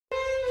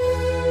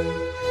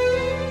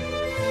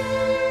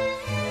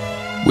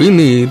We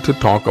need to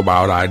talk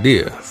about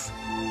ideas,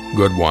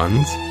 good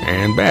ones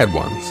and bad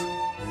ones.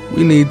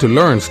 We need to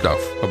learn stuff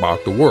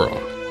about the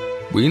world.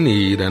 We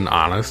need an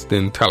honest,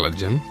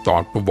 intelligent,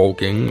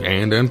 thought-provoking,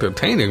 and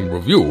entertaining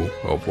review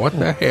of what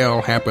the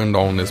hell happened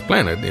on this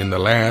planet in the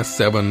last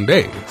 7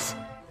 days.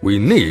 We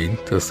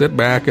need to sit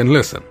back and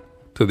listen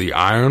to the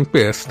Iron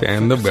Fist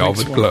and the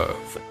Velvet Glove.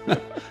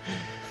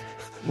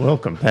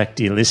 Welcome back,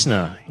 dear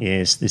listener.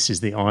 Yes, this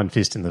is the Iron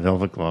Fist and the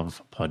Velvet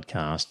Glove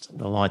podcast.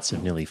 The lights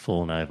have nearly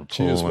fallen over Paul.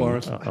 Cheers,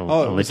 Warren.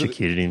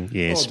 Electrocuted him,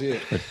 yes. Oh,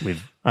 dear. But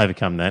we've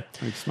overcome that.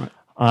 Thanks, mate.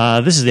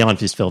 This is the Iron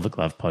Fist Velvet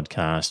Glove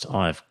podcast.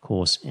 I, of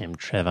course, am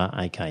Trevor,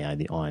 a.k.a.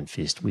 the Iron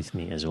Fist. With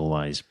me, as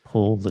always,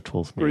 Paul, the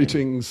 12th man.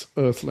 Greetings,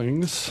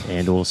 Earthlings.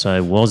 And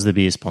also was the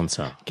beer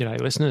sponsor. G'day,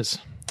 listeners.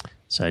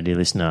 So, dear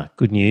listener,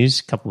 good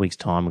news. A couple of weeks'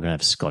 time, we're going to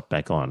have Scott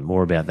back on.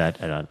 More about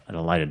that at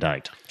a later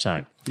date.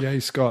 So,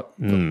 Yay, Scott.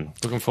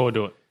 Looking forward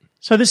to it.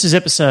 So this is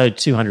episode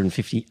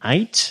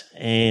 258,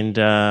 and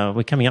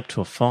we're coming up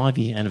to a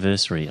 5-year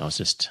anniversary, I was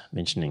just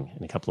mentioning,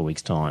 in a couple of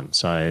weeks' time.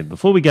 So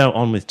before we go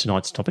on with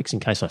tonight's topics, in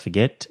case I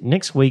forget,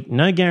 next week,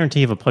 no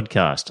guarantee of a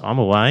podcast. I'm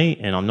away,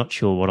 and I'm not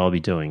sure what I'll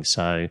be doing.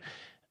 So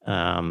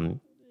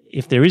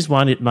if there is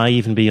one, it may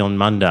even be on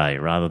Monday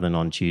rather than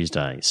on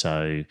Tuesday.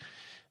 So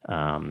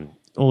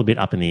all a bit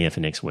up in the air for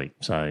next week.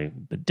 So,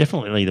 but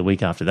definitely the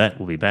week after that,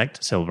 we'll be back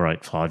to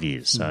celebrate 5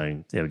 years.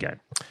 So there we go.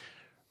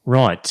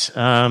 Right.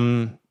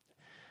 Well,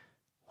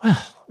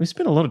 we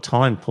spent a lot of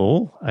time,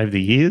 Paul, over the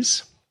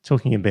years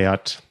talking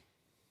about,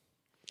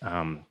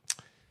 actually,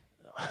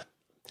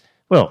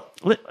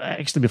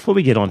 before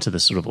we get on to the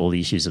sort of all the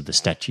issues of the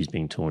statues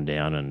being torn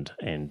down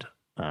and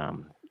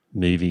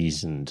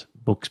movies and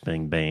books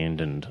being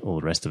banned and all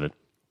the rest of it,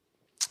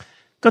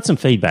 got some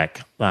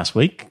feedback last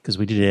week because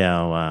we did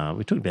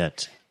we talked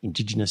about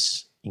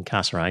Indigenous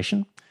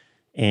incarceration,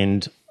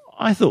 and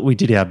I thought we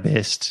did our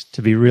best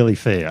to be really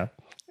fair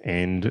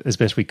and as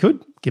best we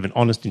could, give an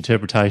honest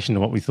interpretation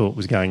of what we thought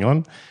was going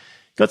on.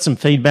 Got some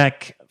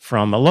feedback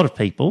from a lot of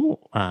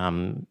people,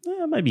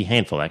 maybe a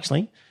handful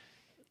actually,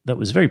 that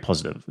was very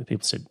positive.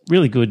 People said,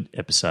 really good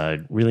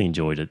episode, really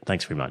enjoyed it,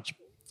 thanks very much.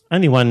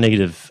 Only one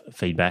negative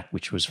feedback,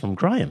 which was from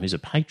Graham, who's a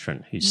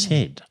patron, who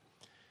said,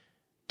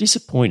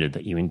 disappointed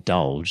that you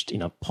indulged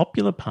in a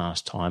popular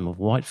pastime of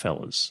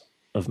whitefellas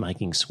of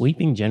making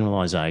sweeping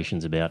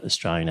generalisations about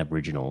Australian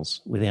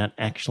Aboriginals without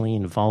actually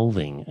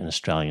involving an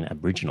Australian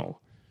Aboriginal.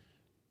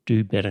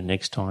 Do better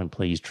next time,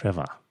 please,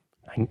 Trevor.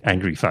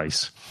 Angry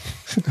face.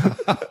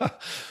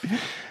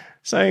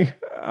 So,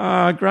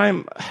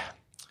 Graham,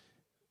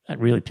 that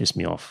really pissed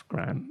me off,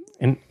 Graham.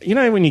 And you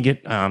know when you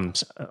get you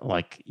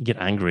get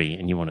angry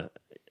and you're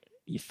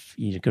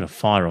going to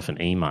fire off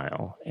an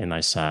email and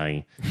they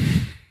say,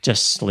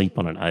 just sleep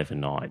on it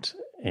overnight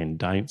and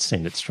don't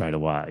send it straight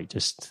away.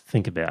 Just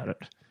think about it.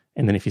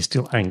 And then if you're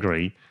still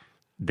angry,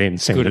 then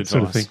send Good it advice.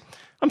 sort of thing.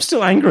 I'm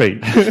still angry.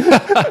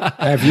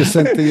 Have you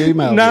sent the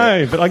email No,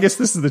 yet? but I guess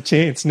this is the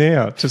chance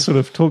now to sort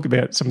of talk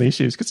about some of the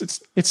issues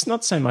because it's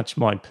not so much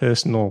my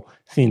personal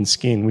thin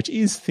skin, which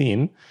is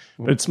thin,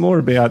 but it's more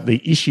about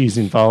the issues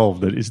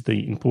involved that is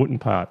the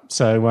important part.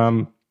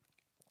 So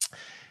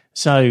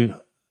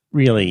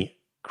really,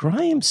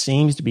 Graham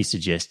seems to be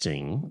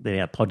suggesting that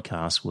our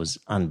podcast was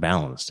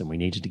unbalanced and we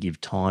needed to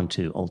give time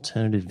to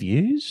alternative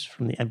views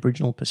from the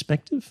Aboriginal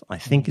perspective, I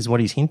think is what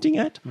he's hinting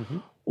at. Mm-hmm.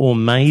 Or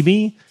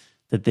maybe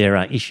that there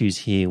are issues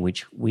here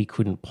which we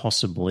couldn't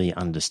possibly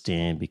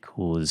understand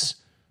because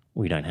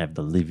we don't have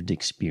the lived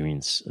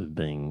experience of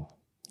being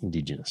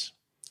Indigenous.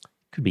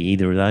 Could be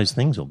either of those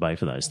things or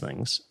both of those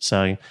things.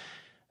 So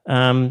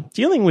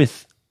dealing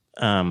with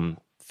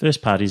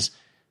first part is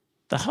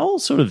the whole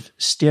sort of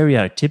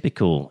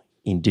stereotypical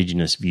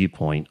Indigenous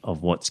viewpoint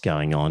of what's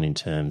going on in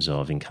terms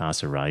of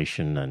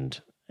incarceration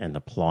and the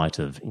plight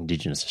of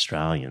Indigenous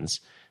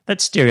Australians. That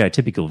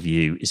stereotypical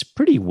view is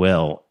pretty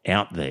well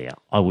out there,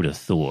 I would have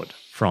thought,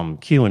 from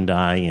Q&A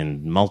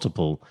and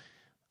multiple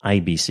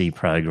ABC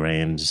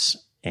programs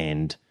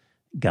and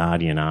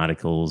Guardian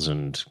articles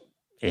and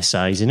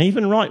essays and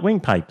even right-wing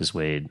papers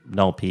where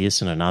Noel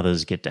Pearson and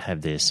others get to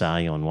have their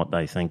say on what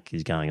they think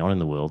is going on in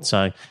the world.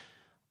 So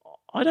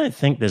I don't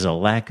think there's a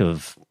lack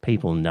of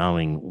people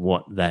knowing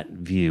what that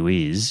view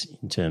is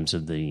in terms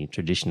of the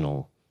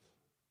traditional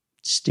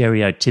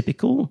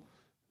stereotypical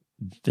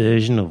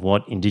version of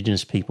what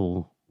Indigenous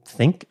people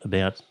think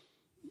about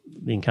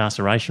the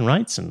incarceration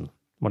rates and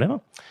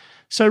whatever.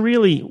 So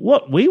really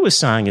what we were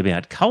saying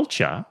about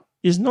culture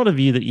is not a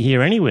view that you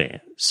hear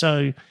anywhere.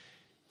 So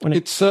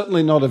It's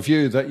certainly not a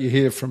view that you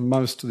hear from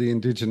most of the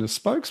Indigenous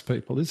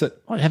spokespeople, is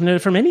it? I haven't heard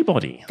it from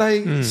anybody.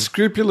 They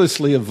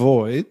scrupulously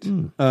avoid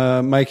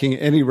making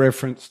any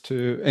reference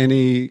to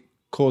any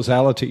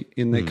causality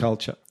in their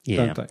culture,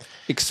 don't they?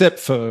 Except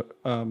for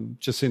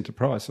Jacinta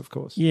Price, of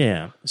course.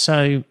 Yeah.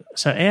 So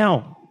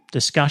our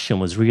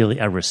discussion was really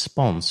a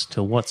response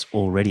to what's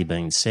already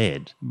been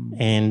said.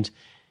 And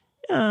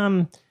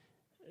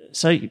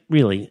so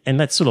really, and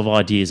that sort of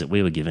ideas that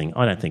we were giving,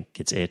 I don't think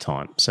gets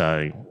airtime.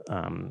 So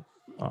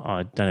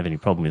I don't have any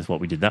problem with what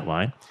we did that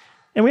way.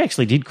 And we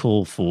actually did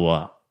call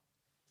for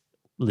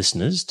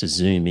listeners to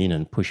zoom in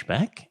and push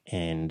back,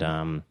 and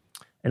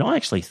I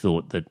actually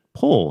thought that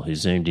Paul, who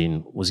zoomed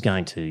in, was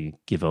going to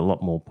give a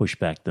lot more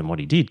pushback than what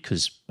he did,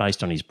 because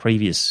based on his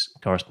previous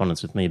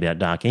correspondence with me about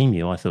Dark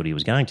Emu, I thought he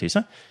was going to.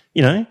 So,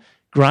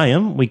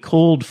 Graham, we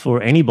called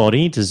for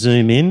anybody to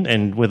zoom in,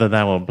 and whether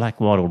they were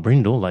black, white or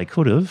brindle, they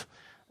could have.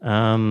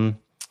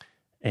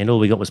 And all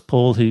we got was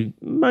Paul, who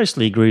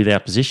mostly agreed with our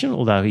position,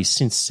 although he's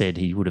since said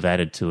he would have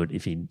added to it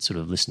if he'd sort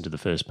of listened to the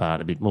first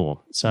part a bit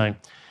more. So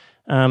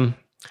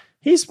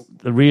here's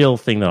the real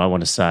thing that I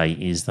want to say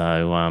is,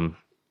 though,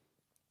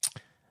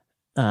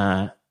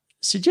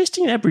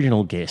 suggesting an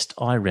Aboriginal guest,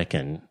 I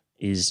reckon,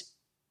 is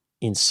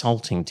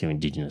insulting to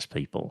Indigenous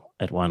people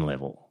at one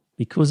level,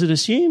 because it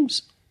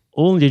assumes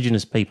all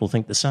Indigenous people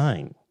think the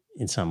same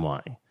in some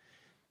way.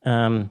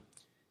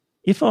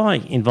 If I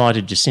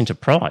invited Jacinta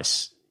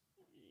Price,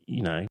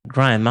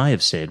 Graham may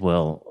have said,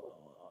 well,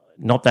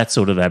 not that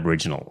sort of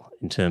Aboriginal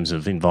in terms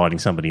of inviting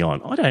somebody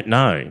on. I don't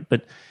know,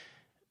 but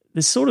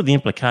there's sort of the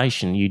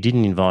implication you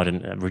didn't invite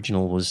an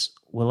Aboriginal was,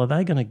 well, are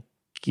they going to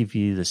give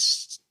you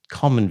this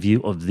common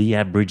view of the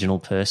Aboriginal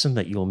person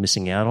that you're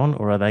missing out on,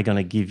 or are they going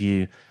to give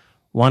you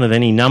one of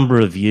any number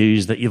of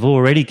views that you've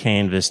already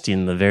canvassed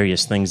in the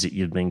various things that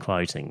you've been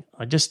quoting?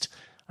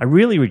 I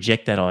really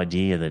reject that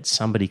idea that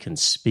somebody can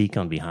speak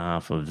on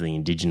behalf of the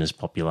Indigenous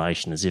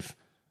population as if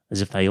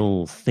they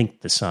all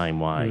think the same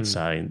way.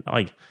 So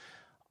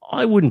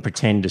I wouldn't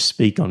pretend to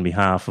speak on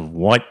behalf of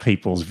white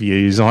people's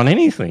views on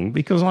anything,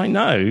 because I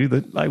know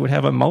that they would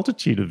have a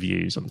multitude of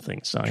views on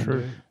things. So,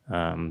 True.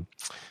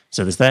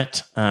 So there's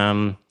that.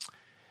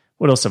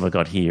 What else have I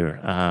got here?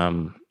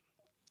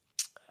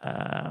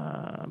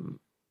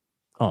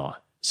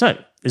 So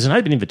there's an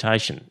open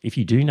invitation. If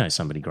you do know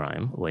somebody,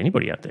 Graham, or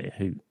anybody out there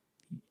who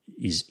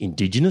is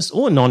Indigenous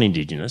or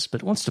non-Indigenous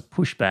but wants to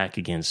push back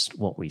against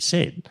what we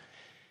said,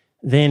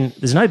 then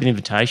there's an open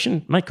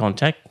invitation. Make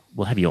contact.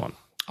 We'll have you on.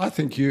 I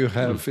think you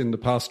have in the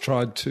past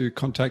tried to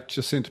contact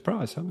Jacinta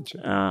Price, haven't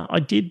you? I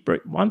did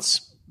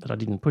once, but I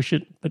didn't push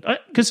it. But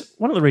because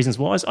one of the reasons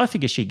why is I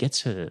figure she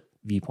gets her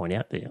viewpoint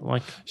out there.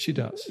 Like, she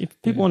does.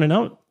 If people want to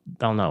know it,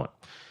 they'll know it.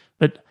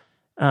 But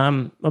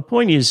my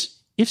point is,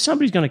 if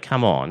somebody's going to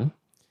come on,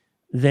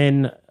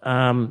 then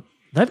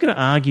they've got to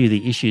argue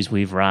the issues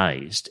we've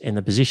raised and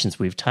the positions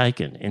we've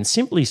taken. And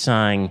simply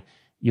saying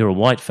you're a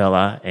white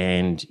fella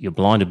and you're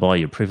blinded by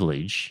your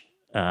privilege,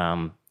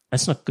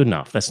 that's not good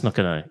enough. That's not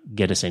going to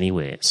get us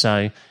anywhere.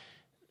 So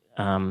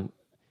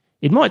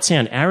it might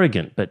sound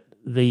arrogant, but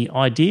the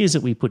ideas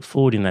that we put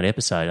forward in that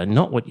episode are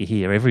not what you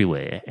hear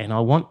everywhere, and I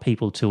want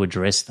people to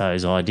address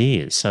those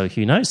ideas. So if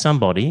you know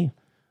somebody,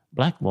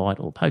 black, white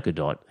or polka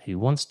dot, who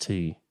wants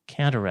to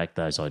counteract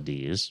those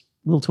ideas,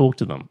 we'll talk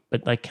to them.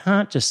 But they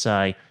can't just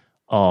say,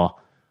 oh,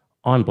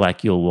 I'm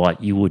black, you're white,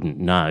 you wouldn't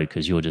know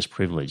because you're just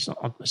privileged.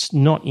 I'm just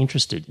not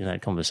interested in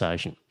that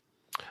conversation.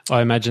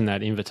 I imagine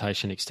that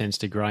invitation extends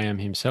to Graham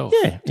himself.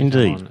 Yeah,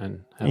 indeed. Come on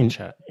and have a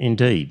chat.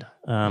 Indeed.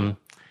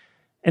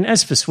 And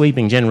as for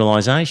sweeping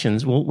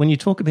generalisations, well, when you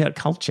talk about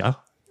culture,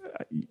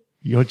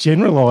 you're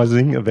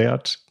generalising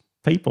about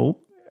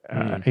people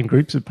and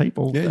groups of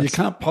people. Yeah, you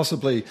can't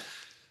possibly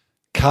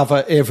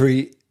cover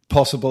every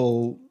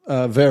possible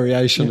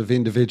variation of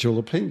individual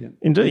opinion.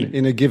 Indeed.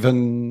 In a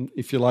given,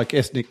 if you like,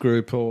 ethnic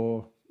group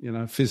or,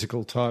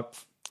 physical type.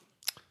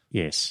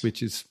 Yes.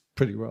 Which is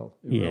pretty well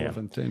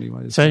irrelevant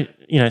anyway. So,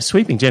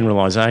 sweeping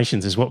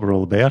generalisations is what we're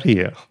all about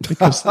here,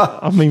 because,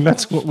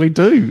 that's what we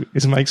do,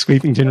 is make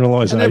sweeping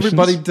generalisations. And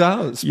everybody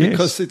does, yes,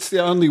 because it's the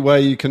only way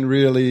you can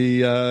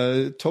really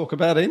talk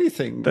about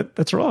anything.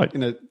 That's right.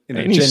 In a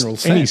general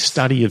sense. Any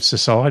study of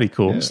society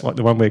course, like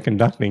the one we're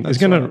conducting, is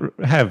going to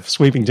have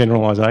sweeping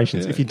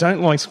generalisations. Yeah. If you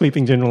don't like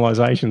sweeping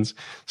generalisations,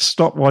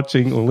 stop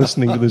watching or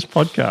listening to this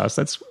podcast.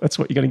 That's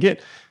what you're going to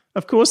get.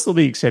 Of course, there'll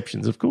be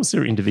exceptions. Of course,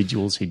 there are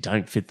individuals who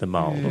don't fit the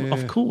mould. Yeah.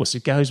 Of course,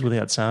 it goes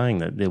without saying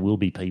that there will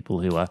be people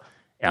who are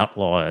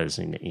outliers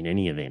in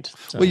any event.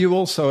 So. Were you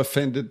also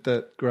offended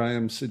that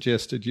Graham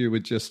suggested you were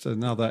just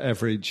another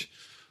average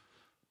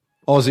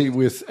Aussie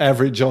with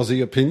average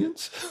Aussie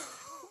opinions?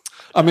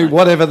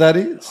 Whatever that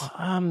is.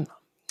 I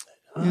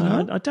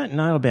don't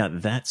know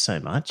about that so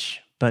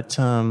much, but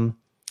I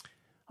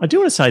do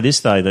want to say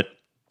this, though, that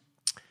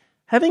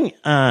having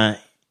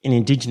an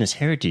Indigenous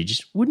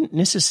heritage wouldn't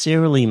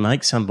necessarily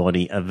make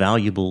somebody a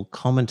valuable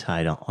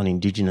commentator on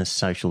Indigenous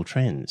social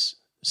trends.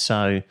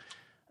 So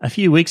a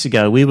few weeks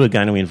ago, we were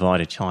going to invite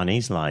a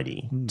Chinese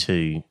lady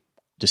to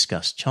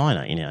discuss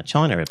China in our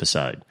China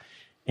episode.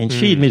 And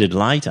she admitted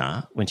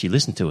later, when she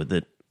listened to it,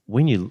 that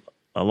we knew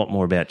a lot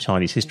more about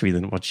Chinese history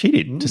than what she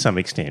did to some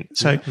extent.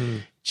 So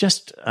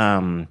just,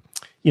 I'm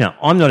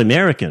not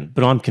American,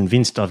 but I'm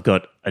convinced I've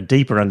got a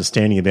deeper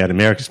understanding about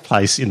America's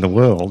place in the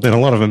world than a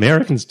lot of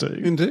Americans do.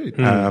 Indeed.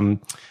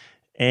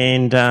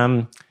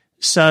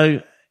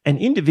 So an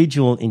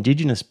individual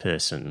Indigenous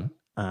person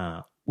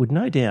would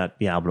no doubt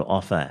be able to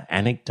offer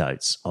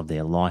anecdotes of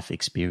their life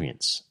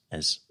experience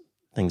as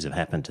things have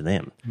happened to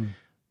them,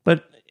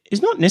 but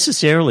is not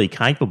necessarily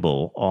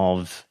capable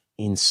of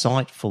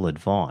insightful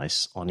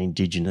advice on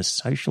Indigenous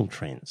social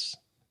trends.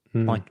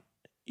 Like,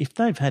 if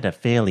they've had a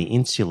fairly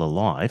insular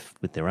life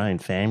with their own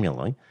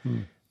family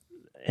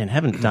and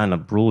haven't done a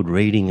broad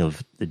reading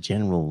of the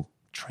general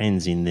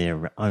trends in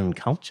their own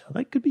culture,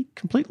 they could be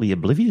completely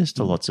oblivious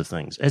to lots of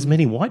things, as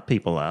many white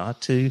people are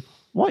to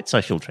white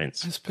social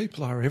trends. As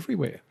people are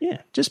everywhere.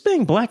 Yeah, just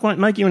being black won't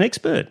make you an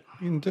expert.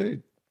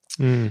 Indeed.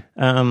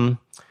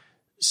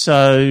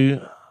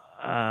 So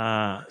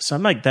I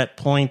make that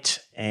point,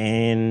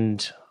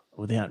 and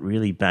without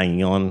really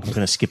banging on, I'm going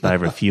to skip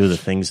over a few of the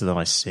things that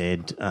I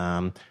said.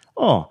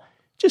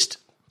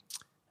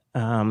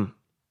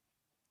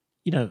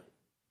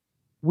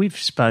 We've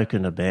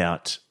spoken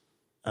about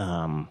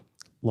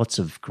lots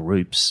of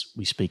groups.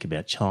 We speak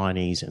about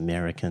Chinese,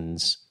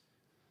 Americans,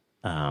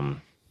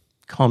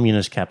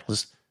 communist,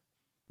 capitalists.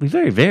 We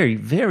very, very,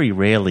 very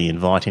rarely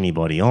invite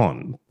anybody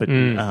on, but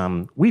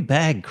we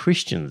bag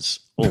Christians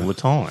all the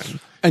time.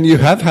 And you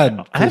have had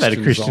I have had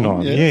a Christian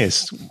on, yeah.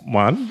 yes,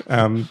 one.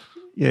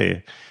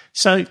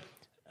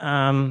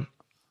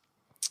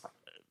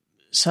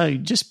 So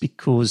just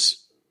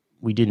because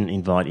we didn't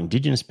invite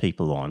Indigenous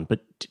people on,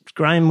 but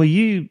Graham,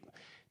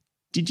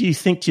 did you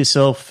think to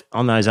yourself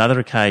on those other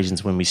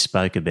occasions when we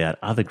spoke about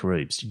other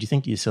groups, did you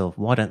think to yourself,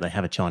 why don't they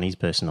have a Chinese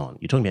person on?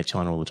 You're talking about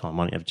China all the time.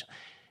 Why don't you have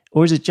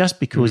or is it just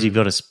because you've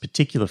got a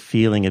particular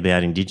feeling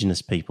about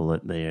Indigenous people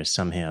that they're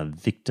somehow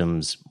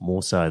victims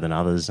more so than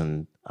others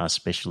and are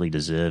especially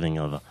deserving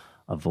of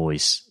a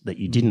voice that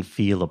you didn't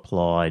feel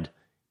applied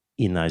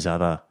in those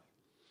other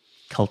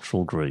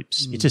cultural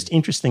groups? It's just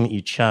interesting that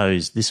you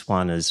chose this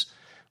one as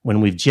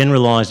when we've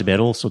generalised about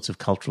all sorts of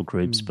cultural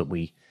groups, but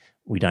we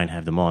don't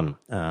have them on.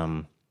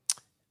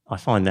 I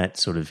find that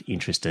sort of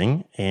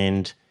interesting.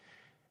 And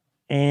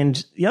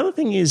the other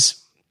thing is,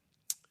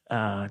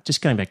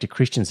 just going back to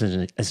Christians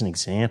as an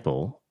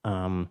example,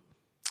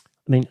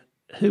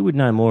 who would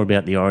know more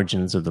about the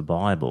origins of the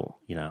Bible?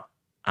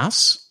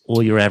 Us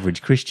or your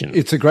average Christian?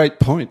 It's a great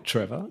point,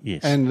 Trevor.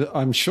 Yes. And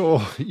I'm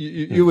sure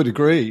you would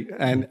agree.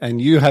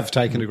 And you have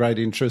taken a great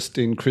interest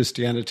in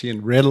Christianity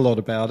and read a lot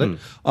about it.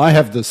 I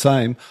have the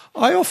same.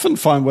 I often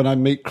find when I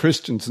meet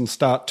Christians and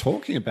start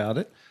talking about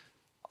it,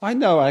 I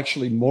know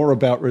actually more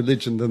about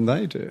religion than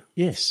they do.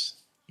 Yes.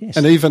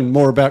 And even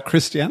more about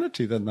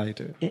Christianity than they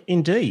do.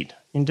 Indeed.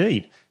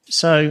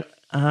 So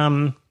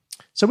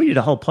we did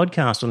a whole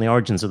podcast on the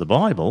origins of the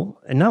Bible,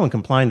 and no one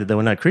complained that there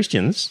were no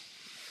Christians.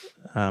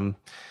 And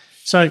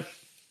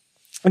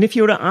if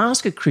you were to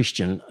ask a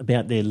Christian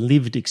about their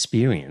lived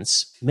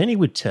experience, many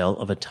would tell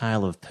of a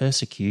tale of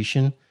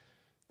persecution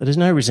that has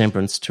no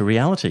resemblance to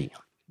reality.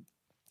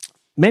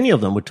 Many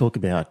of them would talk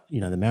about,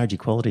 the marriage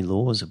equality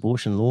laws,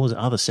 abortion laws,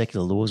 other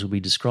secular laws would be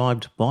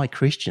described by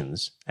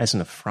Christians as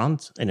an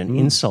affront and an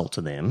insult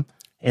to them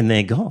and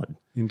their God.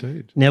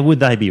 Indeed. Now, would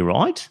they be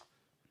right?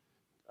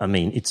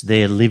 It's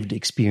their lived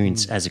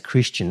experience as a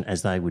Christian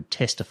as they would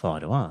testify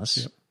to us.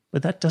 Yep.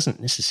 But that doesn't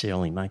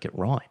necessarily make it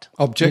right.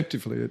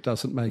 Objectively, it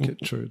doesn't make it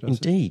true, does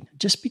it? Indeed.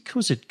 Just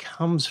because it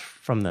comes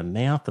from the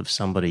mouth of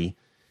somebody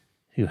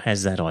who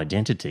has that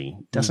identity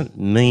doesn't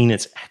mean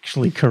it's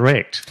actually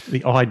correct.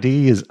 The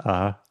ideas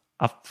are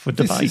up for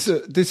debate.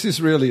 This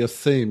is really a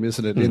theme,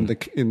 isn't it,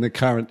 in the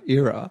current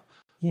era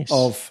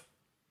of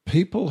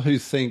people who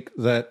think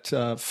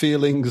that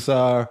feelings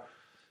are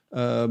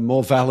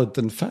more valid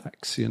than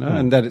facts,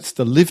 and that it's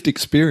the lived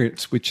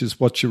experience which is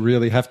what you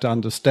really have to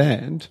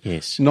understand,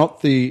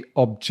 not the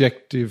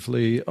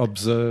objectively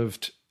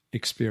observed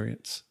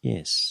experience.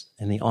 Yes,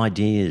 and the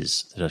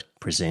ideas that are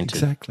presented.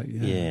 Exactly,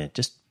 yeah.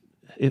 Just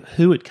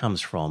who it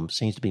comes from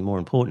seems to be more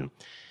important.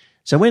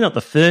 So we're not the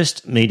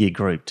first media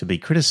group to be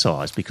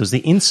criticised because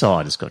the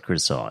Insiders got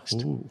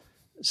criticised.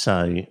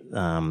 So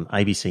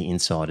ABC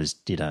Insiders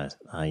did a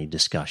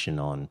discussion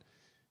on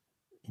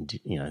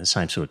the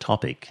same sort of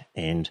topic,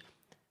 and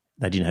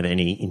they didn't have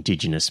any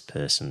Indigenous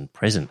person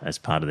present as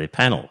part of their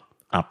panel.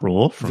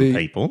 Uproar from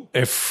people.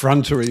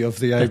 Effrontery of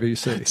the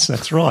ABC.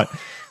 That's right.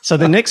 So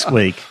the next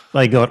week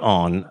they got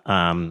on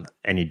an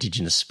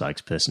Indigenous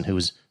spokesperson who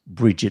was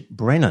Bridget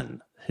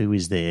Brennan, who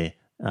is their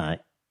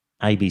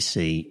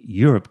ABC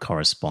Europe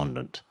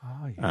correspondent,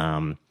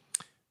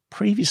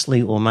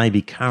 previously or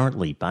maybe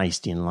currently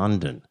based in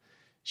London.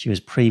 She was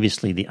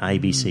previously the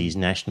ABC's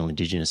National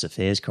Indigenous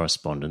Affairs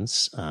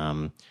correspondent,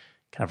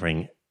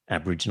 covering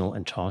Aboriginal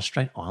and Torres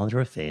Strait Islander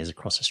affairs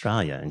across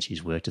Australia, and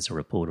she's worked as a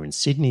reporter in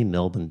Sydney,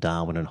 Melbourne,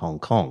 Darwin and Hong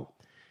Kong.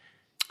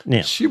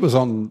 Now, she was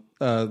on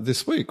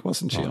this week,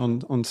 wasn't she,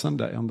 on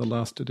Sunday, on the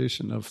last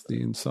edition of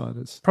The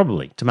Insiders?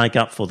 Probably, to make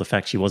up for the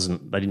fact they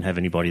didn't have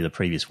anybody the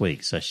previous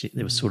week, so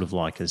it was sort of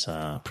like as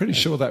pretty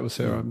sure that was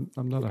her. I'm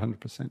not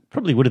 100%.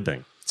 Probably would have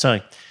been.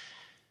 So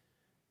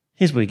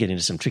here's where we get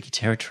into some tricky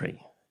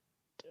territory.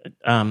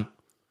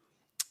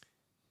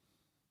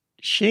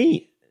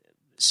 She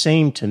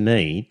seemed to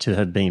me to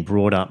have been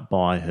brought up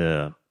by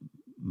her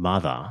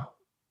mother,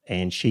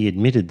 and she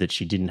admitted that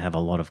she didn't have a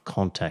lot of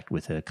contact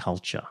with her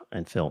culture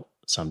and felt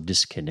some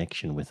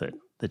disconnection with it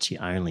that she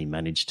only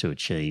managed to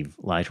achieve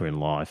later in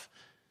life,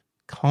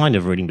 kind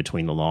of reading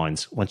between the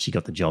lines, once she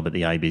got the job at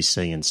the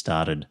ABC and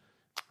started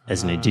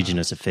as an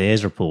Indigenous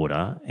affairs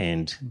reporter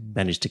and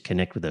managed to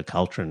connect with her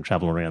culture and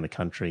travel around the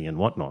country and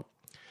whatnot.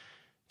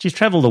 She's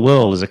travelled the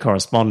world as a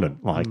correspondent.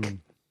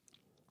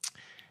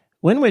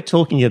 When we're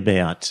talking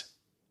about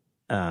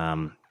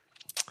being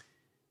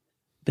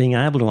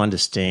able to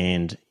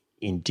understand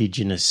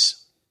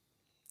Indigenous,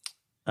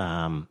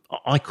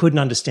 I couldn't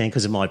understand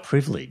because of my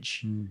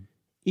privilege.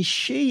 Is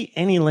she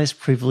any less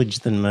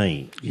privileged than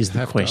me, is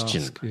the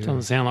question.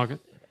 Doesn't sound like it.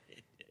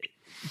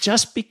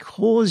 Just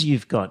because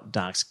you've got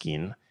dark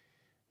skin,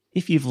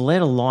 if you've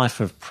led a life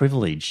of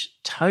privilege,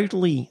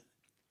 totally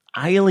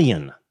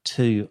alien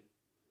to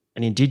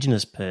an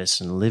Indigenous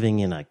person living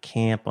in a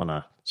camp on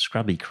a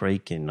scrubby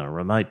creek in a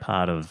remote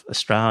part of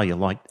Australia,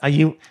 like, are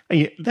you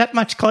that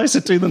much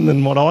closer to them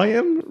than what I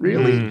am,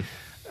 really?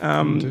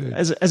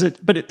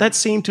 That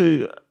seemed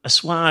to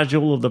assuage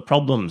all of the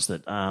problems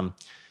that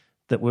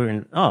we're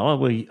in.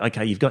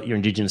 Okay, you've got your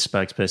Indigenous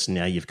spokesperson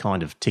now, you've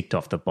kind of ticked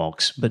off the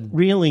box. But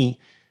really,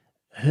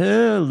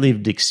 her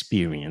lived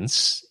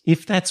experience,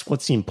 if that's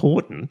what's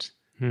important,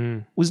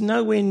 was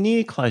nowhere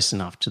near close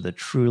enough to the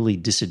truly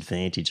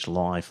disadvantaged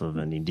life of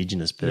an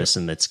Indigenous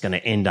person that's going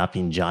to end up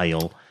in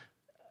jail,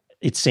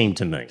 it seemed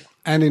to me.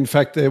 And in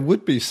fact, there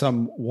would be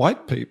some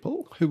white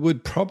people who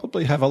would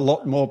probably have a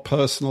lot more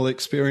personal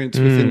experience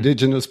with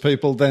Indigenous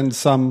people than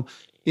some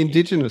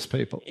Indigenous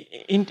people.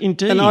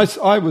 Indeed. And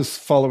I was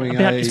following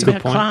it's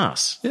about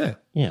class.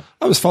 Yeah.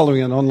 I was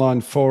following an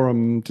online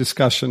forum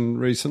discussion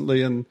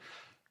recently, and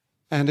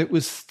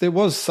there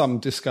was some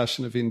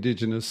discussion of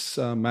Indigenous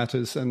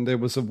matters, and there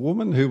was a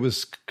woman who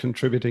was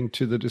contributing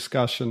to the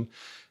discussion,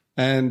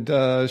 and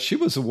she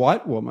was a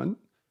white woman,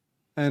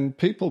 and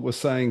people were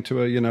saying to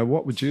her,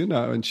 what would you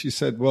know? And she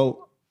said,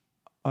 well,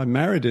 I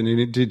married an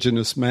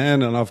Indigenous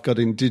man and I've got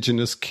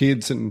Indigenous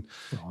kids and,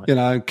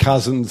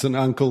 cousins and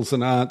uncles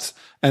and aunts,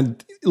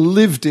 and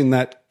lived in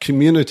that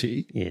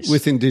community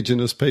with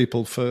Indigenous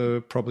people for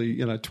probably,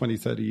 20,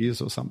 30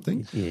 years or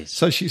something. Yes.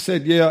 So she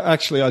said,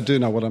 actually, I do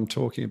know what I'm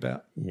talking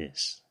about.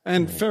 Yes.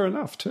 And fair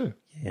enough too.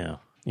 Yeah.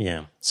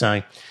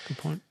 So, good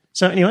point.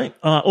 So anyway,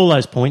 all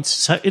those points.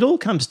 So it all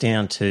comes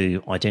down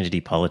to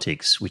identity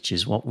politics, which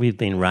is what we've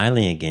been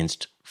railing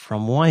against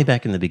from way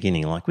back in the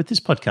beginning. Like with this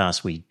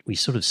podcast, we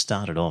sort of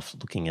started off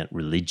looking at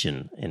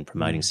religion and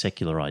promoting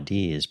secular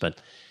ideas,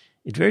 but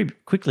it very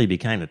quickly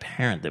became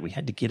apparent that we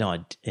had to get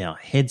our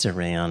heads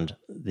around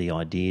the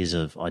ideas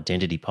of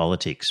identity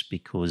politics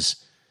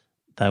because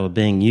they were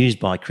being used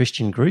by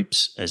Christian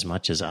groups as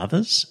much as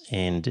others,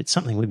 and it's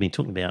something we've been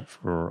talking about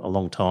for a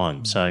long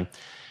time. So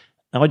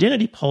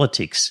identity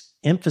politics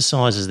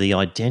emphasises the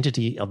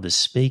identity of the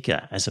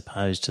speaker as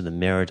opposed to the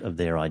merit of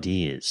their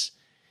ideas.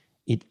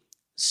 It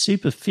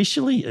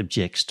superficially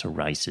objects to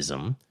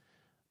racism,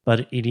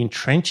 but it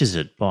entrenches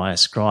it by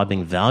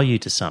ascribing value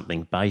to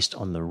something based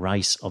on the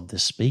race of the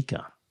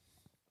speaker.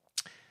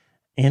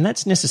 And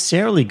that's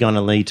necessarily going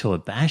to lead to a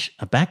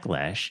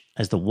backlash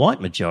as the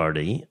white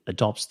majority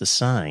adopts the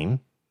same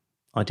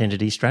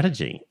identity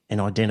strategy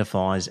and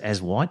identifies as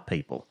white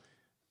people.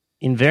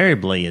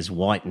 Invariably as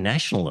white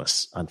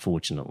nationalists,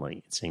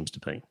 unfortunately, it seems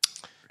to be.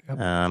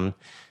 Yep.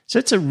 So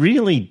it's a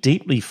really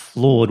deeply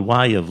flawed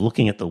way of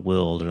looking at the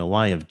world and a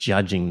way of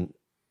judging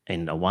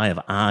and a way of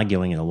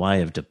arguing and a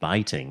way of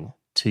debating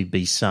to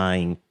be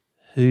saying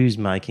who's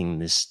making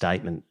this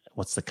statement,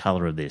 what's the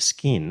colour of their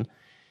skin.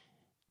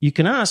 You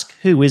can ask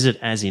who is it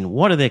as in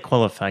what are their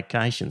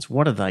qualifications,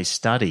 what have they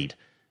studied,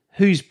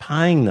 who's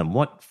paying them,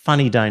 what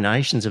funny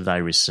donations have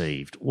they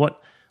received, what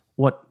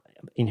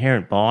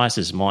inherent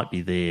biases might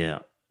be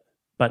there,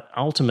 but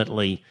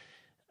ultimately,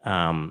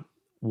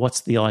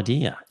 what's the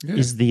idea? Yeah.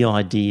 Is the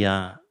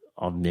idea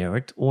of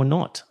merit or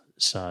not?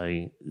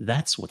 So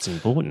that's what's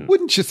important.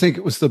 Wouldn't you think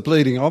it was the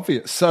bleeding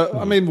obvious? So,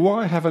 I mean,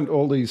 why haven't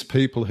all these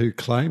people who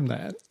claim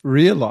that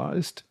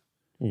realised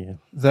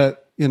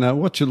that,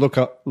 what you look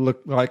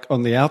like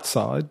on the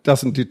outside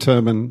doesn't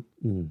determine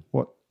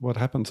what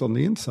happens on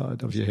the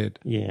inside of your head?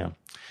 Yeah.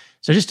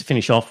 So just to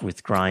finish off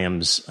with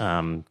Graham's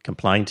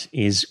complaint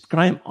is,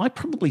 Graham, I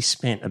probably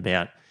spent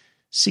about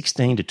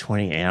 16 to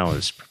 20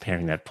 hours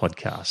preparing that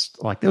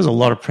podcast. Like there was a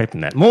lot of prep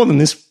in that, more than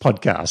this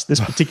podcast, this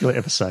particular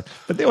episode,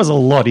 but there was a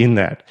lot in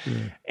that.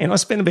 Yeah. And I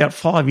spent about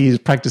 5 years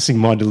practicing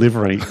my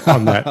delivery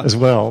on that as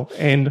well.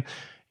 And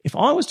if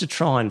I was to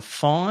try and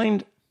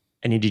find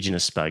an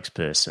Indigenous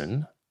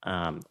spokesperson,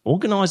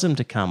 organise them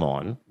to come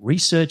on,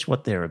 research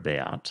what they're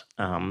about,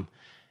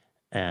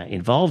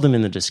 involve them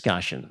in the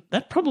discussion,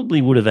 that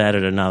probably would have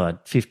added another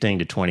 15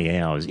 to 20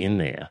 hours in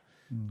there.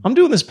 I'm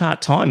doing this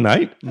part-time,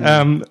 mate.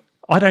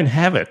 I don't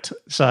have it,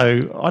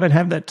 so I don't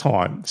have that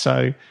time.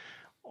 So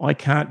I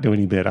can't do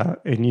any better,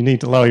 and you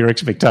need to lower your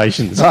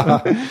expectations.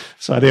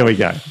 So there we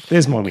go.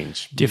 There's my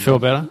whinge. Do you feel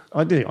better?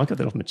 I do. I got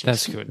that off my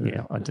chest. That's good.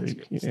 Yeah, I do.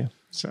 Yeah.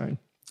 So,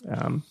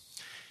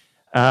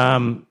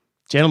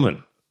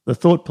 gentlemen, the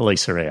thought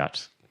police are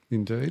out.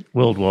 Indeed.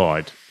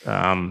 Worldwide.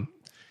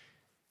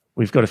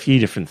 We've got a few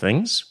different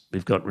things.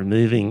 We've got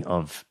removing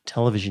of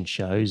television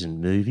shows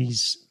and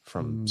movies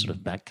from sort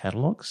of back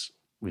catalogues.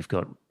 We've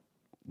got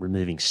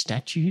removing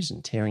statues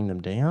and tearing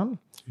them down.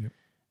 Yep.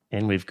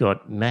 And we've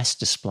got mass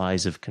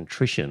displays of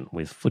contrition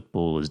with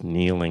footballers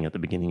kneeling at the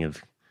beginning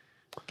of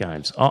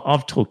games.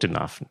 I've talked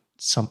enough.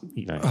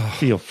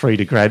 Feel free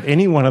to grab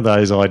any one of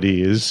those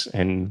ideas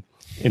and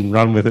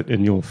run with it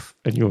in your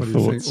What do thoughts.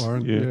 you think,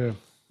 Warren?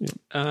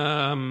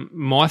 Yeah.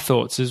 My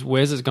thoughts is,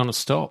 where's it going to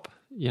stop?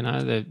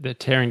 They're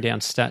tearing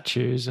down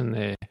statues and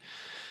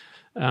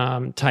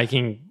they're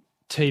taking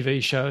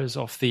TV shows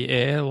off the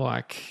air.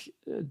 Like,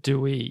 do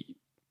we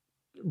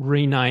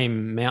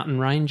rename mountain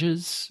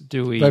ranges?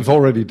 Do we? They've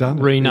already done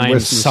it. Rename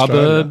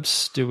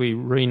suburbs? Do we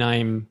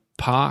rename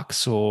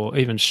parks or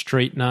even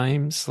street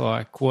names?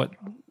 Like what?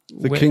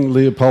 King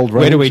Leopold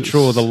Ranges. Where do we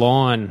draw the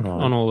line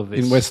on all of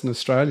this? In Western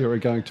Australia are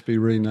going to be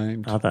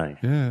renamed. Are they?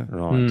 Yeah.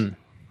 Right.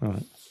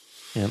 Right.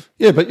 Yep.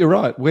 Yeah, but you're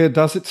right. Where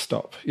does it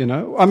stop?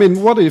 I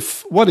mean, what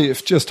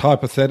if just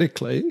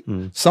hypothetically,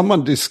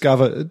 someone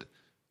discovered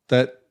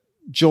that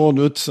John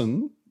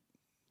Utzon,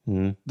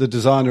 the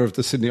designer of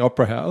the Sydney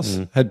Opera House,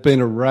 had been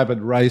a rabid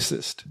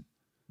racist?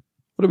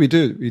 What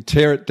do? We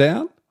tear it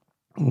down?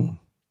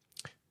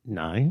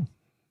 No.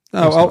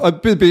 No,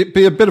 it'd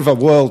be a bit of a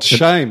world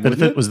shame, but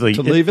if it was the,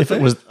 to leave it if there?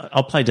 it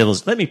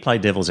was, let me play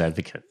devil's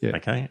advocate, Yeah.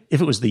 okay? If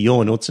it was the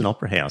Jorn Utzon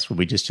Opera House, would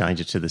we just change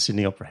it to the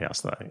Sydney Opera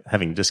House, though,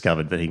 having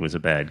discovered that he was a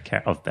bad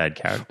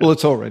character? Well,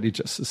 it's already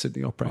just the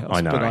Sydney Opera House. I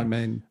know. But I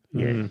mean...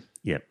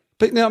 Yeah.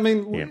 But now, I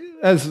mean,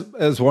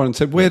 as Warren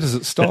said, where does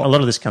it stop? But a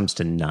lot of this comes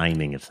to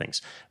naming of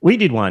things. We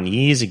did one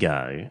years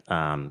ago,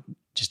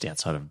 just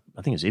outside of,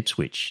 I think it was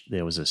Ipswich.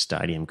 There was a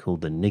stadium called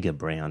the Nigger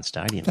Brown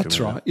Stadium. That's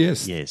right,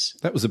 yes. Yes.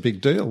 That was a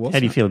big deal, wasn't it? How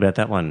do you feel about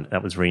that one?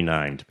 That was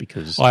renamed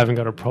because... I haven't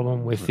got a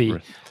problem with the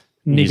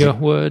nigger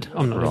word.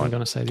 I'm not even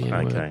going to say the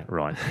N word. Okay,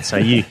 right. So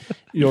you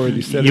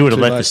already said you it would have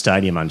too left late. the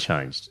stadium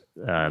unchanged,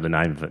 the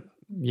name of it.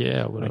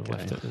 Yeah, I would have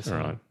left it the same.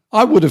 Right.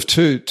 I would have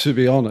too, to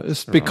be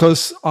honest,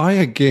 because I,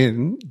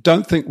 again,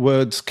 don't think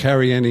words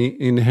carry any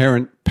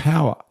inherent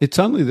power. It's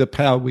only the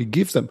power we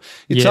give them.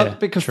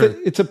 Because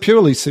it's a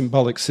purely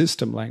symbolic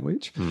system,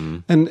 language,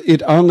 and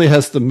it only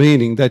has the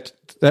meaning that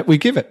we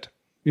give it,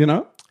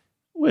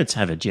 Words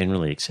have a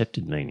generally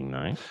accepted meaning,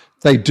 though.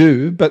 They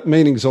do, but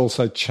meanings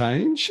also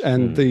change,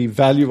 and the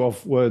value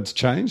of words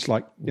change,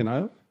 like,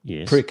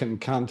 Yes. prick and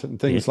cunt and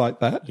things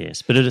like that.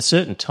 Yes, but at a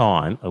certain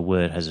time, a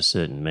word has a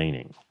certain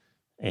meaning,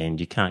 and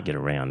you can't get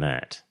around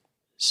that.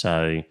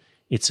 So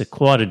it's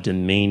quite a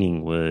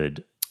demeaning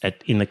word.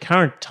 In the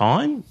current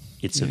time,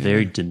 it's a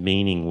very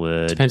demeaning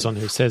word. Depends on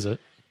who says it.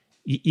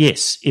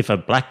 Yes, if a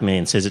black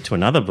man says it to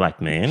another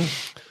black man,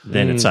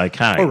 then it's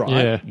okay. All right.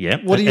 Yeah.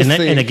 Yep. What do you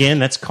think? And again,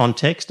 that's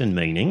context and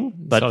meaning.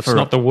 But So it's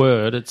not the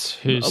word, it's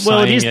who's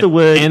well, saying it is the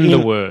word and the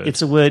word.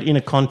 It's a word in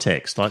a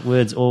context. Like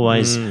words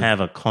always have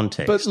a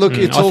context. But look,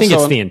 it's I also... think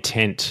it's the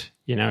intent.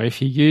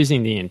 If you're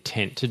using the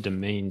intent to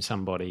demean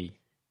somebody,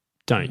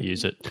 don't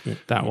use it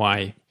that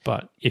way.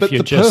 But if But you're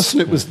the just person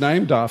it was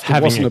named after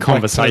having wasn't a black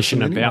conversation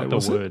person about anyway, the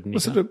was it? word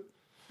nigger.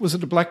 Was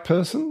it a black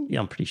person? yeah,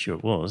 I'm pretty sure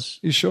it was.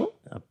 You sure?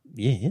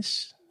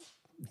 Yes.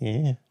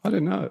 Yeah, I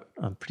don't know.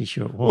 I'm pretty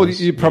sure it was. Well,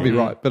 you're probably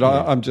right, but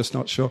I'm just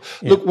not sure.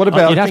 Look, what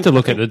about... You'd have to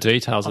look at the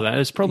details of that.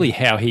 It's probably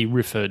how he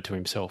referred to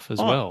himself as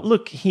well.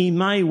 Look, he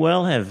may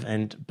well have,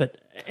 and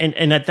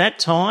at that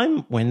time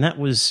when that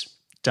was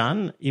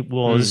done, it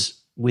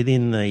was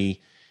within the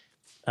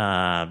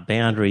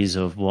boundaries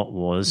of what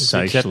was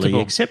socially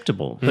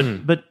acceptable.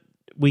 But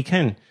we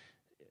can,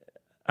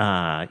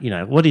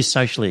 what is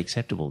socially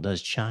acceptable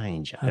does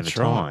change over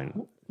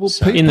time. Well,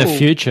 In the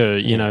future,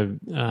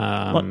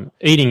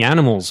 eating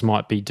animals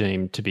might be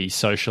deemed to be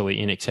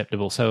socially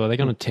unacceptable. So are they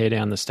going to tear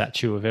down the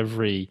statue of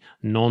every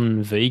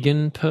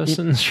non-vegan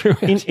person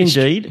throughout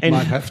Indeed. And,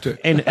 Might have to.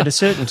 And at a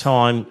certain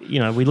time,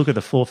 we look at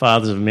the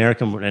forefathers of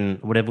America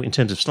and whatever in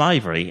terms of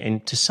slavery,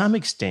 and to some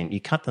extent you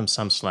cut them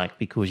some slack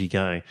because you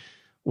go,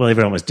 well,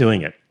 everyone was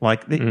doing it.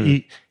 Like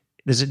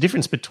there's a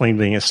difference between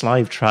being a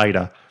slave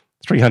trader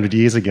 300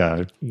 years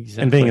ago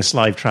and being a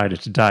slave trader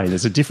today.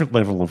 There's a different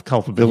level of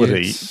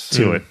culpability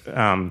to it.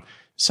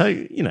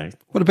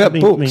 What about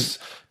books?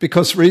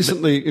 Because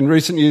in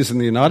recent years in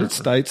the United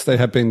States, there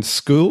have been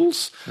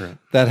schools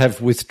that have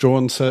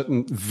withdrawn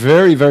certain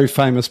very, very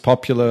famous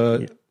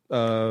popular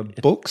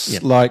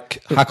books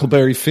like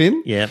Huckleberry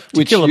Finn,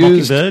 which Kill a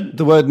used Mockingbird.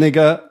 the word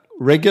nigger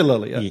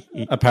regularly,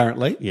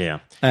 apparently. Yeah.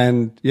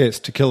 And, yes,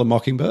 To Kill a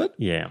Mockingbird.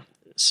 Yeah.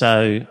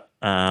 So...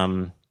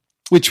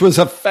 which was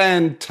a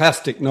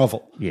fantastic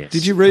novel. Yes.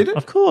 Did you read it?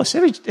 Of course.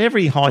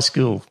 Every high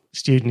school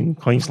student in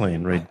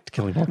Queensland read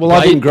Killing Mockingbird. Well,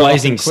 I didn't grow up in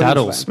Blazing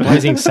Saddles. Queensland.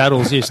 Blazing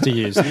Saddles used to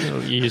use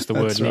the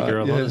word That's right,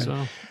 nigger a lot as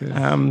well.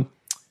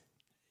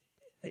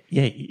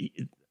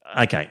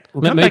 Okay.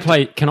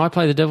 Can I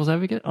play the devil's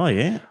advocate? Oh,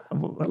 yeah.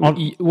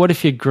 What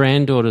if your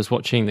granddaughter's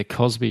watching The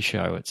Cosby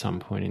Show at some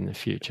point in the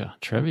future?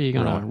 Trevor,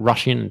 you're going to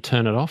rush in and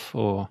turn it off?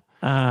 Or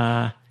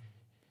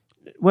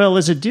Well,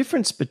 there's a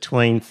difference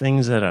between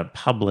things that are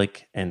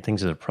public and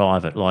things that are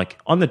private. Like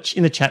in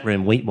the chat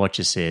room, Wheat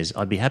Watcher says,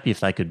 I'd be happy if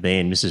they could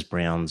ban Mrs.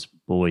 Brown's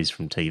Boys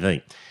from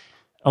TV.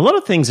 A lot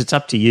of things, it's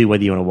up to you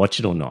whether you want to watch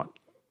it or not.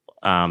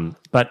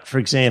 But, for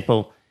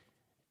example,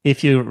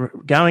 if you're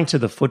going to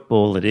the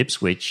football at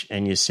Ipswich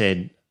and you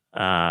said,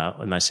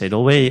 and they said,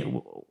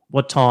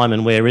 what time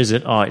and where is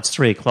it? Oh, it's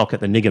 3:00 at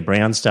the Nigger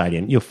Brown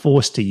Stadium. You're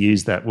forced to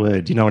use that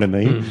word. Do you know what I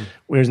mean?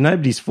 Whereas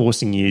nobody's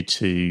forcing you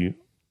to,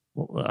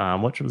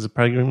 what was the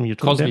program you're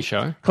talking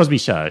about? Cosby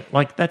Show.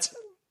 Like that's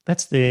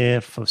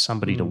there for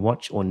somebody to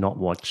watch or not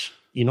watch.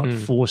 You're not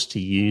forced to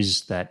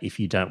use that if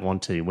you don't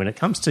want to. When it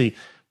comes to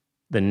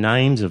the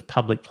names of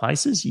public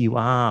places, you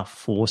are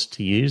forced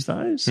to use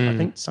those, I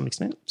think, to some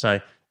extent. So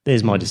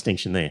there's my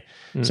distinction there.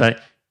 So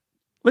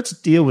let's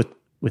deal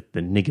with the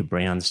Nigger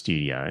Brown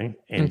studio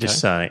and just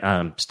say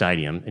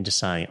stadium and just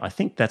say, I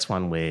think that's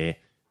one where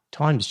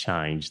times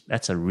change.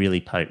 That's a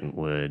really potent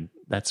word.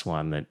 That's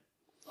one that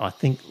I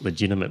think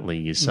legitimately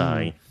you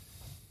say,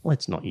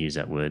 let's not use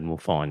that word and we'll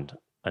find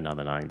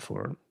another name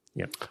for it.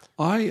 Yep.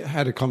 I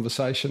had a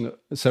conversation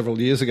several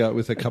years ago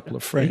with a couple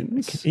of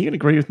friends. Are you going to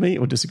agree with me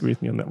or disagree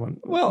with me on that one?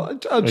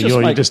 I'll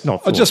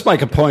just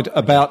make a point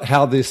about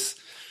how this,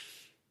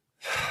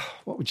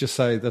 what would you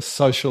say, the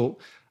social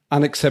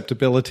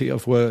unacceptability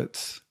of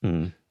words.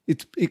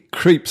 It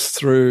creeps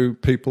through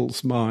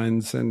people's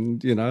minds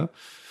and,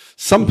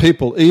 some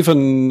people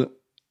even,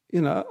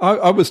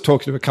 I was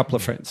talking to a couple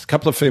of friends, a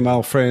couple of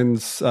female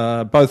friends,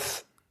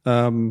 both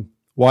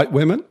white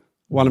women,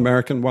 one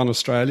American, one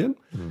Australian.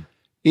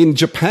 In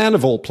Japan,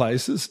 of all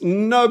places,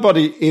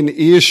 nobody in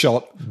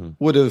earshot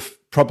would have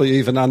probably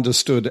even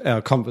understood our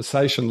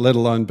conversation, let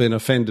alone been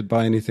offended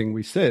by anything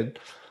we said.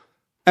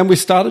 And we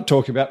started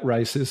talking about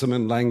racism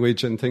and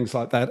language and things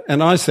like that.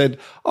 And I said,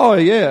 oh,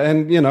 yeah,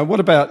 and, what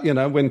about,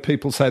 when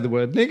people say the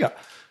word nigger?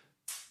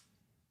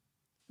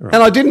 Right.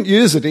 And I didn't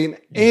use it in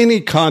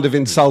any kind of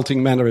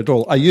insulting manner at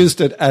all. I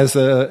used it as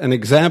an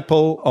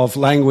example of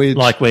language.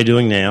 Like we're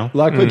doing now.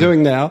 We're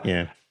doing now.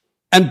 Yeah.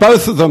 And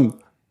both of them,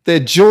 their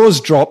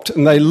jaws dropped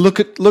and they looked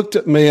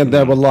at me and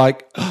they were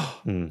like,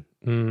 you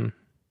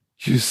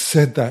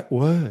said that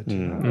word.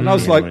 And I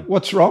was like,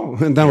 what's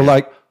wrong? And they were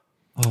like,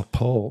 oh,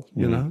 Paul,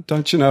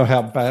 don't you know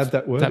how bad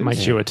that word is? That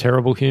makes you a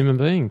terrible human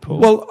being, Paul.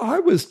 Well, I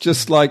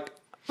was like,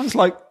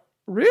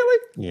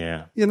 really?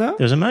 Yeah. There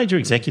was a major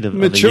executive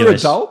mature of the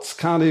US, adults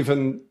can't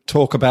even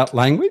talk about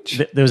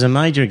language. There was a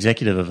major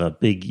executive of a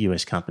big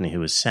US company who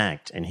was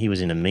sacked, and he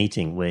was in a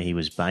meeting where he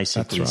was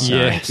basically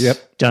saying,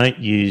 don't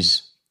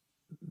use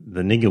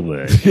the nigger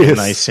word. Yes. And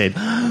they said,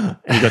 and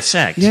he got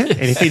sacked. Yes.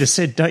 And if he'd have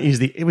said, don't use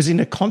it was in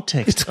a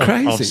context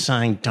of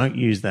saying, don't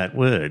use that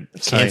word.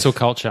 Cancel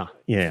culture.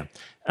 Yeah.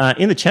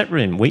 In the chat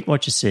room, Wheat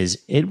Watcher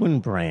says Edwin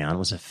Brown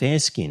was a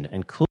fair-skinned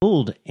and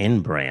called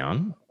N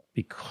Brown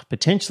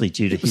potentially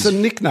due to his... It was a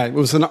nickname. It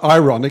was an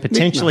ironic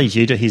potentially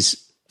nickname. Due to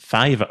his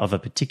favour of a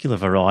particular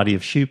variety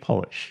of shoe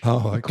polish,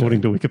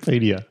 according to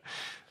Wikipedia.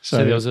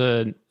 So there was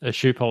a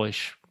shoe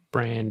polish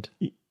brand...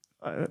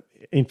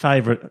 in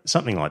favour,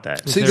 something like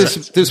that. See,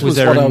 this was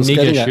what I was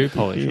getting at. Shoe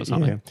polish or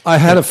something? Yeah. I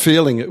had a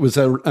feeling it was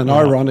an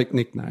ironic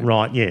nickname.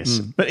 Right, yes.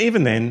 But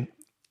even then,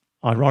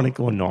 ironic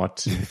or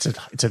not,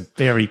 it's a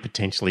very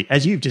potentially,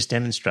 as you've just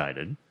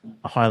demonstrated,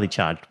 a highly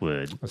charged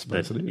word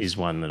that is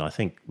one that I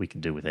think we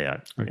can do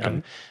without.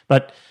 Okay.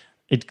 But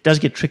it does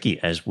get tricky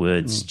as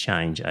words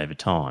change over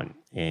time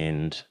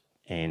and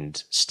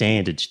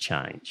standards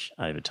change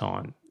over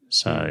time.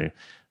 So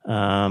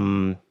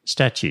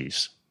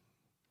statues.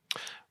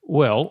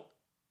 Well,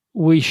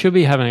 we should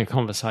be having a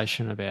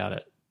conversation about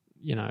it,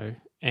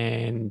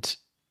 and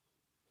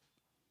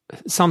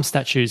some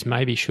statues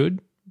maybe should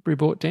be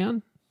brought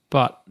down,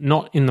 but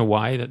not in the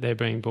way that they're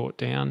being brought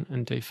down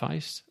and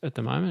defaced at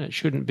the moment. It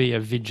shouldn't be a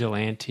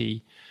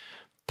vigilante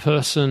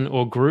person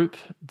or group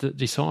that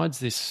decides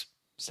this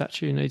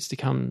statue needs to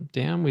come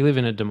down. We live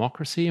in a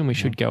democracy and we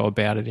should go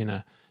about it in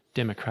a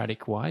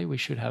democratic way. We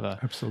should have a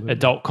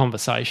adult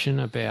conversation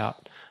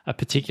about a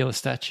particular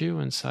statue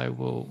and say,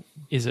 well,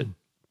 is it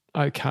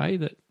okay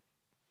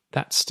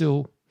that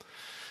still,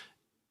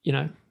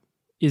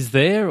 is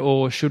there,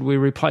 or should we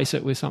replace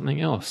it with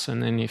something else?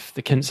 And then if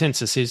the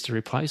consensus is to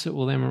replace it,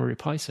 well, then we'll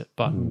replace it.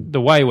 But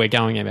the way we're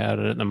going about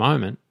it at the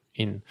moment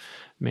in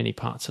many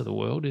parts of the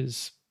world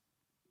is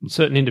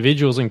certain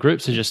individuals and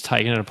groups are just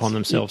taking it upon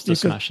themselves to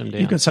smash them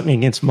down. You've got something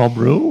against mob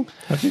rule?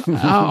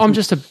 I'm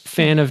just a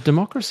fan of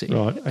democracy.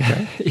 Right,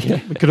 okay.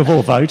 We could have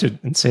all voted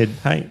and said,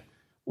 hey,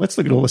 let's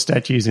look at all the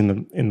statues in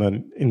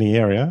the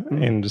area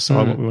and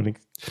decide what we want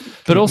to.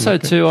 But also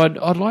too,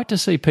 I'd like to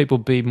see people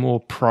be more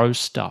pro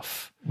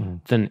stuff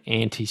than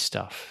anti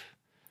stuff.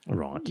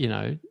 Right.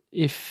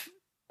 If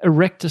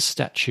erect a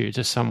statue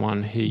to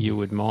someone who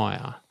you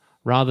admire,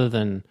 rather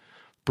than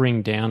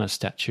bring down a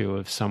statue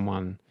of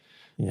someone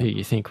who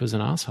you think was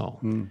an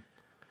asshole.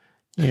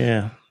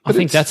 Yeah, I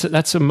think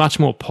that's a much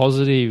more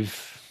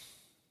positive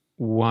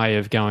way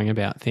of going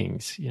about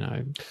things.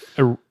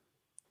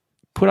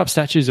 Put up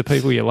statues of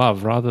people you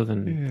love rather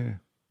than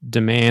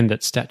demand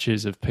that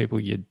statues of people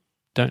you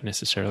don't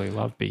necessarily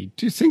love be.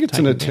 Do you think it's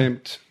an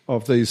attempt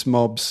of these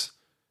mobs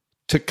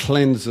to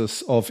cleanse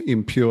us of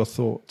impure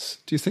thoughts?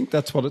 Do you think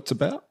that's what it's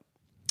about?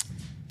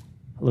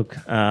 Look,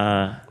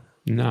 no,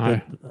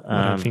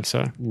 I don't think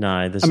so.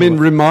 No,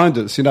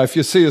 reminders. If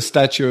you see a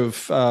statue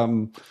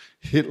of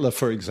Hitler,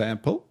 for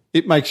example,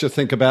 it makes you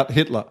think about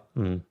Hitler.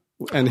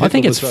 And Hitler I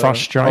think it's was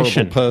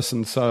frustration. A horrible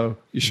person, so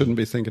you shouldn't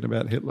be thinking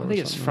about Hitler. I think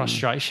it's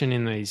frustration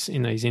in these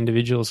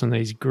individuals and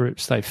these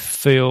groups. They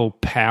feel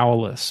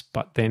powerless,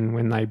 but then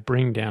when they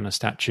bring down a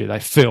statue, they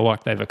feel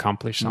like they've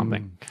accomplished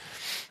something.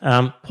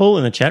 Paul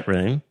in the chat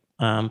room.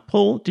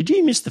 Paul, did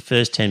you miss the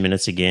first 10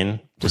 minutes again,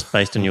 just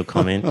based on your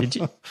comment? Did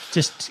you,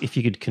 just if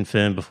you could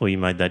confirm before you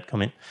made that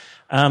comment.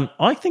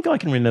 I think I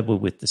can remember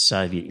with the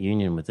Soviet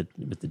Union, with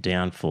the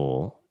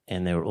downfall,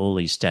 and there were all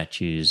these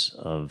statues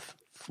of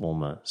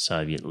former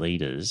Soviet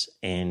leaders,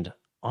 and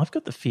I've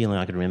got the feeling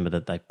I can remember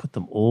that they put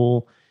them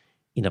all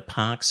in a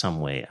park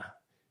somewhere,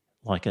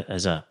 like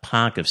as a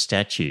park of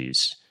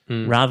statues,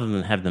 rather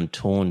than have them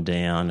torn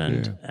down.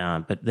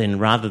 And but then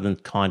rather than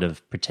kind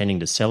of pretending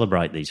to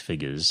celebrate these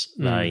figures,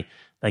 they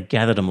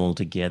gathered them all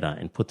together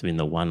and put them in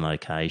the one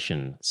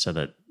location so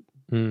that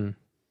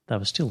they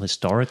were still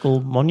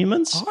historical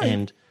monuments.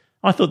 And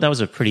I thought that was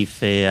a pretty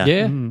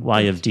fair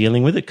way of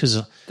dealing with it,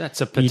 because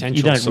that's a potential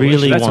you don't solution.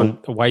 really that's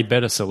want a way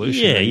better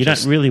solution. Yeah, you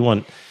don't really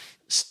want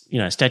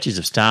statues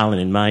of Stalin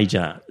in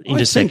major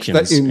intersections.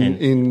 I think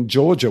that in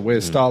Georgia,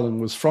 where Stalin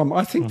was from,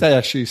 I think they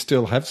actually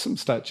still have some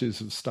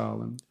statues of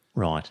Stalin.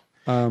 Right.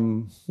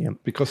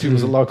 Because he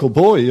was a local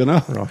boy,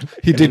 Right.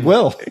 He did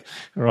well.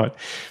 Right.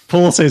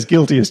 Paul says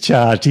guilty as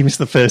charged. He missed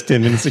the first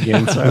 10 minutes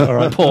again. So, all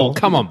right, Paul,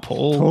 come on,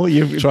 Paul. Paul,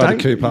 you've tried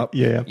to keep up.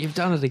 Yeah. You've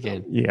done it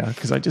again. Yeah,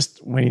 because I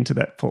just went into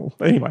that, Paul.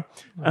 But anyway.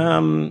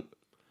 I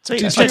tell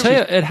you,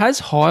 it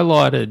has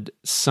highlighted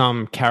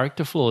some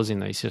character flaws in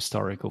these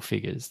historical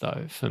figures,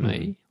 though, for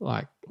me.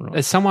 Like,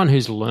 as someone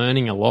who's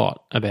learning a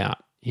lot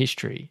about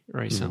history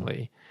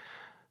recently,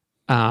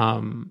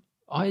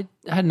 I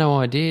had no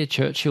idea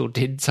Churchill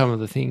did some of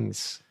the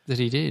things that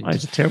he did.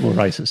 He's a terrible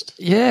racist.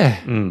 Yeah.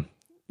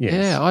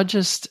 Yes.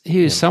 Yeah,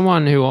 he was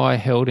someone who I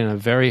held in a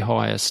very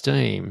high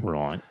esteem.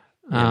 Right.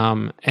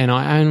 And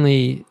I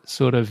only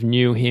sort of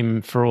knew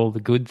him for all the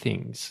good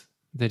things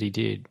that he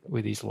did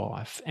with his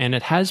life. And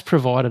it has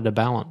provided a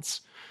balance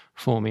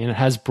for me, and it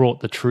has brought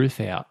the truth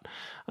out.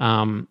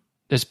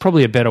 There's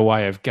probably a better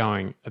way of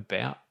going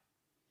about,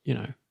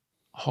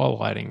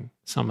 highlighting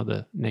some of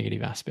the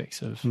negative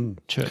aspects of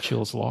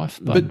Churchill's life.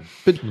 But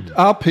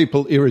are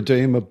people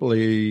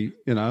irredeemably,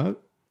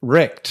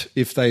 wrecked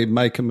if they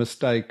make a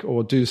mistake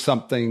or do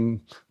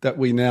something that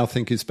we now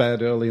think is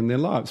bad early in their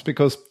lives?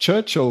 Because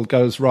Churchill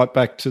goes right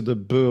back to the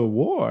Boer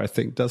War, I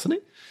think, doesn't he,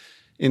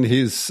 in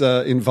his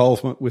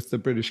involvement with the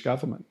British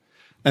government.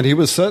 And he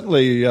was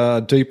certainly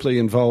deeply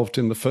involved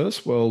in the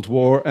First World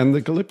War and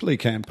the Gallipoli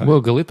campaign.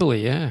 Well,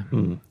 Gallipoli, yeah.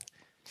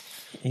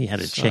 He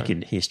had a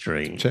checkered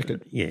history.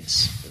 Checkered.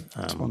 Yes.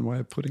 That's one way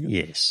of putting it.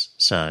 Yes.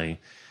 So,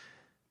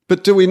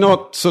 but do we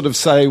not sort of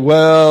say,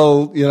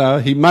 well,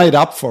 he made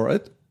up for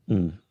it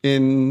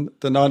in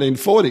the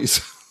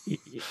 1940s?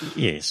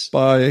 Yes.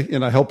 By,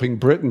 helping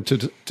Britain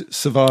to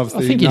survive the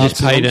I think you Nazi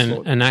just paid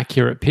onslaught. an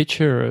accurate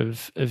picture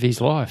of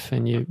his life,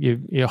 and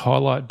you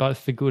highlight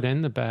both the good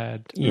and the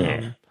bad.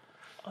 Yeah.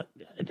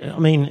 I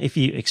mean, if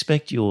you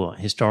expect your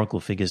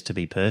historical figures to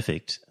be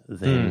perfect,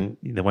 then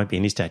there won't be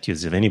any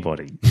statues of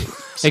anybody.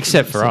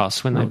 Except for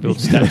us, when they build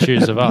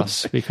statues of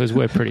us, because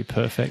we're pretty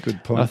perfect.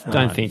 Good point. I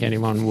don't think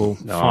anyone will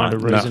find a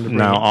reason to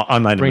bring I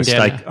made a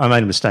mistake. I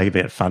made a mistake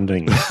about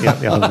funding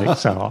the other thing.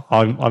 So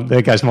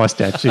there goes my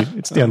statue.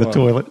 It's down the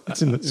toilet. It's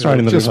thrown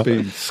in the river. Just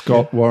be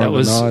Scott, Warren,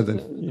 and I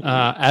then.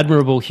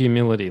 Admirable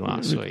humility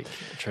last week,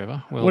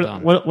 Trevor. Well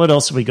done. What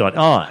else have we got?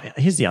 Oh,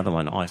 here's the other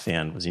one I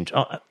found was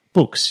interesting.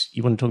 Books.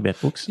 You want to talk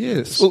about books?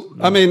 Yes. Well,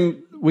 I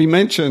mean, we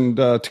mentioned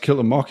To Kill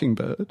a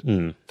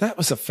Mockingbird. That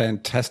was a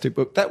fantastic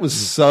book. That was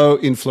so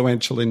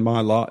influential in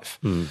my life.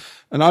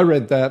 And I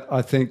read that,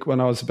 I think,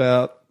 when I was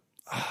about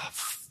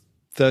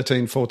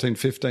 13, 14,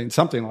 15,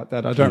 something like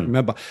that. I don't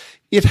remember.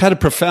 It had a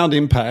profound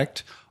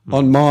impact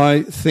on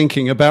my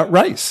thinking about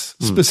race,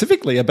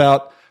 specifically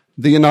about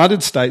the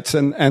United States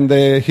and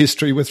their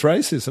history with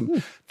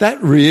racism.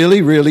 That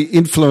really, really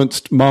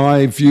influenced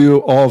my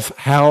view of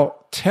how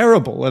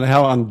terrible and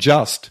how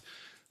unjust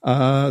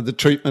the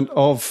treatment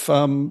of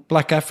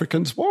black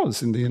Africans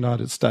was in the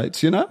United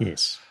States,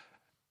 Yes.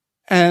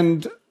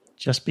 And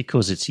just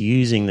because it's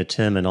using the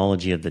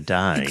terminology of the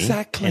day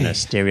exactly. and a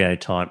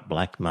stereotype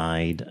black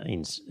maid,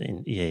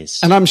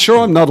 yes. And I'm sure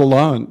I'm not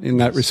alone in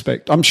that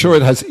respect. I'm sure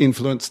it has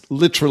influenced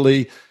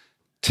literally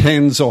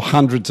tens or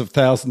hundreds of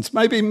thousands,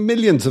 maybe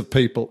millions of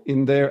people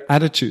in their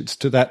attitudes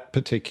to that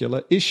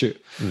particular issue.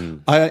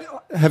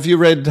 Have you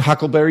read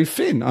Huckleberry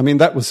Finn? I mean,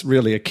 that was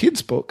really a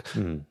kid's book.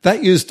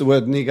 That used the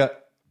word nigger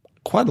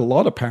quite a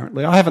lot,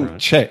 apparently. I haven't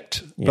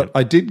checked, but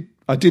I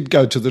did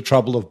go to the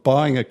trouble of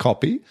buying a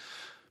copy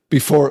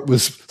before it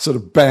was sort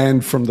of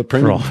banned from the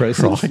printing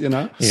presses,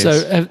 Yes.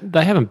 So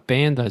they haven't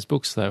banned those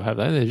books, though, have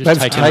they?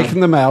 They've taken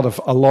them out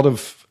of a lot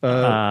of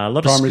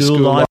primary school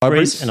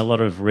libraries and a lot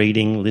of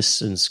reading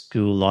lists in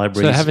school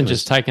libraries. So they haven't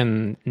just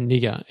taken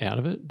nigger out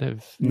of it?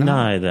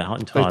 No, the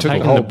entire took the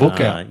whole book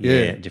out.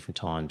 At different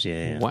times,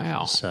 yeah.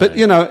 Wow. So, but,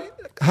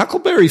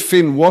 Huckleberry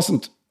Finn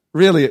wasn't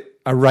really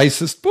a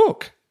racist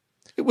book.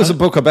 It was a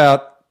book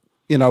about,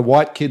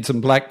 white kids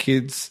and black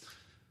kids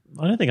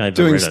I don't think I've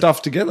doing read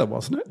stuff together,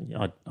 wasn't it?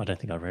 I don't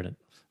think I've read it.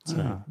 So,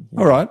 yeah.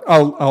 All right,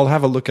 I'll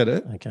have a look at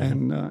it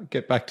and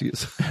get back to you.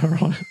 All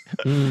right.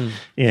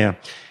 Yeah.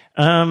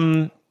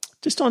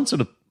 Just on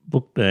sort of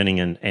book burning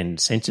and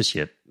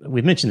censorship,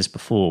 we've mentioned this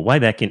before, way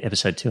back in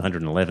episode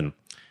 211.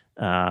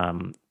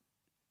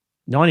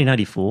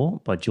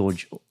 1984 by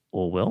George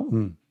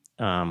Orwell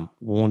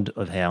warned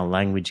of how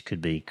language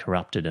could be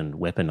corrupted and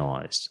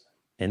weaponized.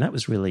 And that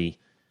was really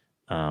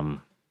that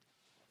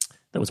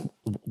was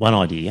one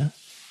idea.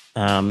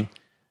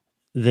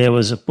 There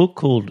was a book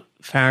called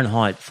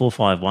Fahrenheit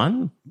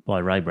 451 by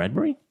Ray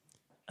Bradbury,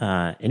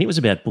 and it was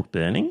about book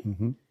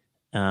burning.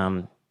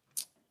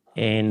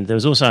 And there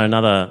was also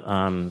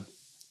another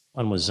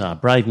one was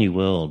Brave New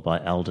World by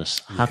Aldous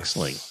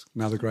Huxley. Yes,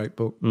 another great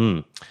book.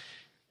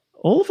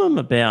 All of them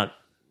about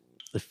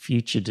the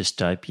future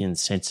dystopian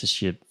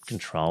censorship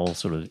control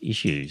sort of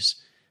issues.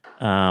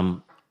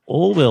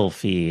 Orwell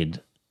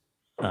feared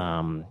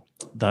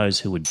those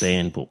who would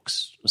ban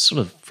books, sort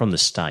of from the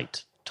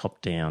state,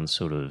 top-down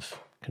sort of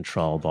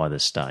control by the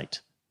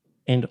state.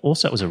 And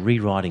also it was a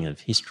rewriting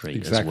of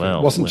history as well.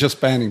 It wasn't just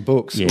banning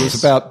books. Yes. It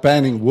was about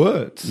banning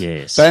words,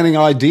 banning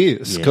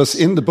ideas. Because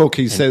in the book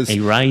he says...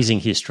 erasing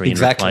history and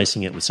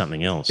replacing it with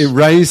something else.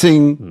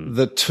 Erasing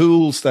the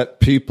tools that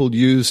people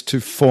use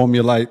to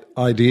formulate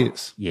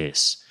ideas.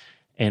 Yes.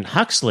 And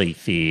Huxley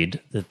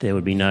feared that there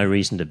would be no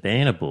reason to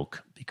ban a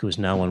book because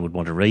no one would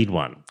want to read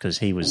one, because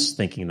he was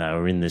thinking they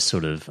were in this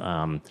sort of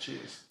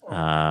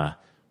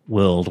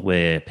world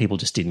where people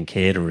just didn't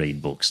care to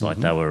read books, like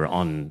they were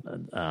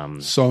on...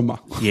 Soma.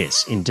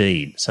 Yes,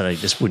 indeed. So they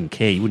just wouldn't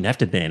care. You wouldn't have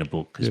to ban a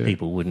book because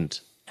people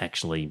wouldn't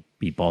actually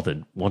be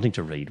bothered wanting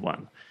to read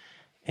one.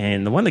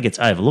 And the one that gets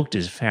overlooked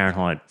is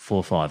Fahrenheit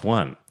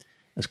 451.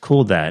 It's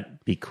called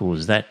that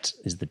because that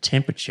is the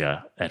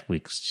temperature at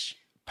which...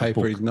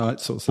 paper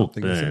ignites or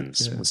something. Book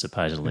burns was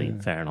supposedly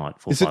Fahrenheit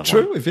 451. Is it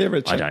true? Have you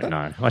ever checked that?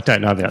 I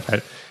don't know about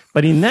that.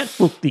 But in that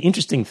book, the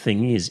interesting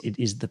thing is it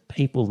is the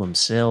people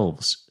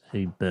themselves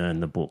who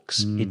burn the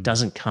books. It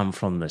doesn't come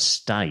from the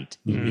state.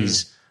 It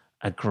is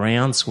a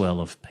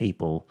groundswell of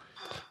people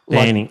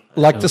banning.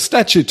 Like the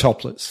statue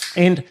topplers.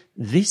 And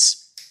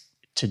this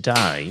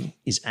today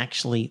is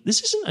actually,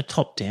 this isn't a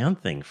top-down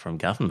thing from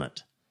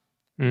government,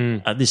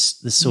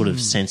 this sort of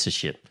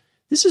censorship.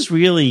 This is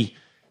really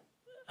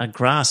a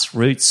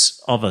grassroots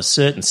of a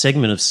certain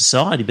segment of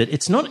society, but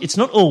it's not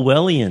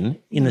Orwellian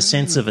in the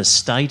sense of a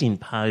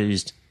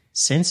state-imposed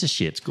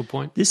censorship. Good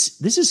point.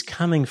 This is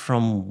coming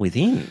from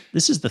within.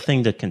 This is the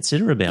thing to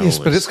consider about all this.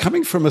 Yes, but it's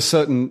coming from a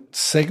certain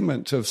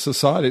segment of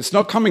society. It's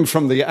not coming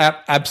from the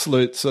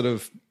absolute sort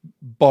of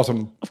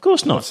bottom of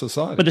course not. Of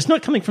society. But it's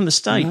not coming from the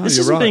state. No, this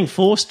isn't being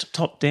forced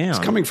top down. It's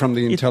coming from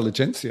the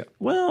intelligentsia.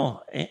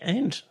 Well,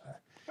 and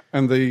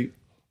the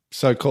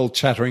so-called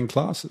chattering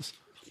classes.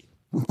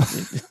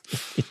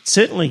 It's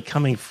certainly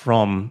coming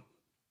from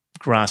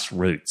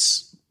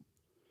grassroots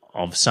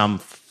of some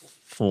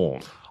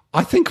form.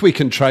 I think we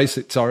can trace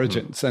its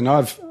origins, and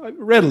I've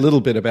read a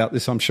little bit about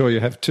this. I'm sure you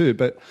have too.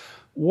 But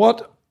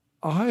what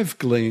I've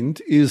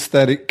gleaned is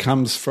that it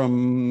comes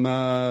from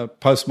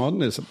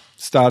postmodernism,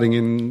 starting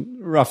in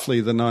roughly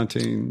the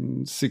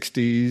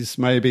 1960s,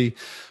 maybe,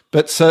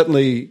 but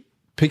certainly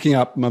picking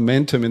up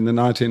momentum in the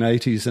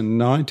 1980s and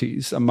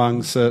 90s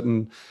among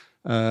certain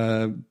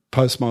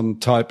postmodern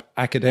type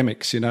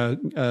academics,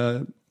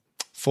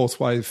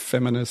 fourth wave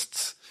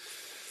feminists.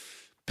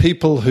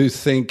 People who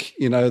think,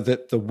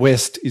 that the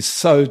West is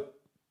so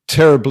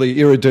terribly,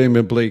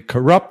 irredeemably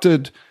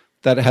corrupted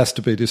that it has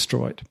to be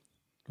destroyed.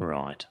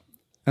 Right.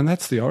 And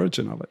that's the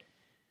origin of it.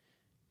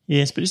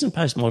 Yes, but isn't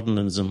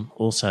postmodernism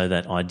also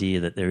that idea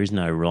that there is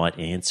no right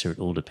answer, it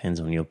all depends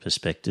on your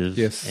perspective?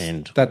 Yes,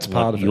 and that's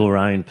part of your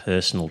own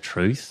personal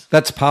truth?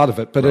 That's part of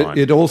it, but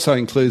it also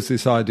includes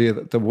this idea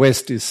that the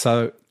West is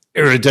so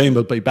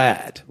irredeemably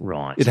bad.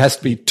 Right. It has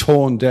to be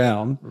torn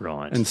down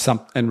right.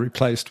 and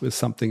replaced with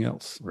something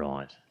else.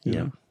 Right.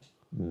 Yeah.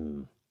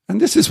 And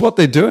this is what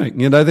they're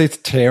doing. They're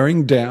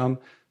tearing down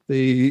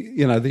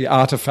the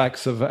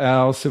artifacts of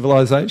our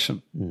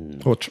civilization,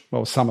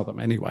 or some of them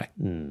anyway.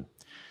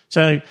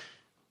 So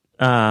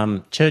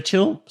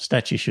Churchill,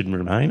 statue shouldn't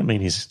remain. I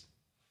mean, he's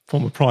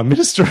former Prime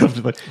Minister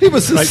of the He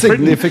was a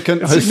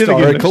significant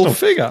historical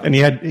figure. And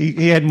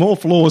he had more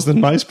flaws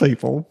than most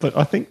people, but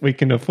I think we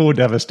can afford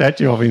to have a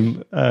statue of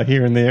him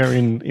here and there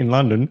in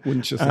London.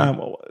 Wouldn't you think?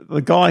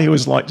 The guy who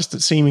was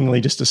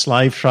seemingly just a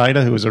slave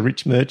trader who was a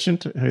rich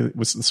merchant who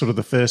was sort of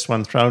the first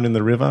one thrown in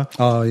the river.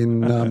 Oh,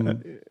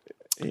 in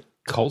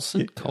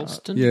Colston?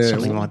 Yeah,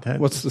 something like that.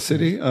 What's the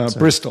city?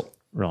 Bristol.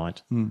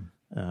 Right.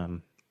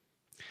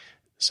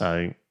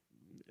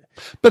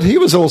 But he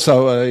was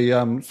also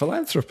a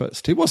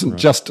philanthropist. He wasn't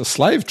just a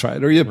slave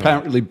trader. He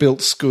apparently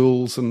built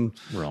schools and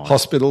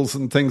hospitals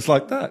and things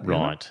like that.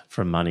 Right,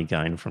 from money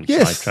gained from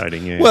slave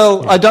trading. Yeah.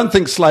 Well, I don't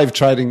think slave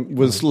trading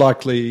was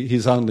likely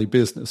his only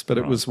business, but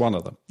it was one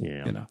of them.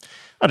 Yeah.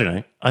 I don't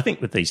know. I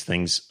think with these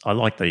things, I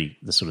like the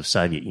sort of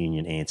Soviet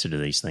Union answer to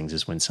these things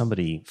is when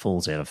somebody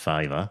falls out of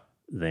favour,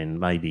 then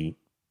maybe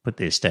put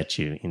their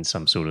statue in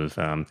some sort of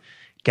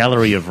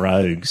gallery of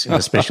rogues in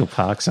a special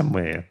park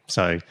somewhere.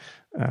 So,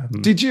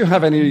 did you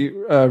have any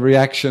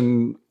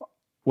reaction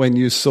when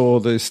you saw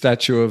the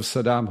statue of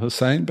Saddam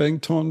Hussein being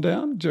torn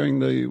down during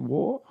the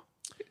war?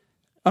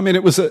 I mean,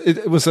 it was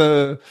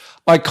a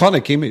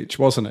iconic image,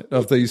 wasn't it,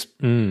 of these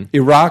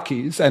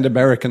Iraqis and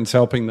Americans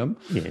helping them,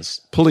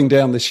 pulling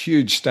down this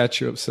huge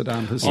statue of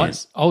Saddam Hussein.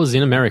 I was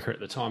in America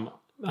at the time.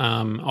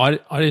 I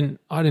didn't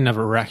have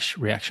a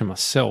reaction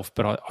myself,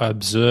 but I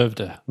observed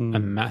a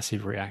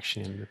massive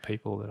reaction in the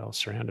people that I was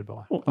surrounded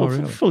by. Well,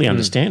 really? Fully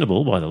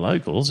understandable by the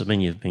locals. I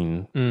mean, you've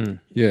been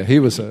yeah, he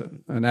was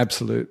an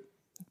absolute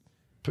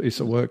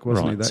piece of work,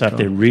 wasn't he? That so if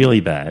they're really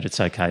bad, it's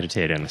okay to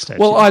tear down the statue.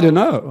 Well, I don't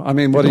know. I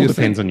mean, what do you think?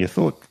 It depends on your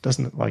thought,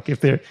 doesn't it? Like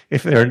if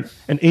they're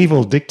an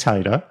evil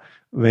dictator,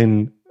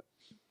 then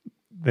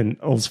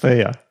all's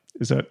fair.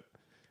 Is that?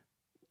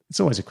 It's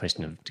always a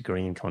question of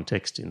degree and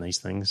context in these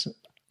things.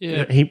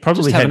 Yeah, he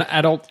probably just have an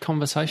adult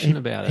conversation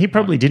about it. He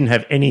probably didn't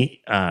have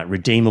any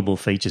redeemable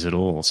features at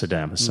all,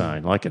 Saddam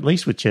Hussein. Like at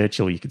least with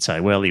Churchill, you could say,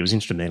 well, he was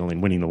instrumental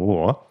in winning the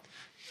war.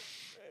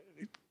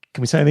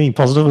 Can we say anything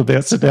positive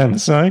about Saddam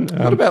Hussein?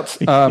 What about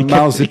Mao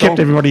Zedong? He kept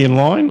everybody in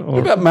line? Or?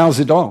 What about Mao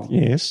Zedong?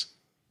 Yes.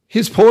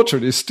 His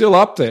portrait is still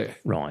up there.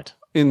 Right.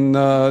 In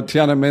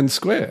Tiananmen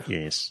Square.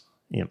 Yes.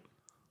 Yep.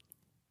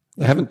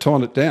 They haven't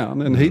torn it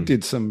down, and he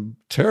did some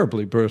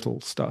terribly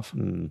brutal stuff.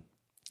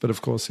 But,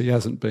 of course, he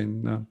hasn't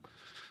been,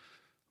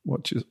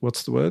 what's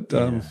the word?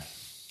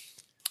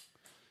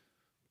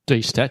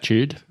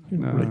 Destatued.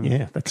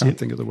 Yeah, that's can't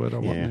think of the word I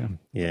want now.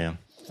 Yeah.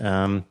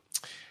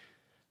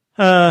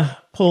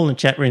 Paul in the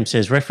chat room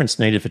says, reference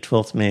needed for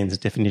 12th man's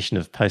definition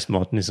of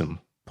postmodernism.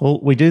 Paul,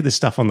 we do this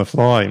stuff on the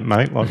fly,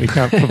 mate. Like we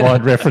can't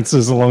provide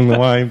references along the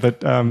way,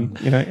 but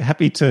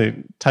happy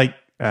to take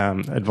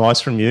advice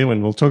from you,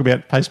 and we'll talk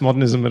about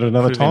postmodernism at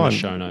another time. In the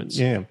show notes.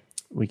 Yeah,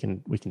 we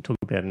can talk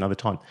about it another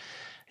time.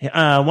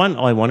 One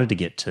I wanted to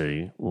get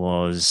to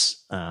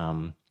was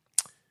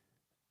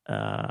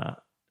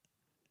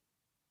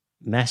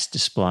mass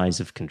displays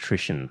of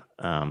contrition.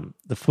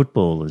 The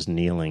footballers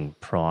kneeling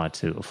prior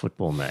to a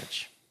football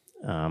match.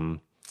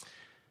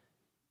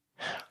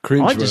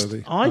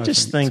 Cringeworthy. I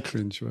just think it's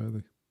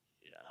cringeworthy.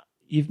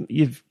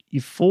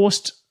 You've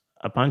forced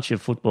a bunch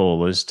of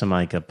footballers to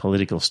make a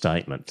political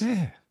statement.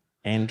 Yeah,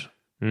 and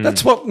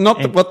that's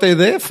what they're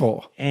there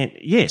for. And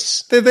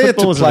yes, they're there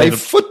to play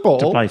football.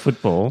 To play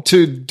football,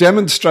 to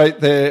demonstrate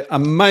their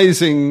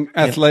amazing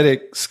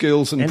athletic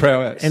skills and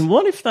prowess. And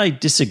what if they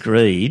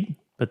disagreed,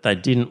 but they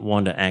didn't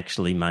want to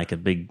actually make a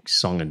big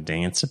song and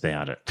dance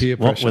about it? Peer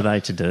pressure. What were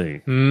they to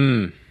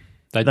do?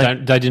 They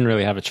didn't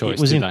really have a choice,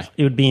 did they?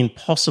 It would be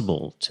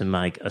impossible to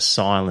make a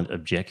silent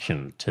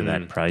objection to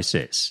that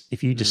process.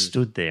 If you just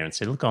stood there and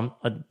said, look, I'm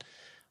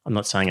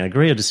not saying I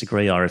agree or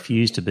disagree, I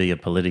refuse to be a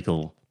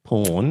political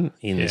pawn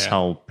in this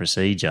whole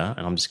procedure,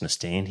 and I'm just going to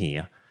stand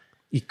here.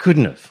 You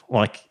couldn't have.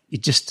 Like,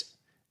 it just,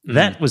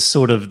 that was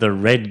sort of the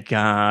red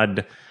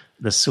guard,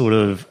 the sort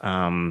of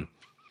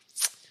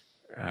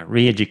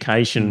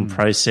re-education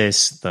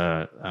process,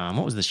 the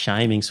what was the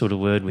shaming sort of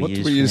word we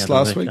used? We used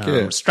last week,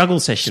 struggle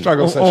session.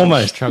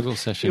 Almost. Struggle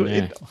session,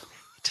 yeah.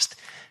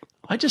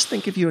 I just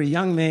think if you're a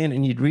young man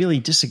and you'd really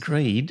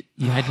disagreed,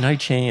 you had no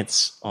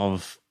chance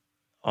of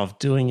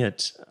doing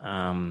it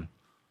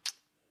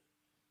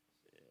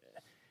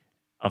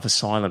of a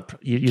silent.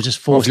 You're just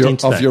forced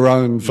into that. Of your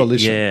own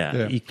volition.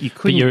 Yeah. You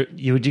couldn't.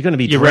 You're going to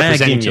be you're dragged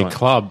representing into your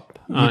club,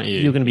 aren't you?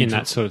 You're going to be in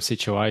that sort of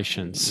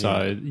situation.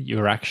 So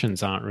your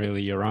actions aren't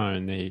really your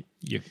own.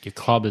 Your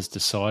club has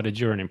decided.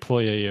 You're an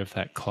employee of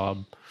that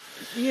club.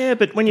 Yeah,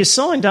 but when you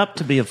signed up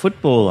to be a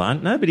footballer,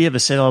 nobody ever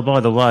said, "Oh,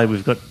 by the way,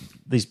 we've got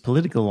these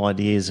political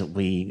ideas that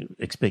we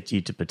expect you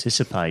to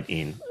participate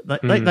in."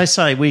 They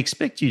say we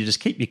expect you to just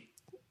keep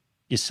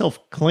yourself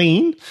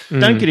clean,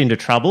 don't get into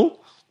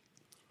trouble,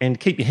 and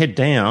keep your head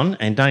down,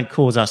 and don't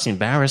cause us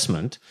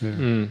embarrassment.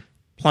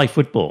 Play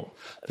football.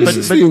 This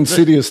is the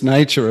insidious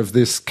nature of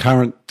this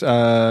current,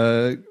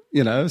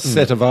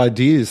 set of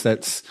ideas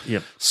that's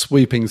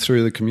sweeping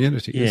through the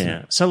community. Yeah. Isn't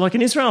it? So, like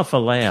in Israel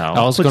Folau,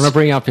 I was going to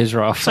bring up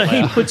Israel Folau. So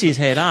he puts his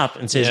head up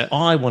and says,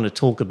 "I want to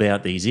talk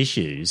about these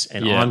issues,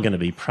 and I'm going to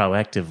be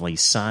proactively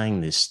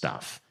saying this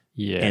stuff."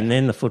 Yeah. And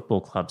then the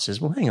football club says,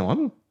 "Well, hang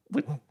on,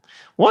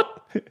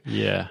 what?"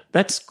 Yeah.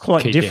 That's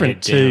quite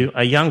different to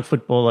a young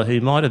footballer who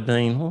might have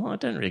been, "Well, I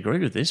don't really agree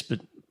with this, but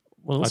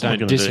I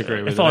don't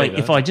disagree with it.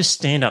 If I just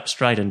stand up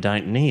straight and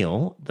don't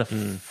kneel, the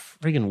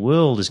friggin'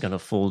 world is going to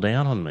fall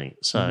down on me."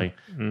 So,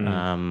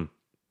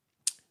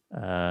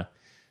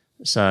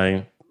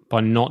 so by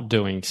not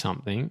doing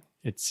something,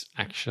 it's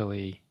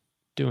actually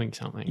doing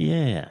something.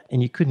 Yeah,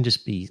 and you couldn't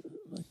just be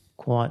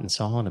quiet and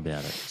silent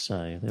about it.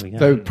 So there we go.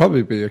 They would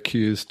probably be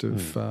accused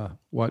of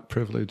white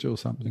privilege or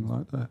something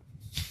like that.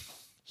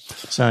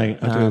 So I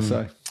dare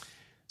say.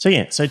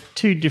 So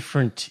two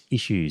different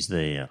issues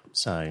there.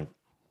 So,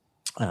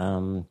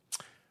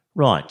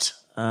 right.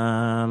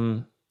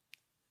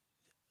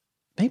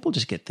 People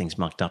just get things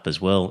mucked up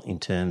as well in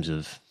terms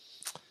of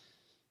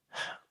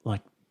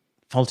like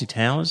faulty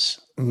towers.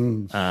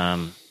 Don't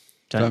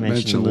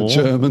mention the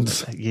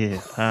Germans.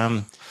 Yeah.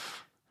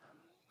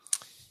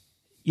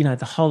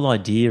 the whole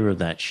idea of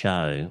that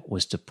show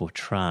was to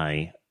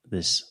portray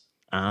this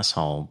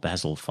arsehole,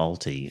 Basil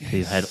Fawlty,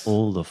 who had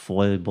all the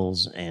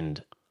foibles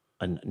and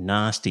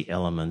nasty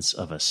elements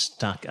of a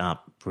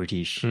stuck-up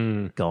British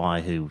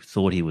guy who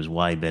thought he was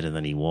way better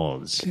than he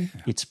was. Yeah.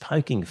 It's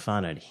poking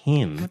fun at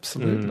him,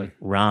 absolutely,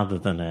 rather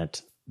than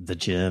at the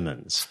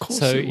Germans. Of course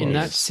so it was. In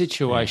that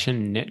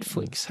situation,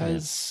 Netflix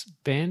has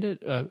banned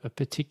it, a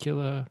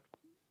particular...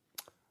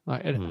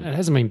 Like it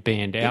hasn't been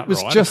banned outright. It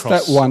was just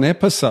that one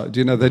episode.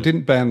 They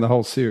didn't ban the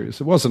whole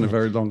series. It wasn't a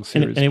very long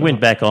series. And it went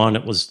back on.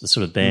 It was the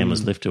sort of ban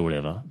was lifted or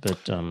whatever.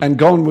 But and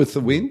Gone with the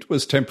Wind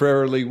was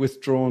temporarily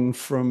withdrawn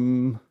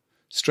from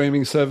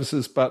streaming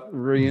services but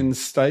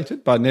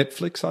reinstated by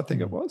Netflix, I think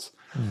it was.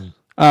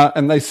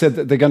 And they said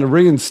that they're going to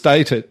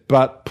reinstate it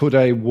but put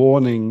a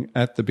warning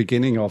at the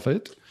beginning of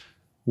it,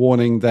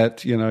 warning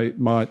that, it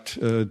might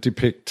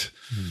depict...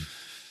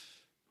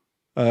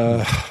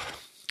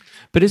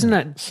 But isn't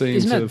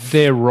that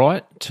their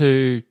right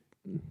to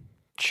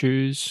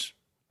choose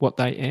what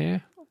they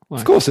air?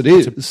 Of course it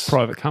is. It's a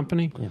private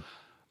company. Yeah.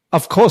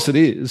 Of course it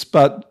is,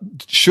 but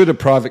should a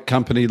private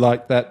company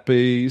like that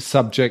be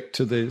subject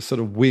to the sort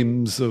of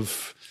whims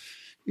of,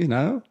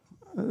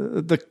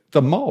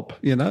 the mob,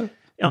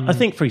 I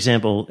think, for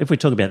example, if we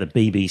talk about the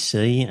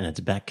BBC and its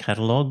back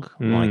catalogue,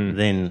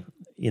 then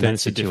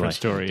it's a different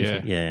story,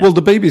 yeah. Well,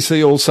 the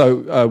BBC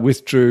also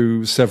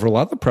withdrew several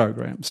other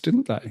programs,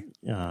 didn't they?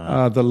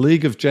 The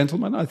League of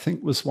Gentlemen, I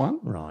think, was one.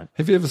 Right.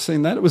 Have you ever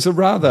seen that? It was a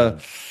rather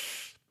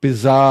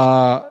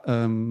bizarre,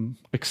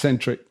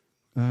 eccentric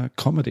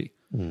comedy.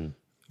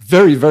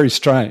 Very, very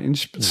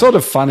strange, sort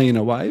of funny in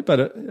a way, but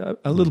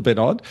a little bit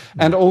odd.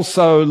 And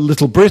also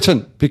Little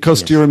Britain,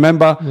 because do you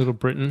remember? Little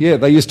Britain. Yeah,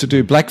 they used to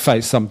do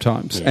blackface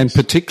sometimes. Yes. And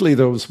particularly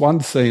there was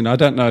one scene, I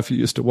don't know if you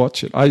used to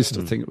watch it. I used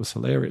to think it was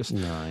hilarious.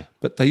 No.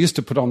 But they used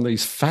to put on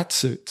these fat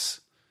suits.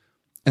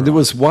 And there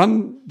was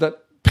one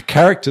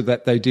character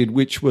that they did,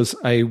 which was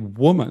a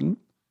woman,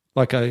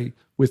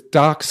 with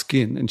dark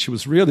skin, and she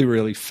was really,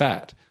 really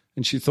fat,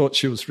 and she thought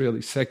she was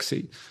really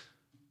sexy.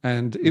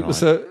 And it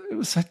was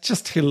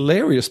just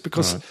hilarious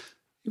because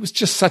it was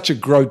just such a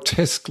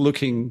grotesque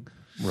looking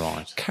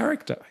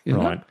character. You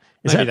know?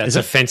 Maybe that's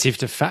offensive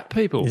to fat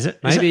people.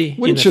 Maybe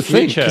wouldn't you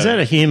think? Is that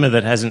a humour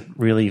that hasn't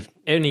really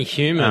any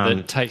humour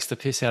that takes the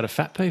piss out of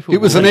fat people?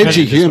 It was an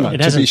edgy humour. It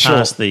hasn't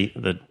passed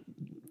the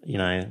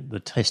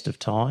test of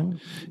time.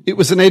 It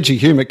was an edgy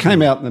humour. It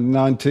came out in the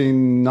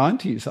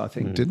 1990s, I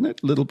think, didn't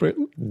it? Little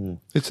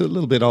Britain. It's a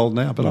little bit old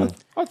now, but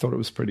I thought it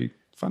was pretty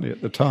funny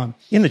at the time.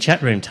 In the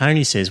chat room,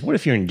 Tony says, what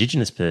if you're an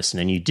Indigenous person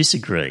and you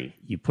disagree?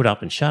 You put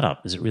up and shut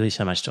up. Is it really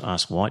so much to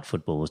ask white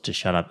footballers to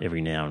shut up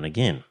every now and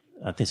again?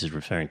 This is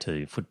referring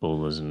to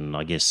footballers and,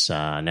 I guess,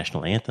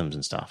 national anthems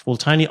and stuff. Well,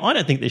 Tony, I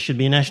don't think there should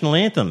be a national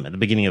anthem at the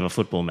beginning of a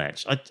football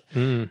match.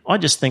 I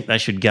just think they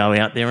should go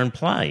out there and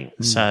play.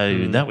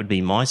 So that would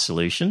be my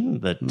solution,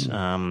 that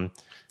I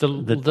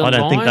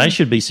don't think they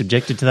should be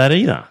subjected to that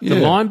either. The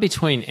line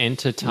between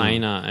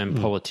entertainer and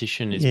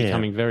politician is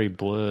becoming very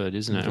blurred,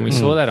 isn't it? And we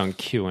saw that on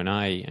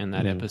Q&A in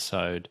that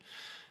episode.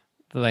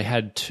 They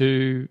had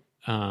two,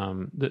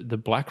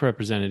 the black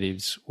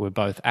representatives were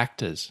both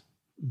actors.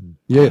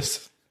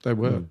 Yes, they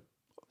were.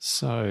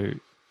 So,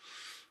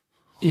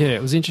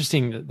 it was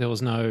interesting that there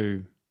was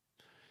no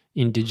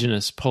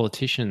Indigenous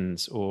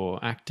politicians or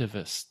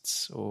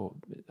activists, or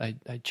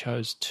they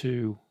chose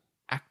two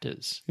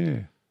actors.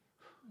 Yeah.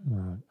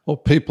 Right. Or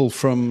people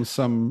from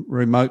some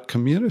remote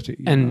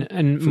community. And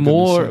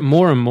more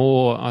and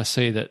more I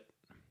see that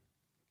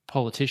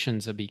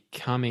politicians are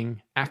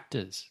becoming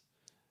actors.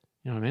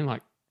 You know what I mean?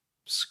 Like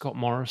Scott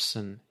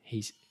Morrison,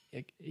 he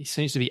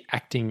seems to be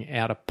acting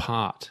out a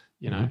part,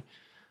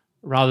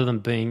 rather than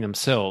being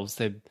themselves.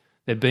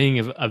 They're being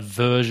a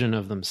version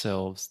of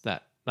themselves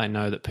that they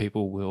know that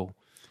people will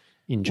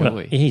enjoy.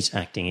 Well, he's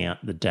acting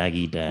out the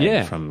daggy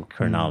dad from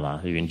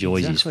Cronulla who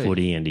enjoys his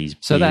footy and his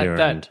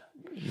beer.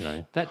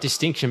 That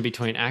distinction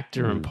between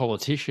actor and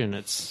politician,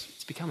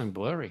 it's becoming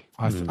blurry.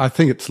 I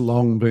think it's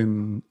long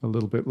been a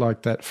little bit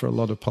like that for a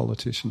lot of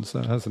politicians,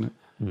 though, hasn't it?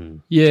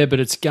 Yeah, but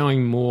it's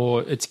getting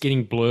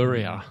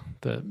blurrier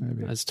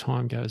as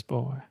time goes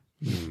by.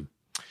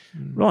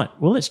 Right.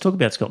 Well, let's talk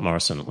about Scott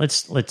Morrison.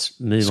 Let's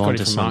move on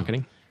to some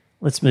marketing.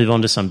 Let's move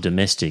on to some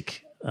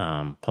domestic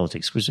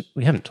politics, because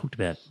we haven't talked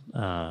about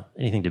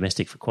anything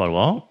domestic for quite a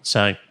while.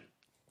 So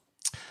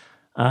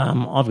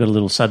I've got a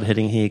little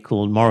subheading here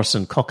called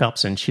Morrison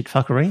cock-ups and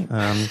shit-fuckery.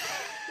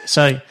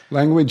 So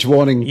language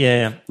warning,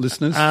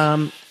 listeners.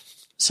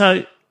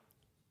 So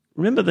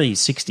remember the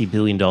 $60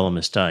 billion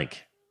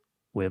mistake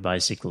where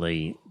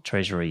basically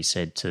Treasury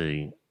said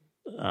to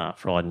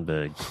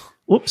Frydenberg,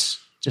 whoops,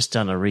 just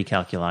done a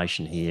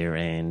recalculation here,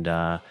 and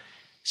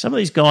some of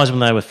these guys, when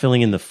they were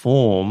filling in the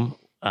form,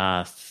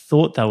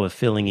 thought they were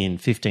filling in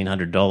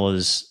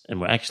 $1,500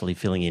 and were actually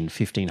filling in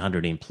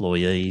 1,500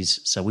 employees.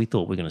 So we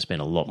thought we were going to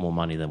spend a lot more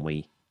money than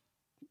we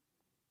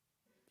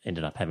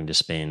ended up having to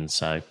spend.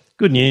 So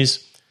good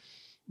news,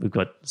 we've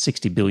got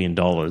 $60 billion.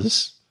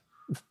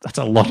 That's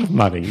a lot of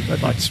money.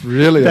 That's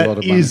really a lot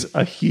of money. That is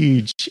a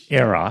huge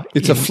error.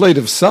 It's a fleet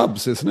of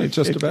subs, isn't it?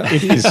 Just about.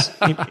 It is,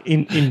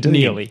 indeed.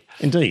 Nearly.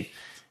 Indeed.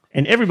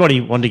 And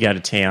everybody wanted to go to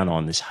town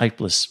on this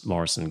hopeless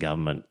Morrison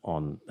government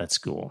on that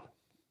score.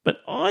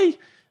 But I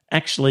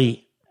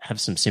actually have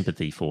some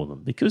sympathy for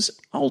them because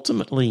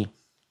ultimately,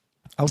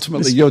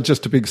 you're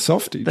just a big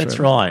softie. That's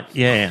Trevor. right,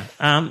 yeah.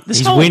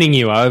 He's winning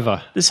you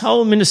over. This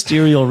whole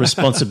ministerial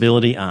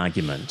responsibility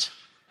argument,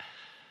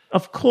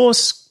 of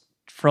course,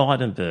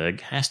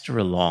 Frydenberg has to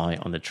rely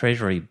on the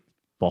Treasury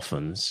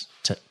boffins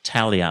to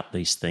tally up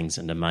these things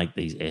and to make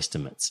these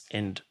estimates.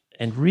 And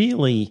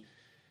really,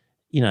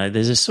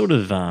 there's a sort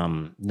of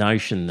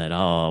notion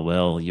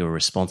that, you're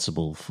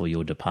responsible for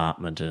your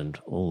department and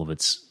all of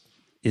its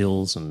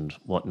ills and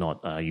whatnot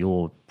are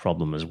your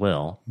problem as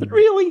well. But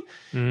really,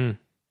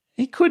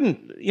 he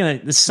couldn't,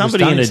 there's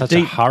somebody in such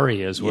a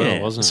hurry as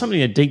well, wasn't it?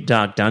 Somebody in a deep,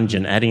 dark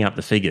dungeon adding up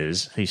the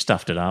figures who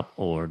stuffed it up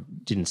or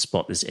didn't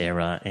spot this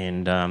error.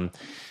 And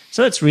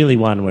so that's really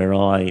one where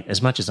I,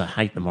 as much as I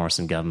hate the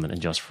Morrison government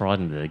and Josh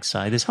Frydenberg,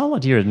 say this whole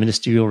idea of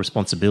ministerial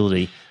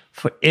responsibility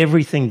for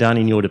everything done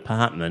in your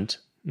department,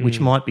 which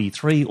might be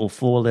 3 or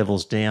 4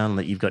 levels down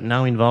that you've got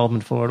no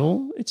involvement for at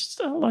all, it's just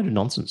a load of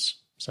nonsense.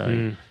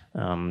 So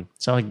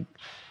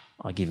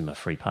I give him a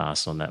free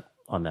pass on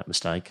that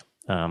mistake.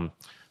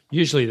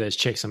 Usually there's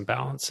checks and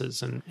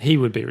balances, and he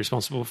would be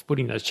responsible for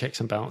putting those checks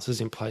and balances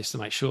in place to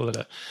make sure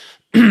that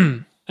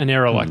an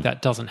error like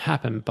that doesn't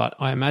happen. But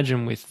I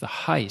imagine with the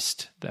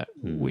haste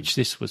which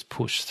this was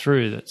pushed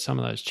through, that some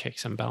of those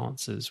checks and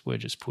balances were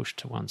just pushed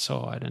to one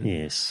side. And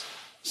yes.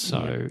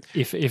 So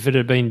if it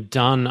had been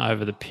done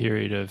over the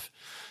period of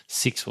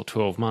 6 or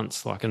 12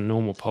 months, like a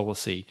normal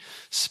policy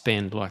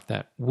spend like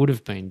that would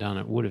have been done,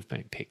 it would have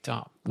been picked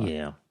up. But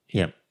it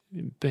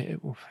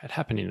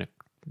happened in a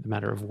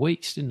matter of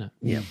weeks, didn't it?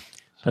 Yeah.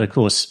 But, of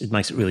course, it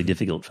makes it really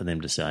difficult for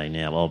them to say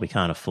now, we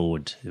can't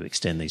afford to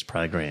extend these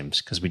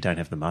programs because we don't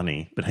have the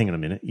money. But hang on a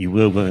minute, you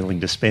were willing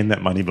to spend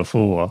that money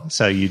before,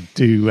 so you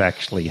do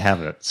actually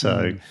have it.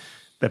 So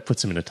that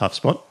puts them in a tough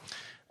spot.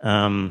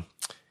 The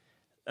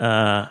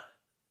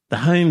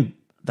home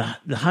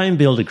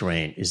builder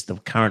grant is the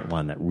current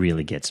one that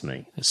really gets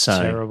me. It's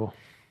terrible.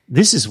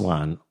 This is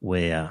one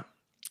where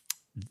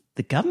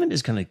the government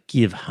is going to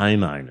give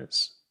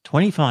homeowners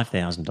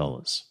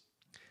 $25,000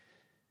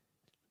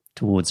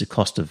 towards the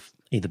cost of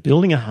either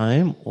building a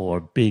home or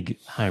a big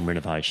home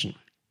renovation.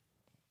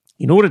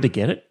 In order to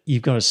get it,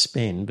 you've got to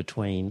spend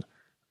between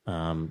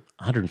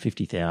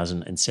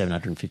 $150,000 and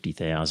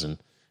 $750,000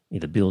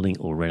 either building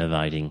or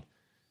renovating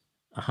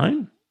a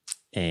home.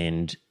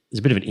 And there's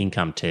a bit of an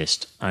income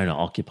test,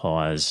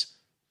 owner-occupiers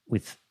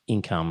with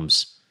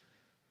incomes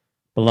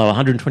below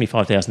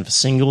 $125,000 for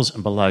singles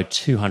and below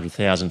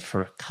 $200,000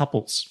 for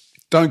couples.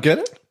 Don't get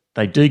it?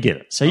 They do get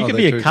it. So you could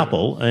be a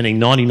couple earning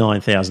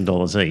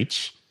 $99,000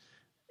 each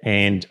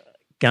and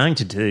going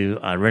to do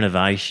a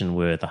renovation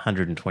worth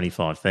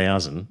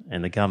 $125,000,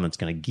 and the government's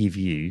going to give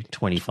you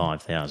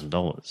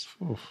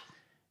 $25,000.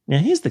 Now,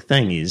 here's the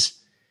thing is,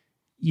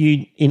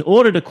 in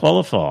order to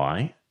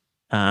qualify,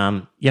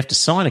 you have to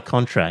sign a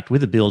contract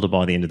with a builder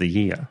by the end of the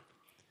year.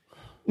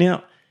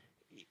 Now,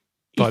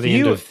 by the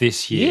end of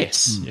this year?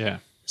 Yes. Yeah.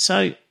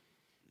 So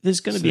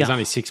there's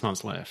only 6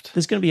 months left.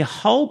 There's going to be a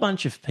whole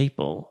bunch of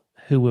people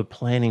who were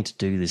planning to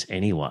do this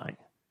anyway,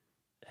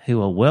 who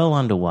are well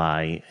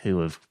underway, who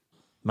have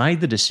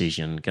made the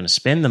decision, going to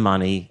spend the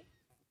money,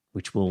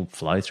 which will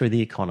flow through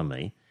the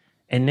economy,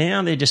 and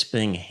now they're just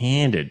being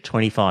handed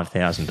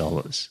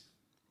 $25,000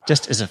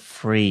 just as a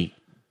free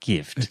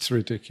gift. It's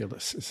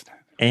ridiculous, isn't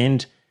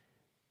it?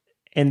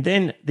 And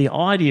then the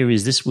idea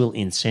is this will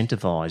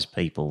incentivize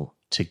people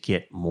to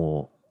get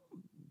more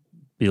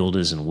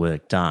builders and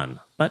work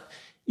done. But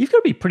you've got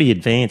to be pretty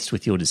advanced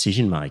with your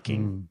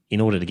decision-making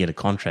in order to get a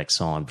contract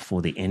signed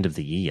before the end of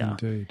the year.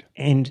 Indeed.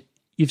 And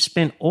you've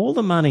spent all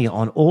the money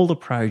on all the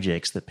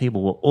projects that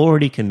people were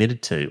already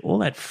committed to, all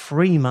that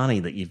free money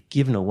that you've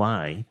given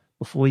away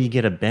before you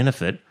get a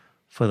benefit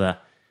for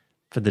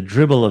the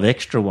dribble of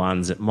extra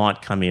ones that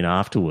might come in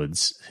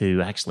afterwards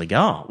who actually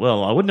go,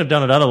 I wouldn't have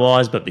done it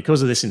otherwise, but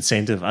because of this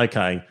incentive,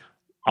 okay,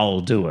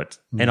 I'll do it.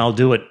 And I'll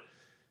do it,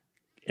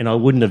 and I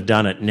wouldn't have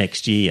done it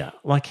next year.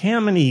 Like, how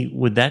many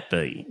would that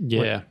be?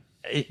 Yeah,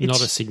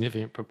 not a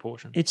significant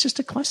proportion. It's just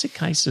a classic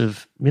case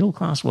of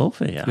middle-class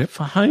welfare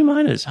for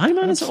homeowners.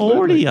 Homeowners are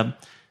already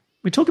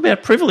we talk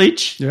about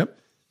privilege. Yep.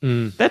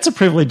 That's a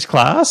privileged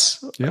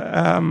class.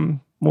 Yep.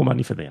 More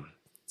money for them.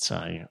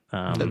 So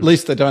at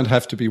least they don't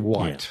have to be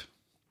white.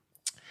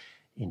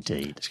 Yeah.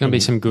 Indeed. There's going to be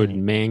some good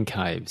man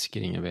caves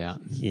getting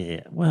about.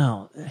 Yeah.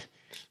 Well,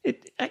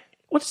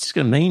 what it's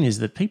going to mean is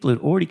that people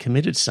who've already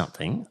committed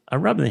something are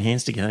rubbing their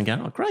hands together and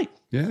going, great.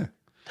 Yeah.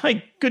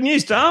 Hey, good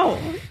news, Dale.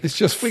 It's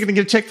just we're going to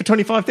get a check for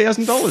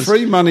 $25,000.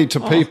 Free money to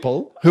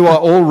people who are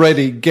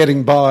already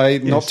getting by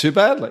not too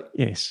badly.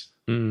 Yes.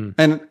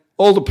 And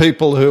all the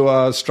people who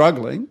are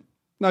struggling,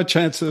 no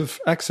chance of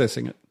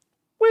accessing it.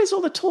 Where's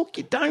all the talk?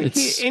 You don't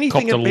hear anything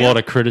copped about it. a lot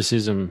of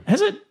criticism. Has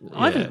it? Yeah.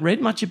 I haven't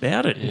read much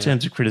about it in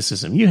terms of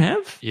criticism. You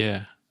have?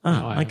 Yeah.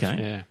 Oh, okay.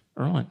 Yeah.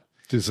 All right.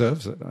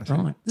 deserves it, I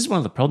think. Right. This is one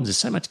of the problems. There's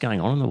so much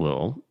going on in the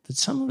world that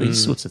some of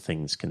these sorts of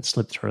things can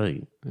slip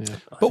through. Yeah.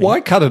 But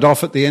why cut it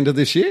off at the end of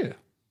this year?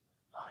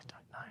 I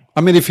don't know.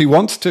 I mean, if he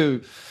wants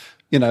to,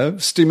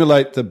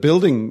 stimulate the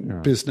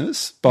building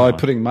business by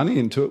putting money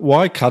into it,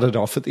 why cut it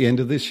off at the end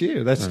of this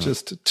year? That's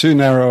just too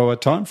narrow a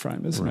time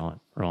frame, isn't it?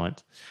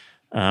 Right.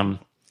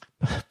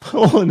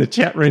 Paul in the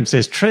chat room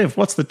says, Trev,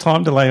 what's the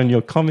time delay on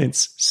your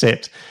comments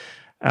set?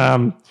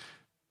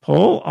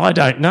 Paul, I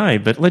don't know,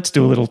 but let's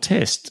do a little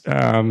test.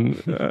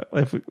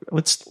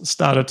 Let's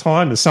start a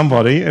timer,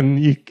 somebody,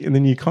 and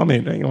then you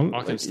comment. Hang on,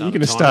 I can start you're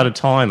going to start a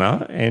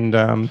timer, and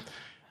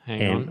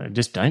Hang on.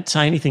 just don't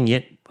say anything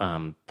yet,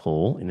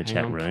 Paul, in the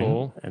chat room.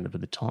 Paul. And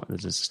the time,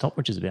 there's a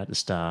stopwatch is about to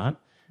start.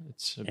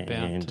 It's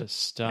about to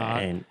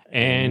start.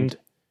 And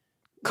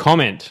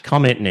comment.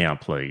 Comment now,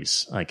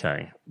 please.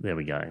 Okay, there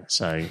we go.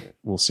 So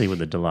we'll see what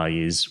the delay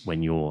is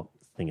when your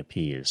thing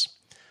appears.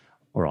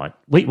 All right.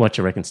 Wheat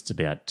Watcher reckons it's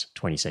about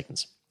 20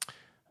 seconds.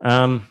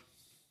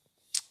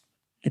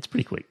 It's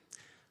pretty quick.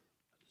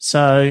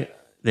 So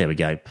there we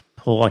go.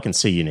 Paul, I can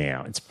see you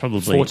now. It's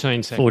probably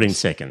 14 seconds. 14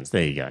 seconds.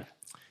 There you go.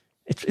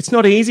 It's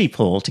not easy,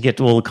 Paul, to get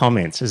to all the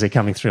comments as they're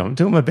coming through. I'm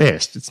doing my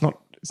best. It's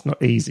not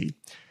easy.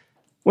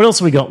 What else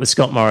have we got with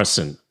Scott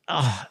Morrison?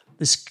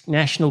 This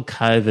National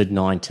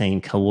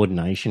COVID-19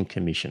 Coordination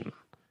Commission.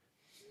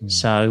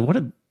 So what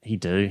did he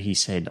do? He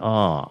said,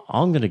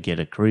 I'm going to get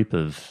a group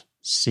of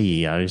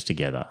CEOs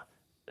together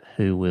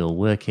who will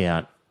work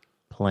out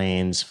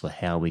plans for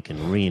how we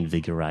can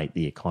reinvigorate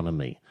the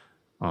economy.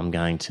 I'm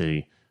going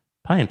to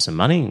pay him some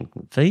money,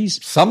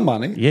 fees. Some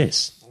money?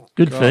 Yes,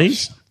 good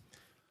fees.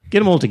 Get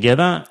them all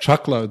together.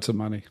 Truckloads of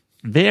money.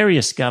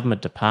 Various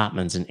government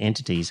departments and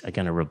entities are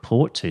going to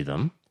report to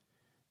them,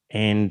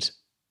 and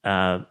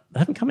they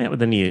haven't come out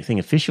with anything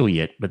official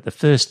yet, but the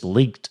first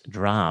leaked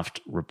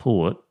draft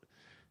report,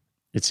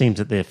 it seems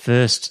that their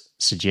first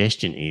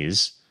suggestion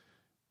is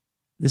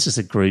this is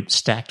a group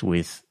stacked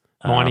with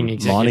mining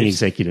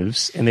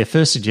executives, and their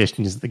first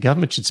suggestion is that the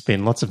government should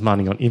spend lots of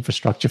money on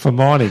infrastructure for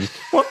mining.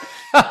 What?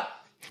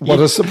 What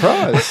a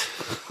surprise.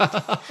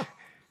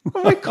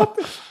 We're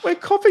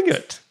copying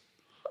it.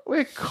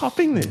 We're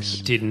copying this.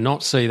 Did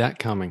not see that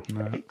coming.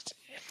 No.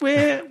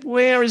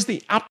 Where is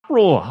the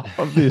uproar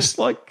of this?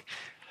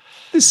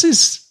 This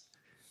is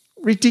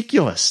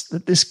ridiculous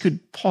that this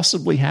could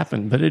possibly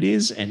happen, but it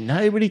is, and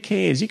nobody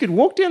cares. You could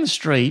walk down the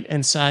street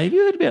and say, have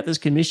you heard about this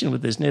commission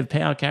with this Nev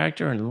Power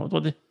character? And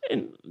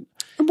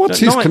what's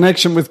his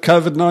connection with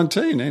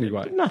COVID-19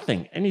 anyway?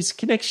 Nothing. And his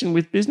connection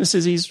with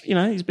businesses, he's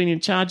been in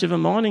charge of a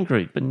mining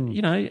group. But,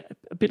 a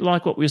bit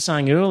like what we were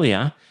saying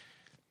earlier,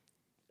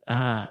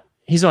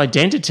 his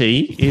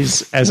identity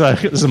is as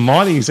a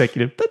mining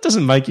executive. That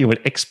doesn't make you an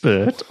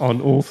expert on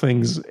all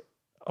things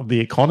of the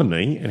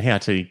economy and how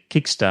to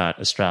kickstart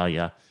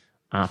Australia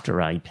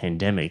after a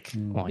pandemic.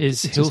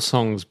 Is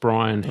Hillsong's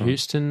Brian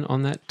Houston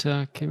on that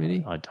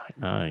committee? I don't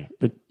know.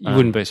 But you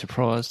wouldn't be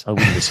surprised. I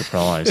wouldn't be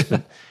surprised.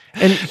 But,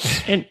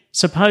 and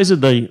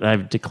supposedly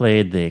they've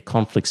declared their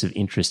conflicts of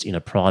interest in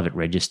a private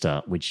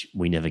register, which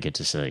we never get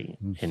to see.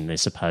 And they're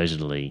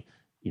supposedly,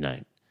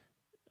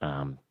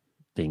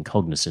 being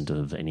cognizant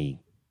of any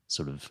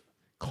sort of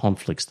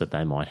conflicts that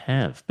they might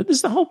have. But this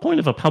is the whole point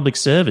of a public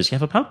service. You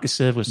have a public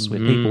service where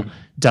people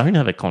don't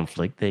have a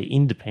conflict. They're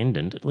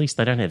independent. At least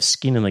they don't have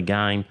skin in the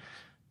game.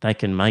 They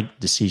can make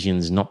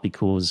decisions not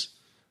because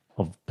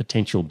of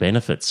potential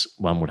benefits,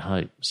 one would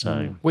hope.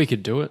 So we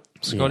could do it,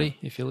 Scotty,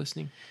 if you're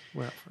listening.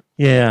 We're up for it.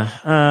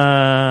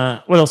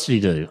 Yeah. What else did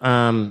he do?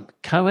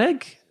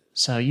 COAG.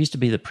 So it used to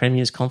be the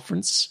Premier's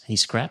Conference. He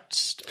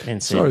scrapped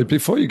and said... Sorry,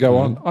 before you go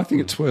on, I think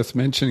it's worth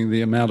mentioning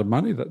the amount of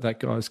money that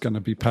guy's going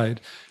to be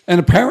paid. And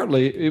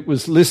apparently it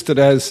was listed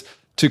as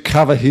to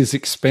cover his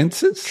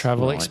expenses.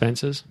 Travel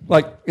expenses.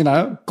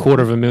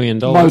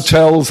 $250,000.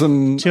 Motels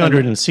and...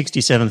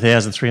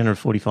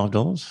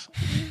 $267,345.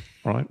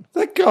 Right.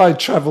 That guy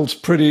travels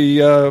pretty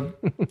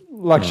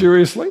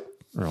luxuriously.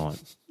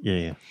 Right.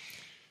 Yeah.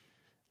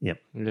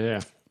 Yep. Yeah.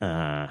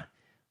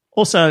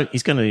 Also,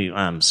 he's going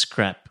to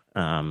scrap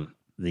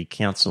the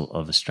Council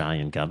of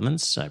Australian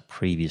Governments. So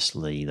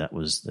previously that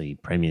was the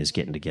premiers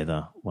getting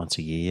together once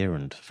a year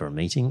and for a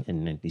meeting,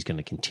 and then he's going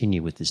to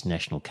continue with this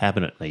National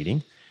Cabinet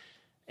meeting.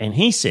 And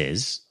he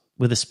says,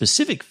 with a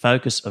specific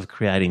focus of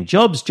creating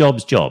jobs.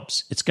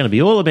 It's going to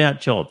be all about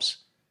jobs.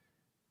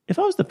 If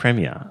I was the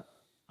Premier,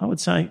 I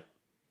would say,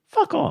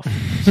 fuck off.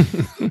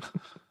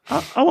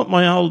 I want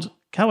my old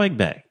COAG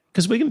back.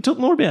 Because we can talk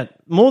more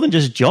than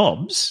just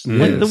jobs.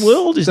 Yes. The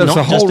world is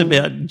not just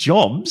about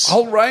jobs. A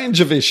whole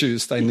range of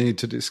issues they need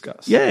to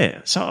discuss.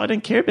 Yeah. So I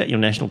don't care about your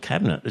National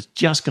Cabinet. It's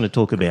just going to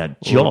talk about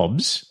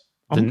jobs.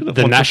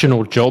 The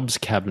National Jobs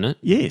Cabinet.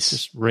 Yes.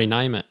 Just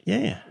rename it.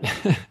 Yeah.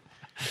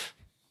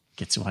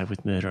 Gets away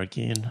with murder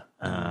again.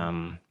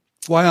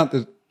 Why aren't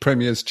the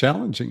premiers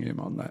challenging him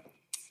on that?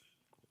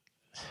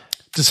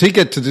 Does he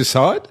get to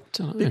decide?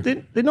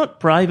 They're not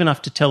brave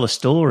enough to tell a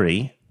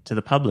story to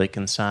the public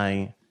and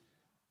say,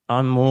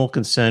 I'm more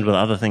concerned with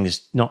other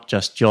things, not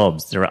just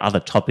jobs. There are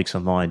other topics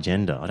on my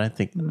agenda. I don't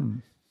think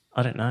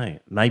I don't know.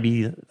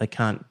 Maybe they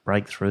can't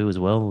break through as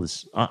well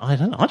as I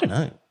don't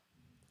know.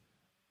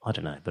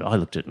 But I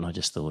looked at it and I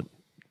just thought,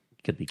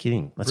 you could be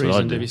kidding. That's Reason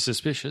what I'd to do. be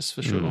suspicious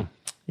for sure.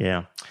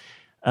 Yeah.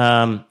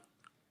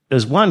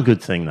 There's one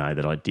good thing though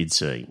that I did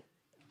see.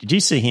 Did you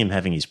see him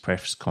having his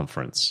press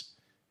conference?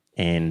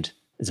 And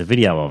there's a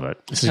video of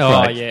it. This is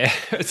great. Yeah,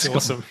 it's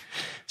awesome.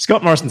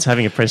 Scott Morrison's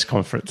having a press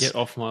conference. Get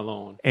off my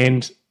lawn.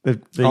 And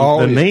the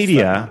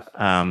media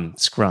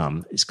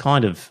scrum is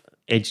kind of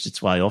edged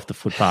its way off the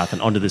footpath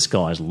and onto this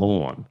guy's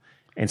lawn.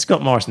 And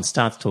Scott Morrison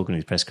starts talking at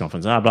his press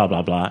conference, blah,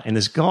 blah, blah. And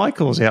this guy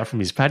calls out from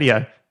his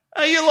patio,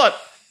 "Hey, you lot,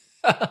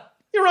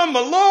 you're on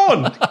my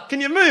lawn.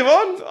 Can you move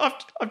on?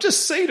 I've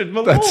just seeded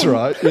my lawn." That's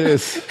right,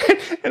 yes.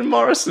 And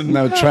Morrison...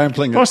 No,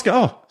 trampling it. Morrison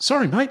go, "Oh,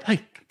 sorry, mate.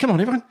 Hey, come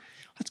on, everyone.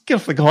 Let's get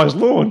off the guy's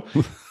lawn."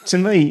 To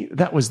me,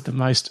 that was the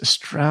most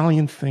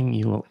Australian thing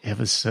you will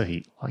ever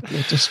see. Like,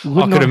 it just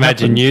would I could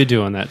imagine you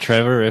doing that,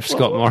 Trevor, if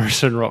Scott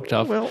Morrison rocked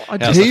up. Well,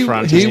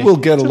 he will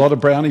get a lot of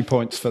brownie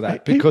points for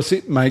that because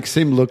it makes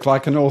him look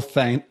like an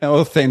authentic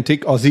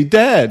Aussie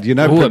dad, you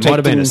know. Oh, it might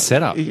have been a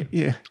setup.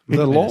 Yeah.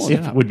 The lawn.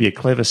 It would be a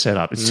clever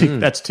setup.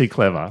 That's too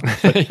clever.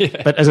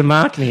 But as a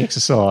marketing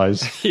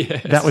exercise,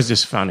 that was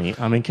just funny.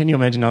 I mean, can you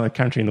imagine another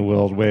country in the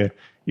world where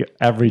your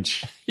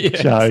average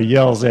Joe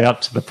yells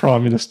out to the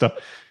Prime Minister,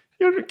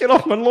 "You get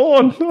off my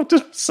lawn. I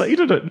just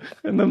seeded it."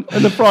 And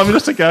the Prime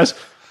Minister goes,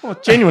 "Oh,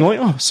 genuinely,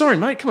 sorry,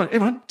 mate. Come on,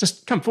 everyone,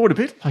 just come forward a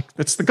bit. Like,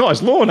 that's the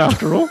guy's lawn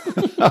after all."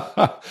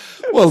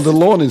 Well, the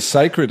lawn is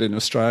sacred in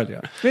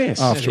Australia.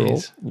 Yes. After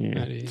all.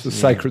 Yeah. It's a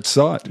sacred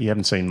site. You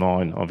haven't seen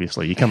mine,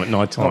 obviously. You come at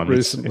night time. Not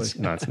recently. It's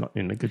not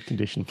in a good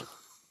condition.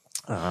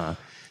 So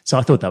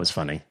I thought that was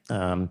funny.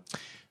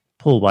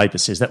 Paul Waper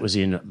says that was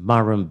in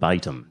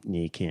Murrumbatum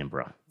near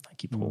Canberra.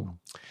 Thank you, Paul.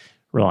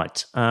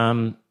 Right.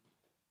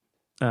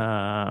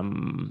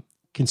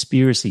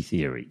 Conspiracy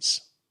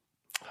theories.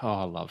 Oh,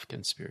 I love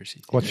conspiracy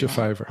theories. What's your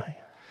favourite?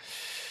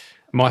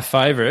 My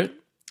favourite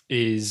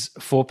is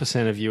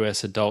 4% of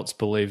US adults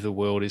believe the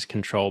world is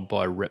controlled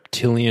by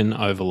reptilian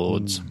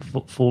overlords.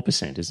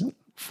 4%, is it?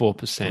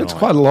 4%. That's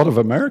quite a lot of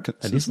Americans.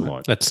 That is a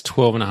lot. That's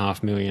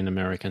 12.5 million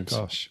Americans.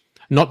 Gosh.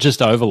 Not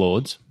just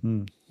overlords,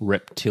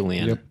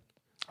 reptilian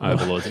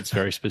overlords. It's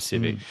very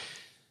specific.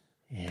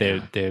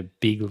 They're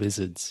big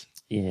lizards.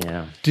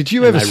 Yeah. Did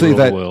you ever see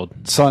that world.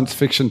 science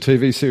fiction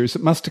TV series?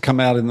 It must have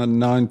come out in the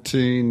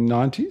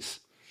 1990s,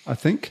 I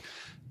think.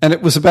 And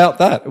it was about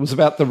that. It was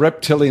about the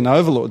reptilian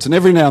overlords. And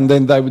every now and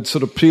then they would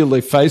sort of peel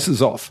their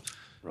faces off.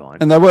 Right.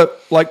 And they were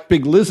like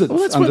big lizards. Well,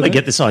 that's where they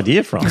get this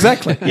idea from.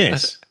 Exactly.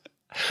 Yes.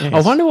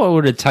 I wonder what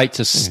would it take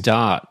to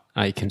start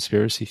a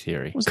conspiracy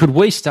theory. Could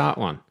we start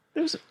one?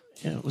 Could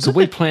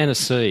we plant a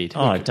seed?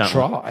 I don't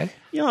try.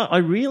 Yeah,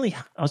 I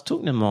was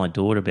talking to my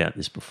daughter about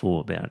this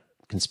before, about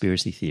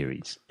conspiracy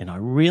theories, and I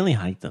really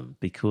hate them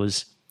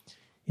because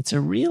it's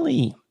a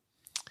view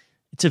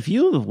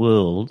of the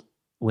world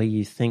where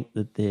you think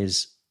that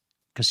there's,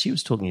 because she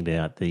was talking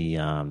about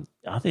are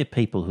there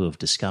people who have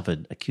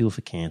discovered a cure for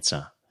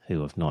cancer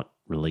who have not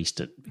released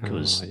it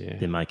because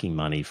they're making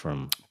money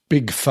from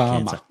big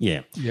pharma. Cancer.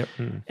 Yeah. Yep.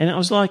 And I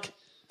was like,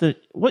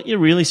 what you're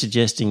really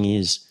suggesting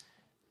is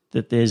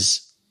that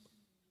there's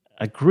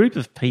a group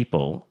of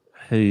people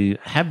who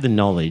have the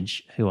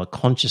knowledge who are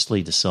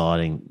consciously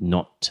deciding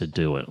not to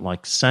do it.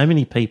 Like so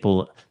many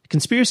people,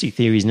 conspiracy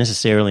theories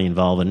necessarily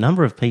involve a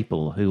number of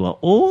people who are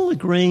all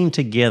agreeing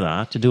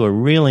together to do a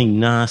really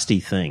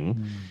nasty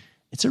thing.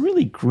 It's a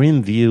really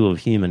grim view of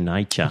human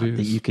nature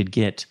that you could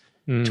get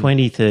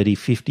 20, 30,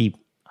 50,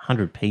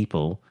 100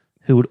 people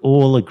who would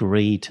all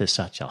agree to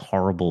such a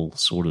horrible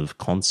sort of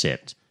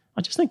concept.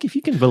 I just think if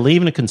you can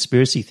believe in a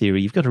conspiracy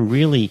theory, you've got a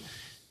really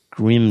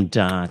grim,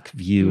 dark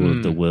view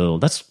of the world.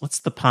 That's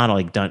the part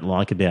I don't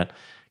like about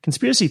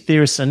conspiracy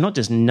theorists. Are not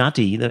just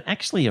nutty; they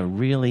actually are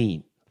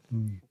really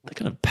they're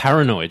kind of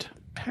paranoid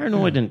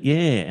and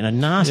a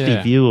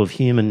nasty view of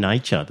human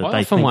nature. That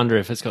I often wonder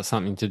if it's got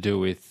something to do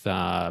with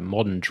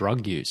modern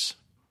drug use,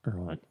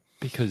 right?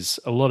 Because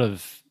a lot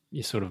of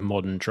your sort of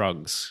modern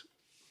drugs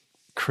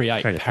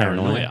create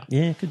paranoia.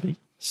 Yeah, it could be.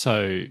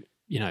 So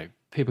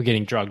people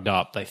getting drugged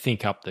up, they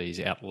think up these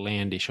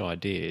outlandish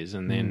ideas,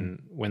 and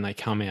then when they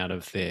come out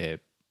of their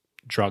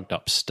drugged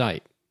up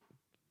state,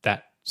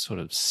 that sort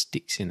of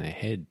sticks in their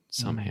head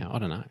somehow. I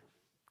don't know.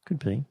 Could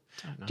be.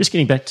 Just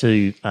getting back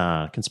to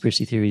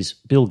conspiracy theories,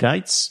 Bill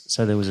Gates.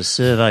 So there was a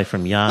survey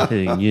from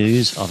Yahoo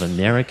News of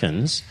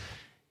Americans,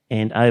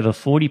 and over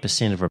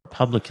 40% of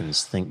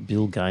Republicans think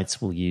Bill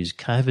Gates will use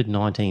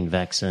COVID-19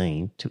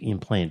 vaccine to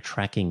implant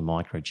tracking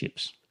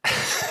microchips.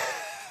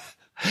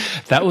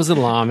 That was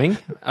alarming.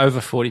 Over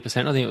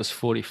 40%. I think it was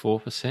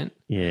 44%.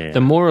 Yeah.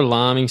 The more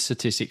alarming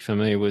statistic for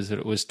me was that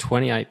it was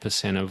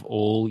 28% of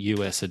all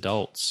US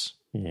adults.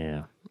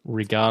 Yeah.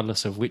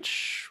 Regardless of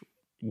which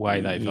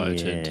way they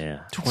voted.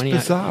 Yeah. 28,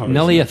 bizarre,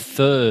 nearly a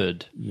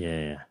third.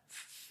 Yeah.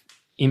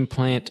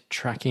 Implant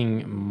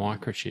tracking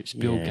microchips.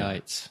 Bill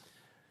Gates.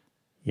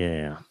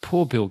 Yeah.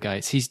 Poor Bill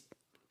Gates. He's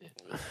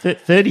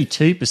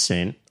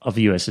 32% of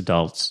US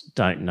adults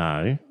don't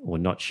know or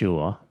not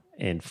sure,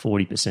 and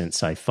 40%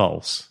 say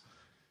false.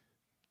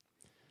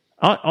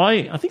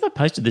 I think I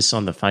posted this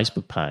on the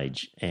Facebook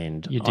page,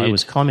 and I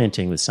was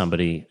commenting with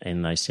somebody,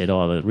 and they said,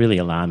 the really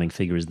alarming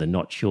figure is the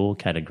not sure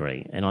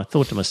category. And I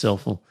thought to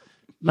myself, well,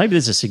 maybe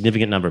there's a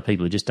significant number of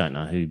people who just don't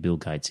know who Bill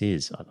Gates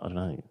is. I don't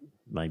know,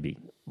 maybe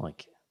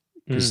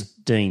because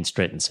Dean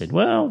Stretton said,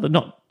 well,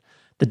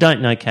 the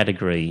don't know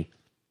category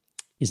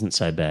isn't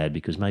so bad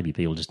because maybe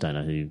people just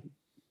don't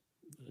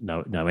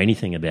know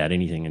anything about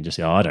anything and just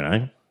say, I don't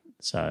know.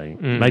 So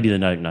maybe the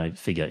no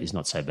figure is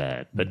not so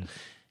bad. But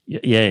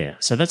yeah,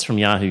 so that's from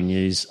Yahoo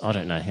News. I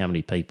don't know how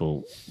many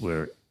people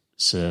were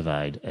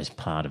surveyed as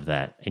part of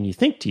that. And you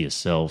think to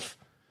yourself,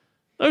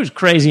 those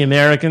crazy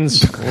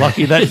Americans,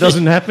 lucky that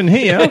doesn't happen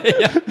here.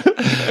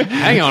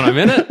 Hang on a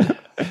minute.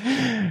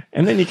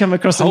 And then you come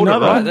across Hold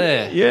another. it right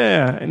there.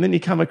 Yeah, and then you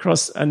come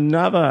across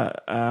another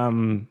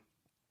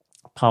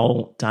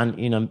poll done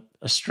in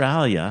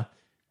Australia.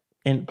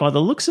 And by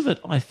the looks of it,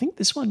 I think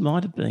this one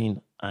might have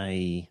been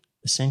a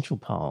essential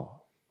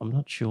poll. I'm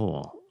not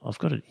sure. I've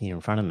got it here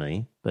in front of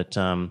me. But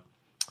there's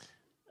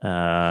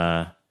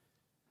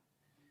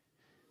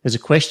a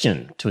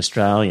question to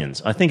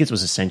Australians. I think it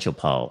was essential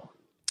poll.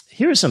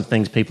 Here are some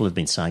things people have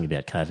been saying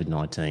about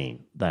COVID-19.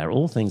 They are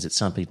all things that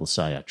some people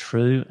say are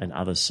true and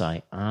others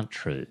say aren't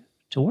true.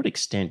 To what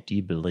extent do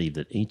you believe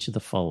that each of the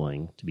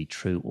following to be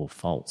true or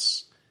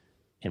false?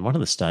 And one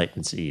of the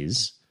statements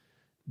is,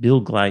 Bill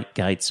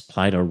Gates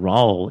played a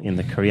role in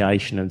the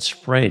creation and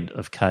spread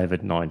of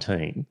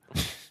COVID-19.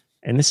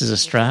 And this is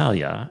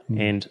Australia,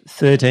 and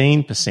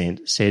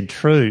 13% said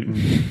true.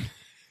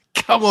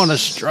 Come on,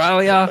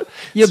 Australia.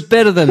 You're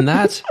better than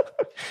that.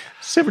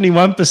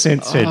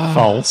 71% said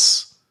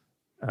false.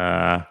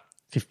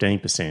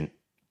 15%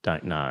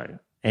 don't know.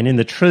 And in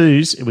the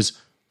trues, it was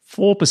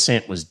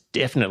 4% was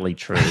definitely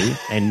true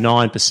and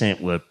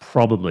 9% were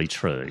probably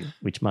true,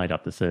 which made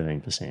up the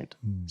 13%.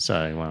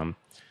 So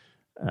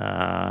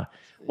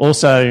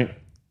also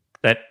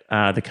that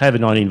the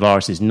COVID-19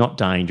 virus is not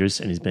dangerous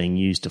and is being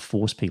used to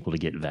force people to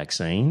get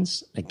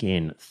vaccines.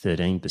 Again,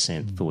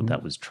 13% thought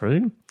that was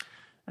true.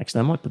 Actually,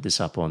 I might put this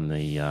up on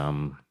the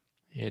on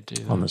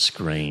the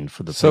screen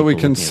for the. So we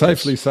can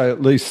safely say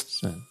at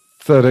least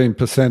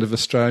 13% of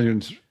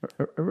Australians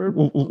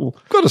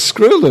got a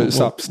screw loose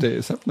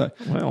upstairs, haven't they?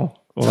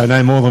 Well, they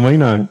know more than we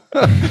know.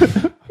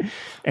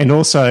 And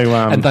also,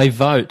 and they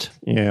vote.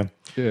 Yeah.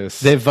 Yes.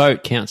 Their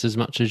vote counts as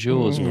much as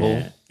yours, Paul.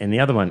 Yeah. And the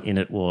other one in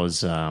it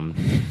was the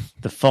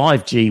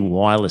 5G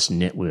wireless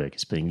network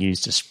is being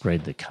used to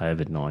spread the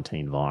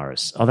COVID-19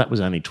 virus. Oh, that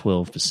was only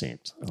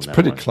 12%. It's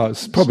pretty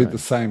close. Probably the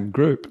same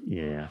group.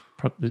 Yeah.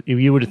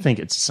 You would think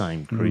it's the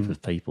same group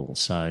of people.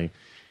 So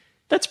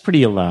that's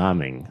pretty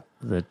alarming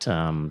that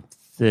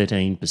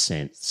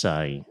 13%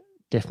 say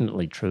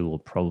definitely true or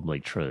probably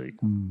true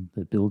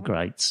that Bill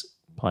Gates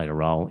played a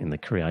role in the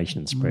creation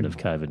and spread of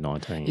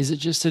COVID-19. Is it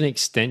just an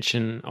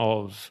extension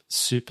of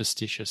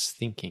superstitious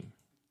thinking?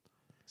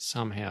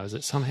 Somehow, is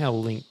it somehow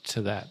linked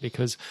to that?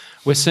 Because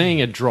we're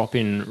seeing a drop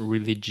in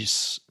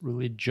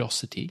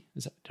religiosity.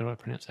 Did I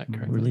pronounce that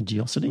correctly?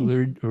 Religiosity?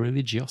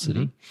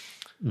 Religiosity.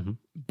 Mm-hmm.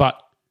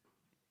 But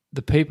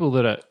the people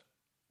that are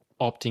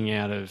opting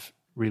out of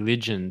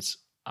religions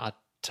are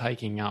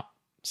taking up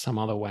some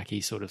other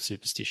wacky sort of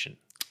superstition,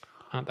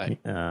 aren't they?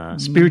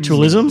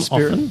 Spiritualism,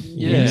 often.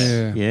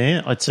 Yeah.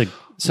 Yeah.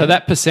 So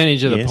that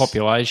percentage of the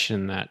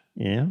population that...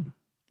 Yeah.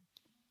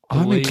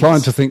 I'm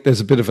inclined to think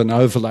there's a bit of an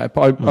overlap.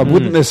 I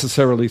wouldn't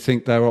necessarily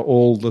think they are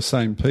all the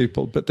same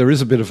people, but there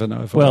is a bit of an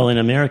overlap. Well, in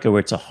America,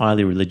 where it's a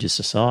highly religious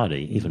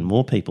society, even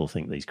more people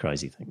think these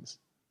crazy things.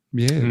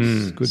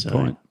 Yes, good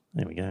point.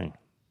 There we go.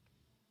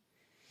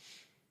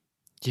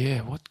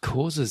 Yeah, what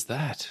causes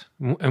that?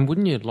 And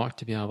wouldn't you like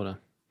to be able to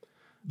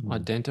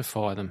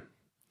identify them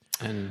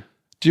and...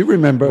 Do you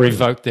remember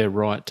revoke their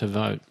right to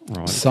vote?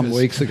 Right, some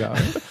weeks ago,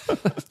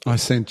 I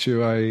sent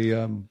you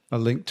a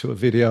link to a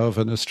video of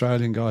an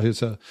Australian guy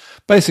who's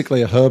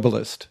basically a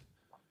herbalist.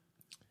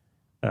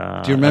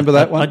 Do you remember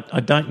that one?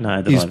 I don't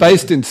know. He's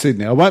based in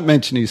Sydney. I won't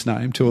mention his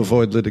name to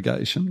avoid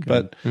litigation,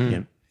 but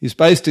he's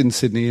based in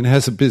Sydney and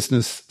has a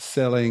business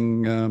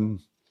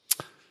selling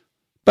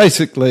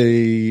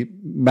basically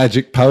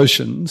magic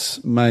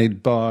potions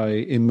made by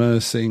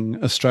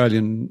immersing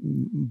Australian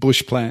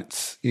bush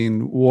plants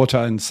in water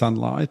and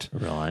sunlight.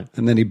 Right.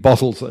 And then he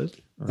bottles it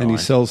and he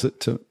sells it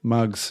to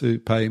mugs who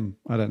pay him,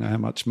 I don't know how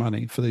much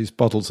money, for these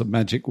bottles of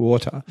magic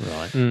water.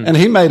 Right. And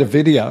he made a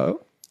video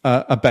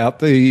about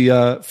the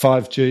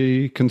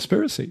 5G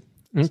conspiracy.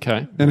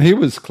 Okay. And he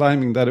was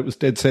claiming that it was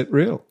dead set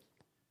real.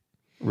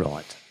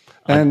 Right.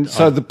 And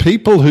so the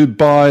people who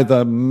buy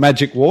the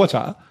magic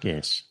water...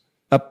 Yes.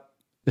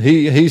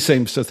 He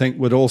seems to think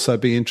would also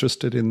be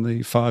interested in the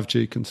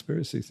 5G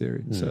conspiracy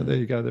theory. So there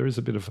you go. There is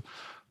a bit of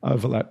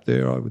overlap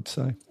there, I would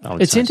say.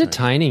 It's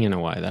entertaining in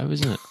a way, though,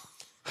 isn't it?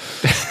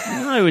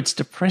 No, it's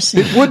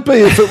depressing. It would be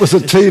if it was a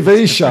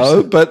TV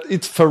show, but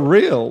it's for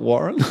real,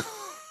 Warren.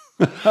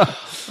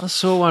 I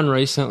saw one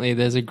recently.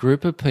 There's a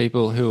group of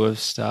people who have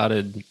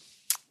started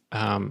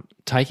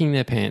taking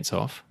their pants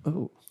off,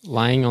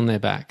 laying on their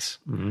backs,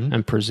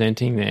 and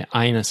presenting their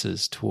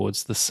anuses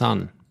towards the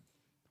sun.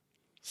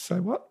 Say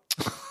what?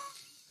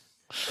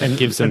 It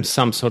gives them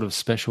some sort of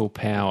special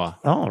power.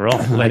 Oh,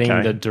 right.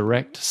 Letting the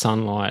direct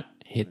sunlight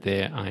hit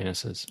their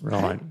anuses.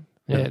 Right.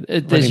 Yeah,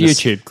 there's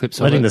YouTube clips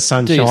of it. Letting the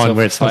sun shine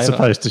where it's not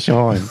supposed to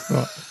shine.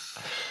 Right.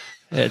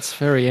 It's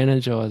very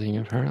energizing,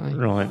 apparently.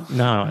 Right.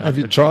 No. Have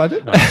you tried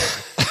it?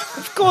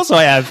 Of course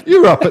I have.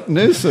 You were up at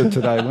Noosa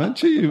today,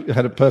 weren't you? You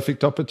had a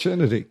perfect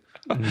opportunity.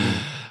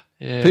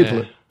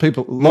 Yeah.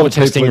 People, a lot More of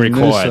people testing in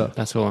required. Noosa.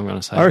 That's all I'm going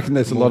to say. I reckon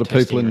there's a More lot of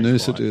people in testing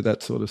Noosa required. do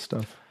that sort of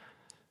stuff.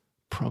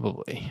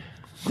 Probably.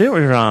 There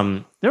were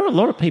a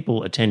lot of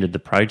people attended the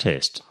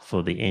protest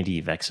for the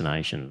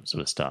anti-vaccination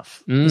sort of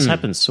stuff. This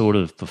happened sort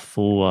of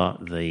before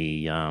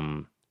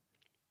the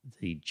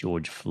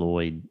George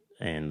Floyd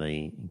and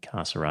the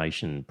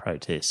incarceration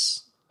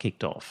protests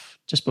kicked off.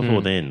 Just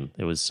before then,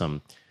 there was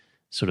some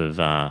sort of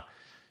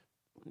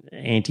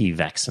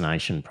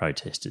anti-vaccination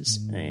protesters,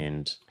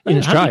 and In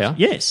Australia?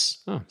 yes.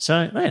 Oh.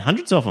 So they had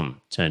hundreds of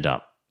them turned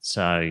up.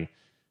 So.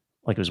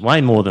 Like it was way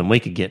more than we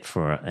could get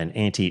for an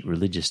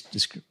anti-religious,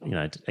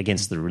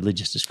 against the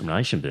religious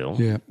discrimination bill.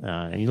 Yeah.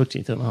 And you looked and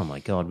you thought, oh my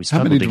God, we How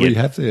struggled many to do get. we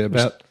have there?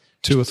 About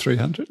 200 or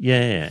 300?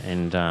 Yeah,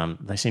 and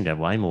they seem to have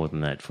way more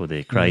than that for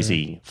their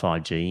crazy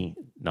 5G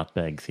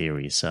nutbag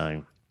theory.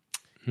 So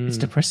it's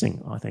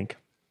depressing, I think.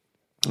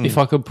 If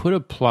I could put a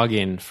plug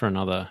in for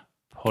another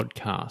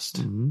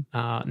podcast,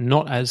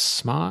 Not As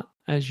Smart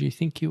As You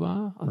Think You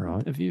Are.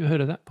 Right. Have you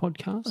heard of that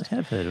podcast? I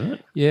have heard of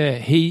it. Yeah,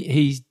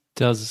 he's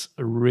done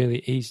a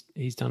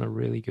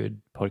really good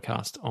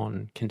podcast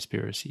on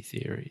conspiracy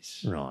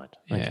theories. Right.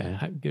 Yeah,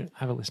 Okay.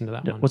 have a listen to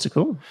that one. What's it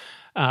called?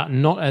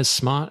 Not As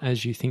Smart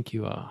As You Think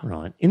You Are.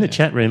 Right. In the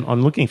chat room,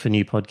 I'm looking for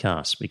new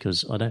podcasts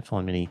because I don't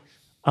find many,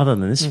 other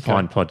than this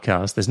fine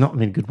podcast, there's not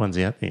many good ones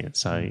out there.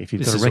 So if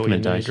you've got a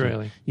recommendation,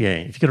 really. yeah,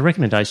 if you've got a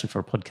recommendation for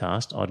a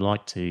podcast, I'd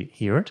like to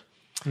hear it.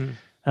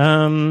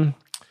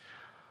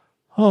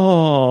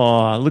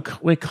 Look,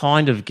 we're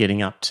kind of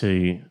getting up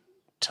to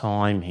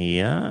time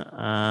here.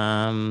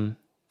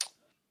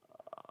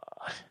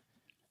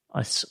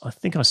 I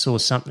think I saw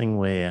something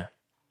where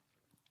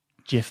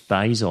Jeff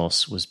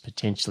Bezos was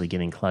potentially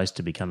getting close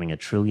to becoming a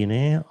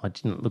trillionaire. I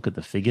didn't look at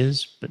the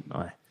figures, but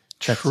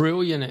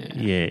Trillionaire.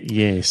 Yeah,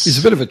 yes. He's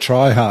a bit of a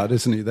try-hard,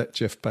 isn't he, that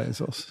Jeff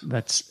Bezos?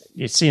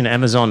 You see,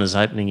 Amazon is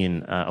opening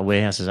in a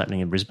warehouse is opening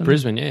in Brisbane.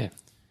 Brisbane, yeah.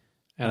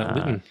 Out at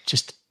Lytton.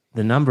 Just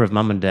the number of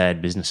mum and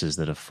dad businesses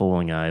that are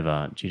falling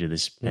over due to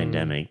this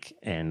pandemic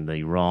and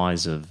the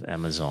rise of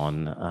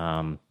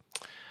Amazon,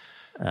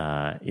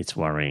 it's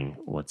worrying.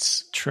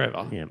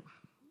 Trevor. Yeah.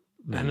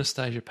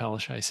 Anastasia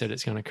Palaszczuk said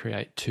it's going to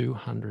create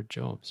 200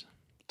 jobs.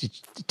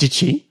 Did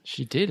she?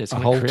 She did. It's A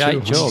going whole to create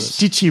 200. jobs.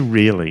 Did she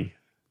really?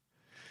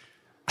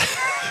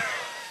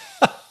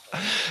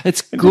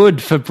 It's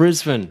good for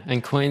Brisbane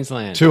and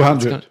Queensland.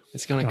 200.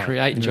 It's going to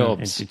create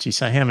jobs. And did she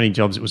say how many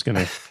jobs it was going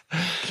to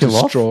kill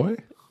off? Destroy?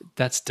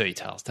 That's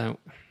details. Don't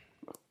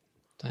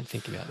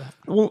think about that.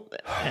 Well,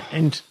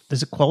 and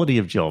there's a quality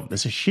of job.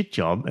 There's a shit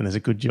job and there's a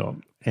good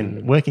job.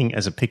 And working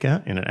as a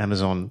picker in an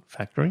Amazon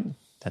factory,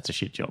 that's a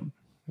shit job.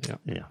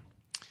 Yeah.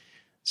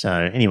 So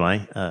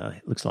anyway,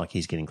 it looks like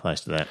he's getting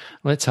close to that.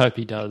 Let's hope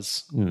he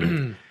does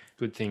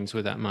good things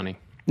with that money.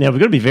 Now, we've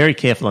got to be very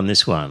careful on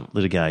this one.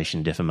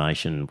 Litigation,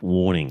 defamation,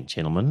 warning,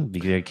 gentlemen.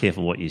 Be very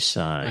careful what you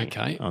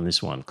say on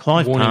this one.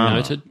 Clive Warning Palmer.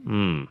 noted.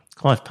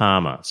 Clive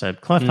Palmer. So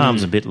Clive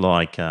Palmer's a bit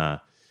like, who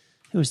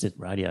was that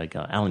radio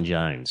guy? Alan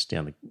Jones.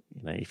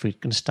 If we're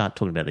going to start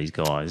talking about these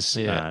guys,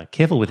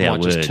 careful with our I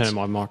might words. just turn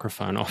my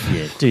microphone off.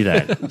 Yeah, do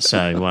that.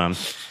 So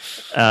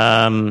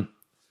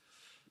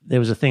there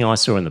was a thing I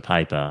saw in the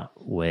paper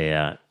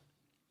where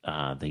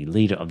the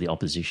leader of the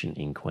opposition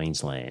in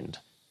Queensland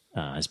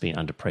has been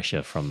under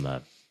pressure from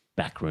the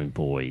backroom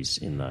boys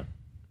in the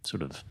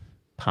sort of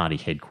party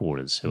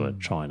headquarters who are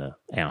trying to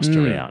oust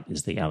her out,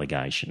 is the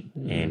allegation.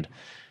 And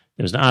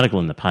there was an article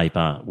in the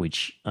paper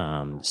which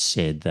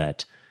said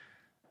that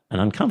an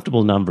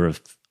uncomfortable number of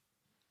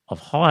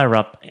higher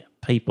up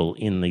people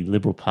in the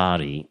Liberal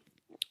Party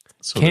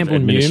Campbell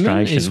administration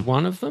Newman is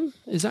one of them.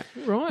 Is that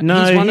right?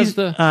 No,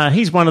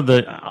 he's one of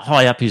the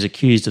high up who's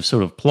accused of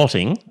sort of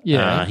plotting.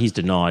 Yeah. He's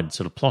denied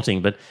sort of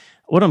plotting. But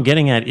what I'm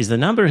getting at is the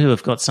number who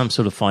have got some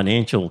sort of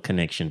financial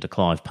connection to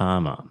Clive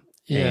Palmer.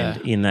 Yeah.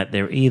 And in that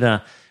they're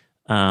either,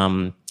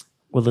 there's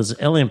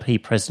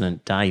LNP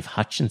President Dave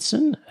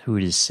Hutchinson, who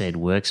it is said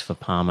works for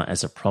Palmer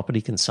as a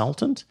property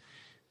consultant.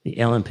 The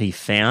LNP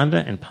founder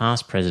and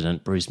past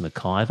president Bruce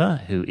McIver,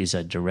 who is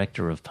a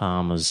director of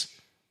Palmer's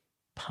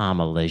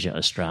Palmer Leisure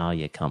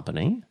Australia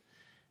company.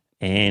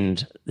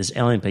 And there's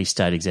LNP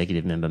State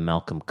Executive Member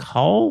Malcolm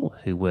Cole,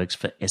 who works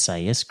for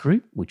SAS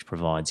Group, which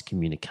provides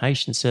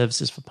communication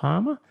services for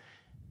Palmer,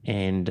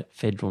 and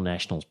Federal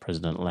Nationals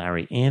President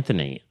Larry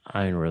Anthony,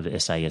 owner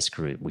of SAS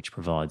Group, which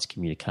provides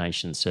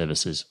communication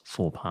services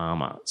for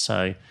Palmer.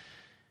 So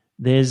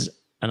there's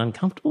an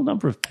uncomfortable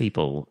number of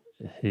people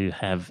who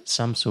have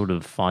some sort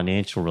of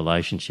financial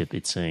relationship,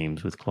 it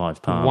seems, with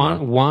Clive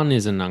Palmer. One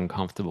is an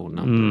uncomfortable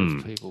number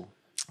of people.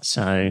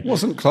 So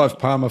Wasn't Clive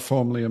Palmer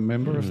formerly a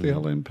member of the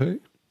LNP?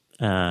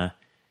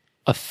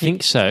 I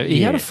think so.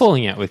 He had a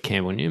falling out with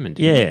Campbell Newman,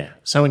 didn't he? Yeah.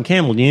 So when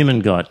Campbell Newman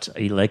got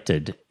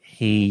elected,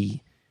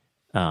 he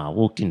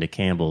walked into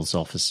Campbell's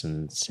office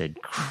and said,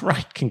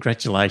 "Great,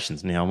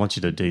 congratulations! Now I want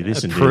you to do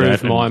this and do that."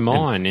 Approved my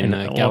mine in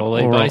the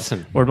Galilee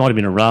Basin. Or it might have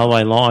been a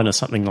railway line or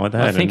something like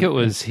that. I think it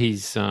was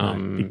his,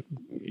 Adani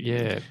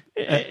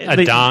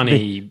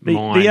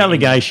mine. The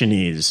allegation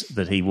is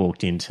that he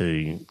walked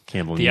into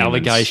Campbell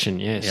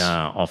Newman's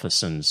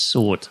office and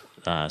sought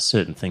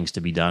certain things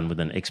to be done with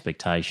an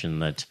expectation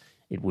that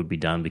it would be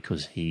done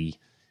because he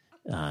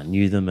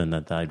knew them and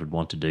that they would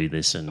want to do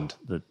this, and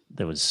that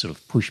there was sort of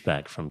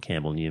pushback from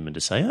Campbell Newman to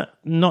say,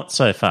 not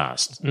so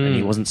fast. And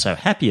he wasn't so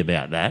happy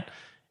about that,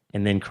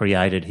 and then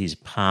created his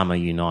Palmer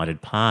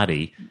United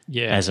Party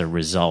as a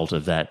result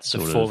of that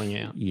sort of falling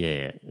out.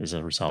 Yeah, as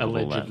a result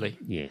Allegedly. of all that.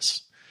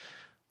 Yes.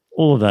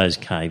 All of those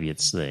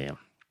caveats there.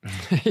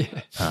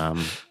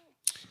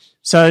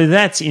 So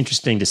that's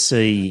interesting to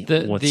see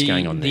what's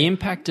going on there. The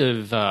impact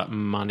of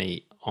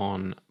money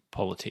on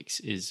politics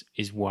is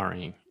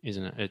worrying,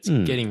 isn't it? It's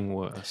getting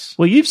worse.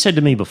 Well, you've said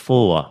to me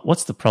before,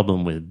 what's the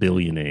problem with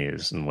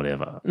billionaires and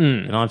whatever?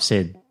 And I've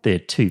said they're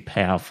too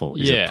powerful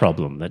is a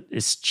problem. That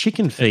it's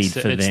chicken feed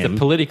for them. It's the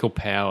political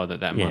power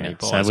that money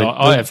buys. So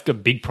I have a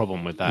big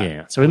problem with that.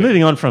 Yeah. So we're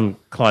moving on from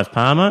Clive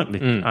Palmer.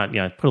 Put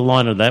a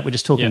line on that. We're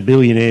just talking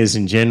billionaires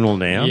in general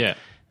now. Yeah.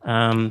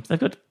 They've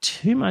got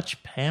too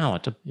much power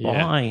to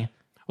buy.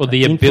 Well,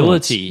 the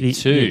ability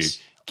to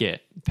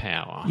get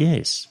power.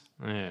 Yes.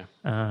 Yeah,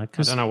 I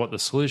don't know what the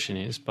solution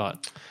is,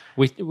 but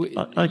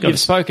you've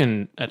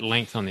spoken at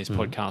length on this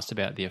podcast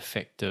about the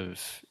effect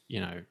of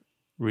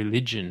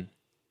religion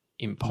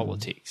in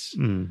politics.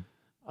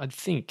 I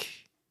think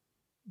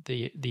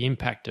the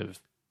impact of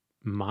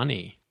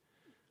money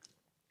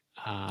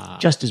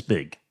just as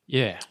big.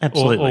 Yeah,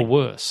 absolutely, or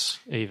worse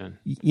even.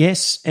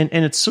 Yes, and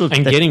it's sort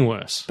of getting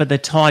worse, but they're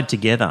tied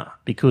together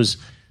because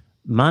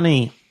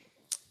money.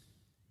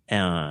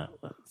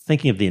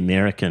 Thinking of the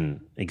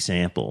American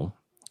example.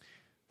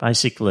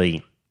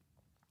 Basically,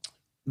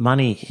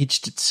 money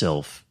hitched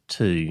itself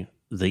to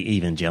the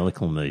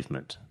evangelical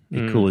movement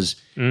because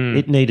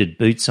it needed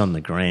boots on the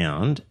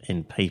ground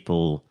and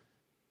people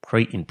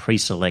in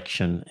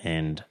pre-selection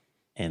and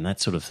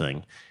that sort of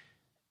thing.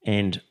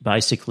 And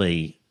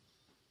basically,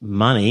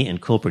 money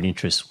and corporate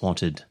interests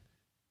wanted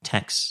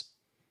tax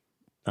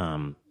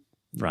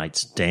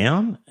rates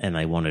down, and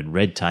they wanted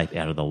red tape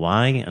out of the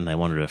way, and they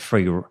wanted a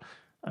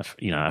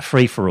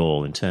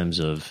free-for-all in terms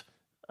of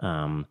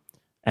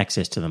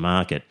access to the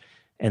market.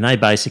 And they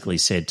basically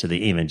said to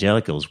the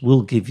evangelicals,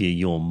 we'll give you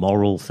your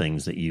moral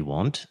things that you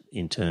want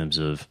in terms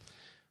of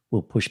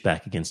we'll push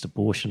back against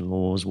abortion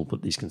laws, we'll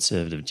put these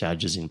conservative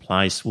judges in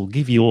place, we'll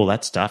give you all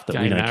that stuff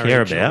that we don't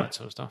care about. All that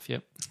sort of stuff,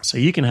 yep. So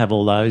you can have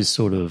all those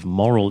sort of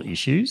moral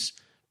issues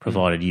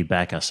provided you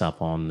back us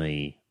up on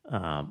the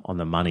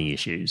money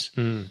issues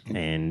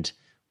and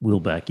we'll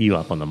back you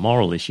up on the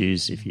moral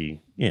issues if you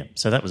 –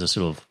 So that was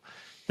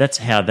that's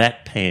how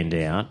that panned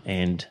out,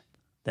 and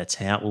that's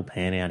how it will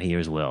pan out here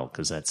as well,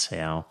 because that's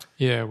how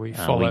we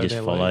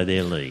follow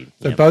their lead.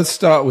 They both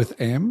start with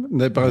M,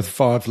 and they're both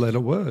 5-letter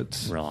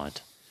words.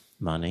 Right.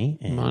 Money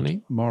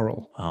and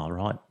moral. Oh,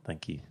 right.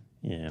 Thank you.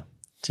 Yeah.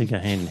 To go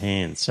hand in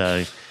hand.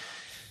 So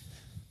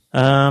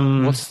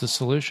what's the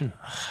solution?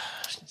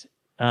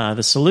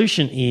 The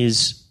solution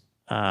is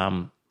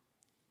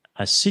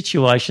a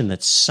situation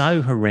that's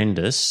so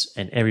horrendous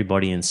and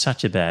everybody in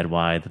such a bad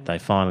way that they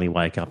finally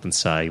wake up and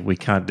say, we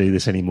can't do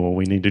this anymore,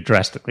 we need to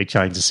drastically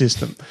change the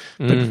system.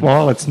 But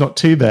while it's not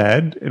too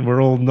bad and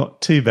we're all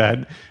not too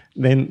bad,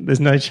 then there's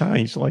no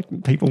change. Like,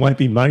 people won't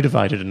be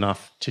motivated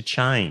enough to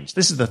change.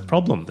 This is the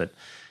problem, that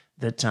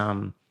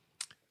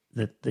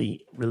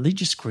the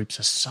religious groups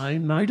are so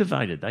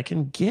motivated. They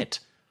can get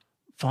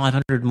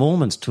 500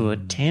 Mormons to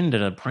attend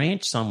at a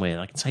branch somewhere.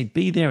 They can say,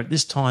 be there at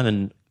this time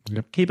and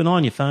keep an eye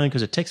on your phone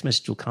because a text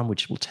message will come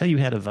which will tell you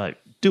how to vote.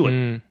 Do it.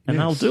 And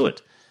they'll do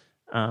it.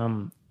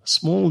 A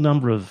small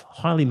number of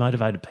highly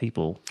motivated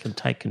people can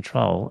take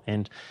control,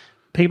 and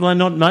people are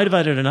not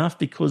motivated enough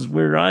because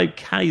we're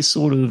okay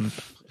sort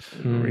of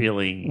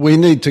really. We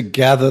need to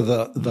gather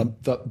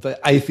the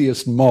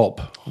atheist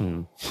mob.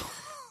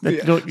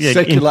 Secular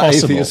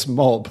impossible. Atheist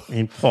mob.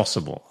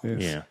 Impossible.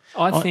 Yes. Yeah.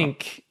 I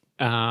think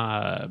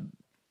a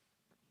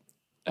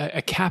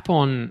cap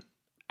on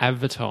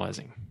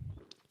advertising.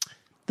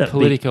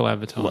 Political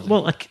advertising.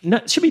 Well,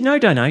 it should be no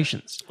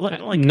donations.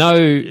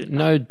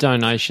 No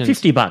donations.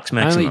 $50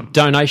 maximum. Only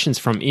donations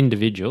from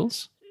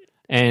individuals,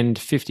 and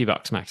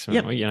 $50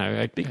 maximum.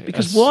 Yep.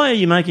 Because why are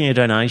you making a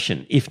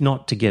donation if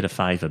not to get a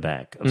favour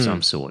back of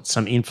some sort,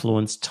 some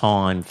influence,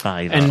 time,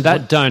 favour? And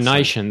that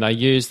donation, they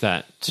use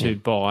that to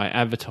buy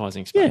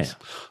advertising space.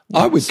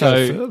 Yeah. I would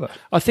go further.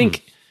 I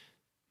think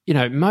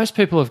most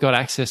people have got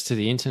access to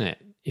the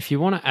internet. If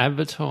you want to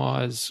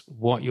advertise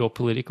what your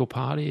political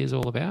party is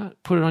all about,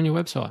 put it on your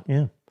website.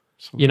 Yeah.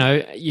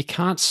 You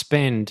can't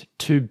spend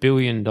 $2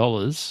 billion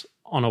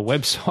on a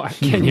website,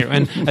 can you?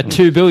 And a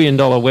 $2 billion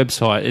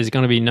website is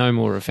going to be no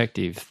more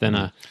effective than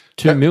a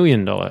 $2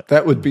 million.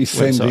 That would be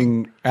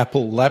sending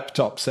Apple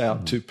laptops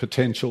out to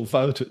potential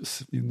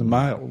voters in the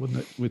mail, wouldn't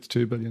it, with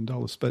 $2 billion?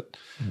 But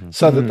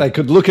so that they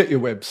could look at your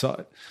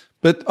website.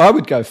 But I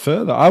would go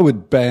further. I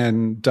would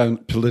ban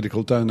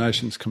political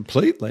donations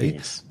completely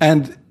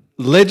and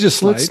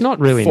legislate. Well, it's not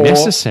really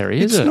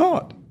necessary, is it? It's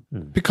not.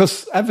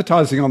 Because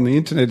advertising on the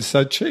internet is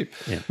so cheap.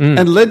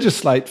 And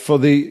legislate for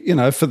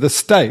the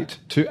state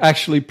to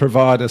actually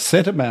provide a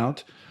set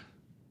amount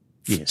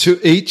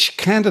to each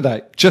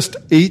candidate, just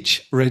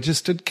each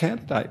registered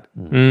candidate.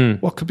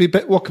 What could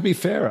be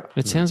fairer?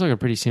 It sounds like a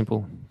pretty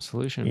simple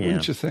solution. What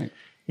did you think?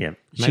 Yeah.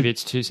 Maybe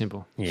it's too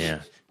simple.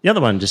 Yeah. The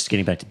other one, just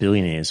getting back to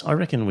billionaires, I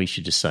reckon we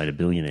should just say to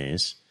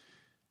billionaires,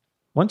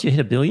 once you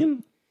hit $1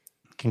 billion,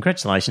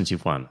 congratulations,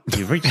 you've won.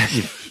 You've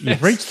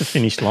reached the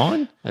finish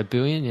line. $1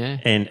 billion, yeah.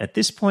 And at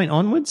this point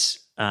onwards,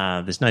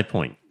 there's no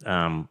point.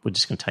 We're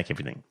just going to take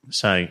everything.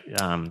 So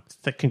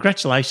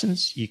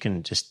congratulations. You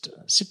can just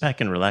sit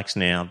back and relax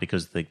now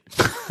because the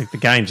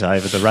game's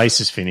over. The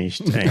race is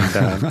finished.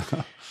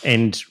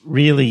 And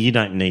really, you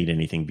don't need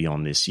anything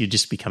beyond this. You're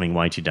just becoming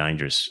way too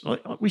dangerous.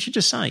 We should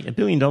just say $1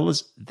 billion,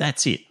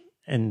 that's it.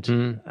 And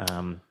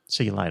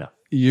see you later.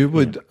 You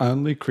would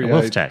only create a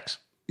wealth tax.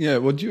 Yeah,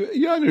 well,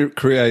 you only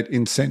create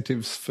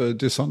incentives for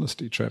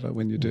dishonesty, Trevor,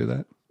 when you do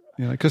that.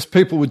 Because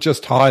people would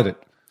just hide it.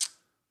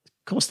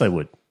 Of course they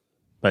would,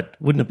 but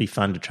wouldn't it be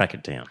fun to track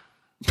it down?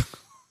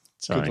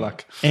 So, good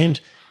luck. And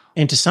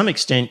to some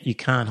extent, you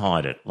can't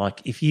hide it.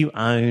 Like if you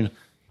own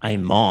a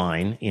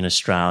mine in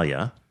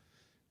Australia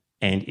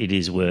and it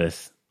is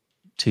worth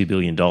 $2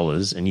 billion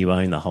and you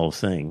own the whole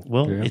thing,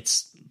 well,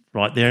 it's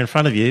right there in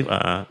front of you.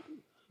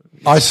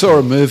 I saw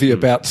a movie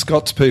about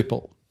Scots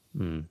people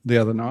the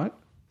other night.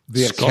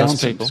 The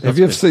Accountant. Have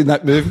you ever seen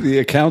that movie, The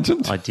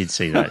Accountant? I did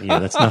see that. Yeah,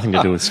 that's nothing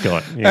to do with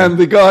Scott. Yeah. And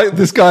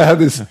this guy had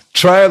this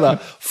trailer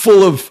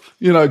full of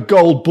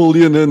gold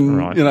bullion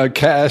and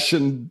cash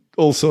and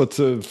all sorts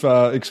of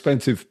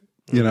expensive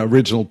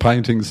original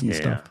paintings and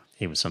stuff.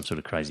 He was some sort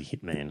of crazy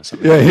hitman or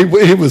something. Yeah,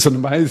 he was an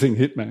amazing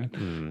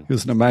hitman. He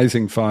was an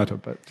amazing fighter.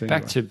 But anyway.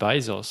 Back to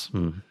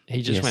Bezos,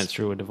 he just went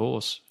through a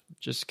divorce.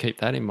 Just keep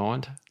that in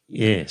mind.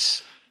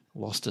 Yes.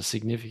 Lost a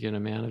significant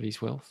amount of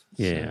his wealth.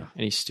 Yeah. So,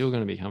 and he's still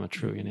going to become a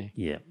trillionaire.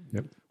 Yeah.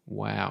 Yep.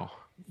 Wow.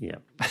 Yeah.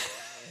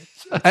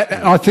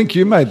 I think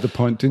you made the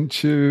point,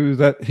 didn't you,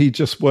 that he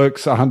just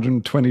works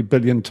 120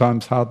 billion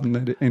times harder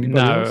than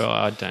anybody else? No,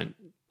 I don't.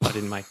 I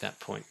didn't make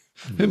that point.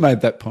 Who made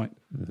that point?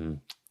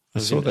 I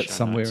saw saw that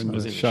somewhere in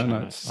the show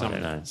notes.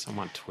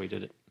 Someone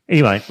tweeted it.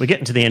 Anyway, we're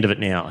getting to the end of it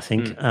now, I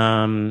think.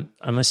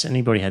 Unless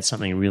anybody had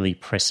something really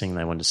pressing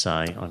they wanted to say,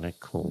 I'm going to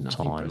call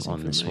time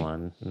on this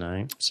one.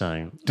 No.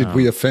 So, did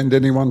we offend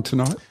anyone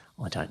tonight?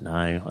 I don't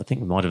know. I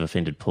think we might have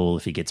offended Paul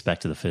if he gets back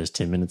to the first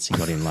 10 minutes. He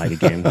got in late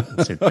again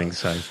and said things.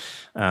 So,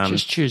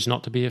 just choose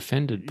not to be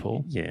offended,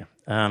 Paul. Yeah.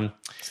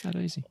 It's that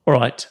easy. All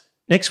right.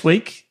 Next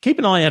week, keep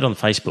an eye out on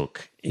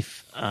Facebook.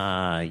 If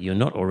you're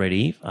not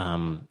already,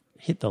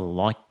 hit the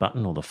like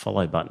button or the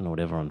follow button or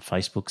whatever on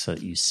Facebook so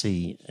that you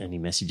see any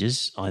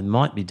messages. I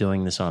might be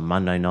doing this on a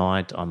Monday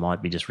night. I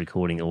might be just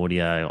recording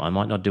audio. I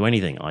might not do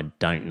anything. I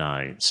don't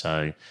know.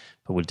 So,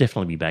 but we'll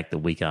definitely be back the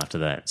week after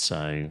that.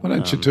 So why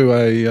don't you do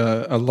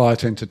a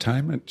light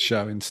entertainment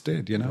show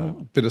instead? A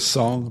bit of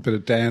song, a bit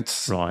of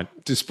dance. Right.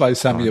 Display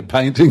some of your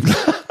paintings.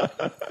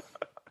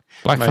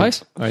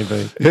 Blackface?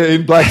 Maybe. Yeah,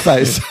 in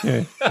blackface.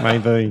 Yeah,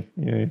 maybe.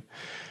 Yeah.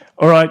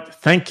 All right.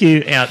 Thank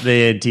you out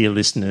there, dear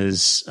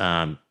listeners.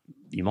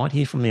 You might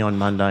hear from me on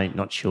Monday,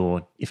 not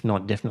sure. If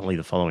not, definitely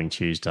the following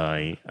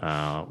Tuesday.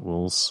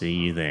 We'll see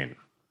you then.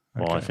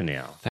 Okay. Bye for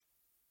now.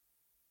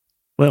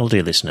 Well,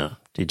 dear listener,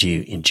 did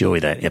you enjoy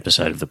that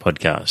episode of the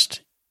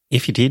podcast?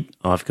 If you did,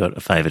 I've got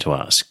a favour to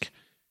ask.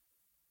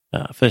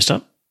 First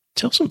up,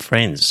 tell some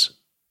friends.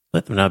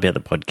 Let them know about the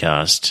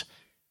podcast.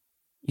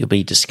 You'll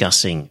be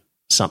discussing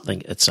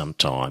something at some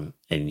time,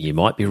 and you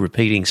might be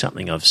repeating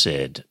something I've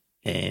said.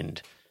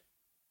 And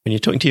when you're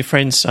talking to your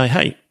friends, say,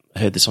 hey, I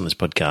heard this on this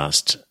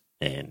podcast,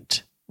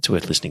 and it's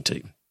worth listening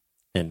to.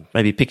 And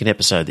maybe pick an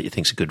episode that you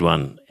think's a good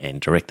one and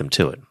direct them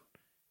to it.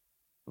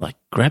 Like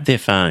grab their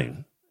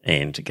phone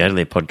and go to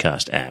their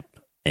podcast app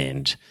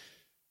and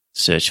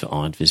search for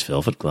Iron Fist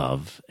Velvet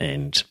Glove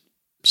and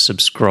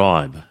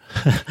subscribe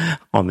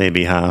on their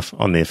behalf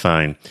on their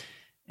phone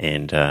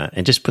and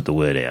just put the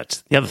word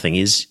out. The other thing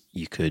is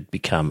you could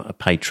become a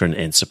patron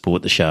and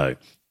support the show.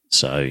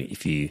 So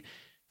if you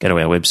go to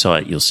our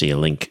website, you'll see a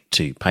link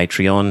to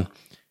Patreon,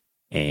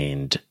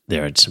 and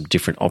there are some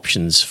different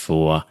options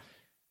for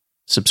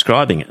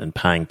subscribing and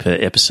paying per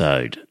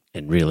episode.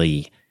 And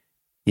really,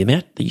 the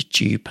amount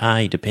that you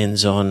pay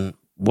depends on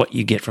what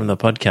you get from the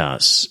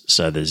podcast.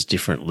 So there's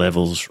different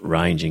levels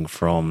ranging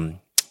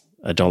from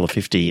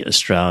 $1.50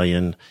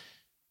 Australian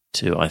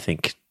to, I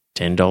think,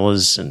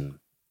 $10 and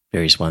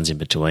various ones in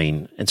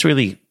between. It's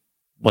really,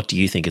 what do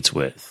you think it's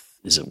worth?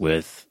 Is it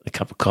worth a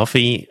cup of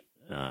coffee?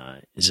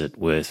 Is it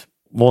worth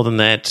more than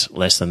that,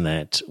 less than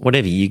that,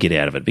 whatever you get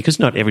out of it, because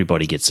not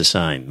everybody gets the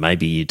same.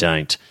 Maybe you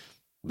don't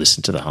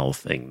listen to the whole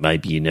thing.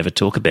 Maybe you never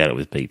talk about it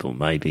with people.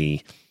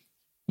 Maybe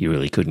you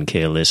really couldn't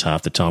care less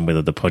half the time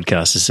whether the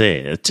podcast is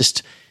there.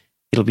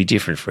 It'll be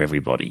different for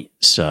everybody.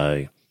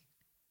 So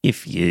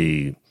if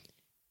you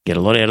get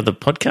a lot out of the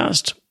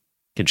podcast,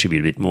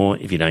 contribute a bit more.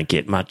 If you don't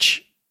get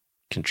much,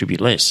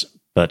 contribute less.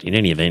 But in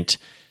any event,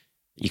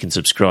 you can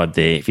subscribe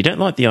there. If you don't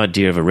like the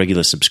idea of a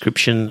regular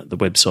subscription, the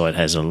website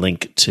has a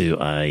link to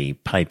a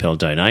PayPal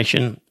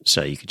donation,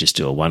 so you could just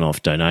do a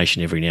one-off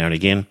donation every now and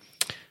again.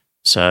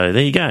 So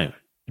there you go.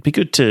 It'd be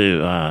good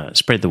to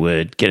spread the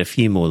word, get a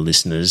few more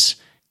listeners,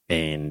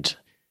 and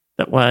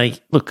that way,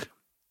 look,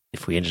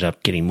 if we ended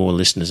up getting more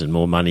listeners and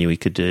more money, we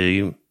could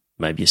do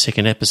maybe a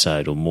second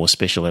episode or more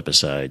special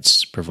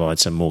episodes, provide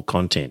some more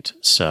content.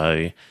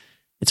 So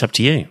it's up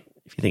to you.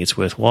 If you think it's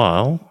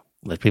worthwhile,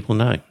 let people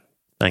know.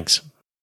 Thanks.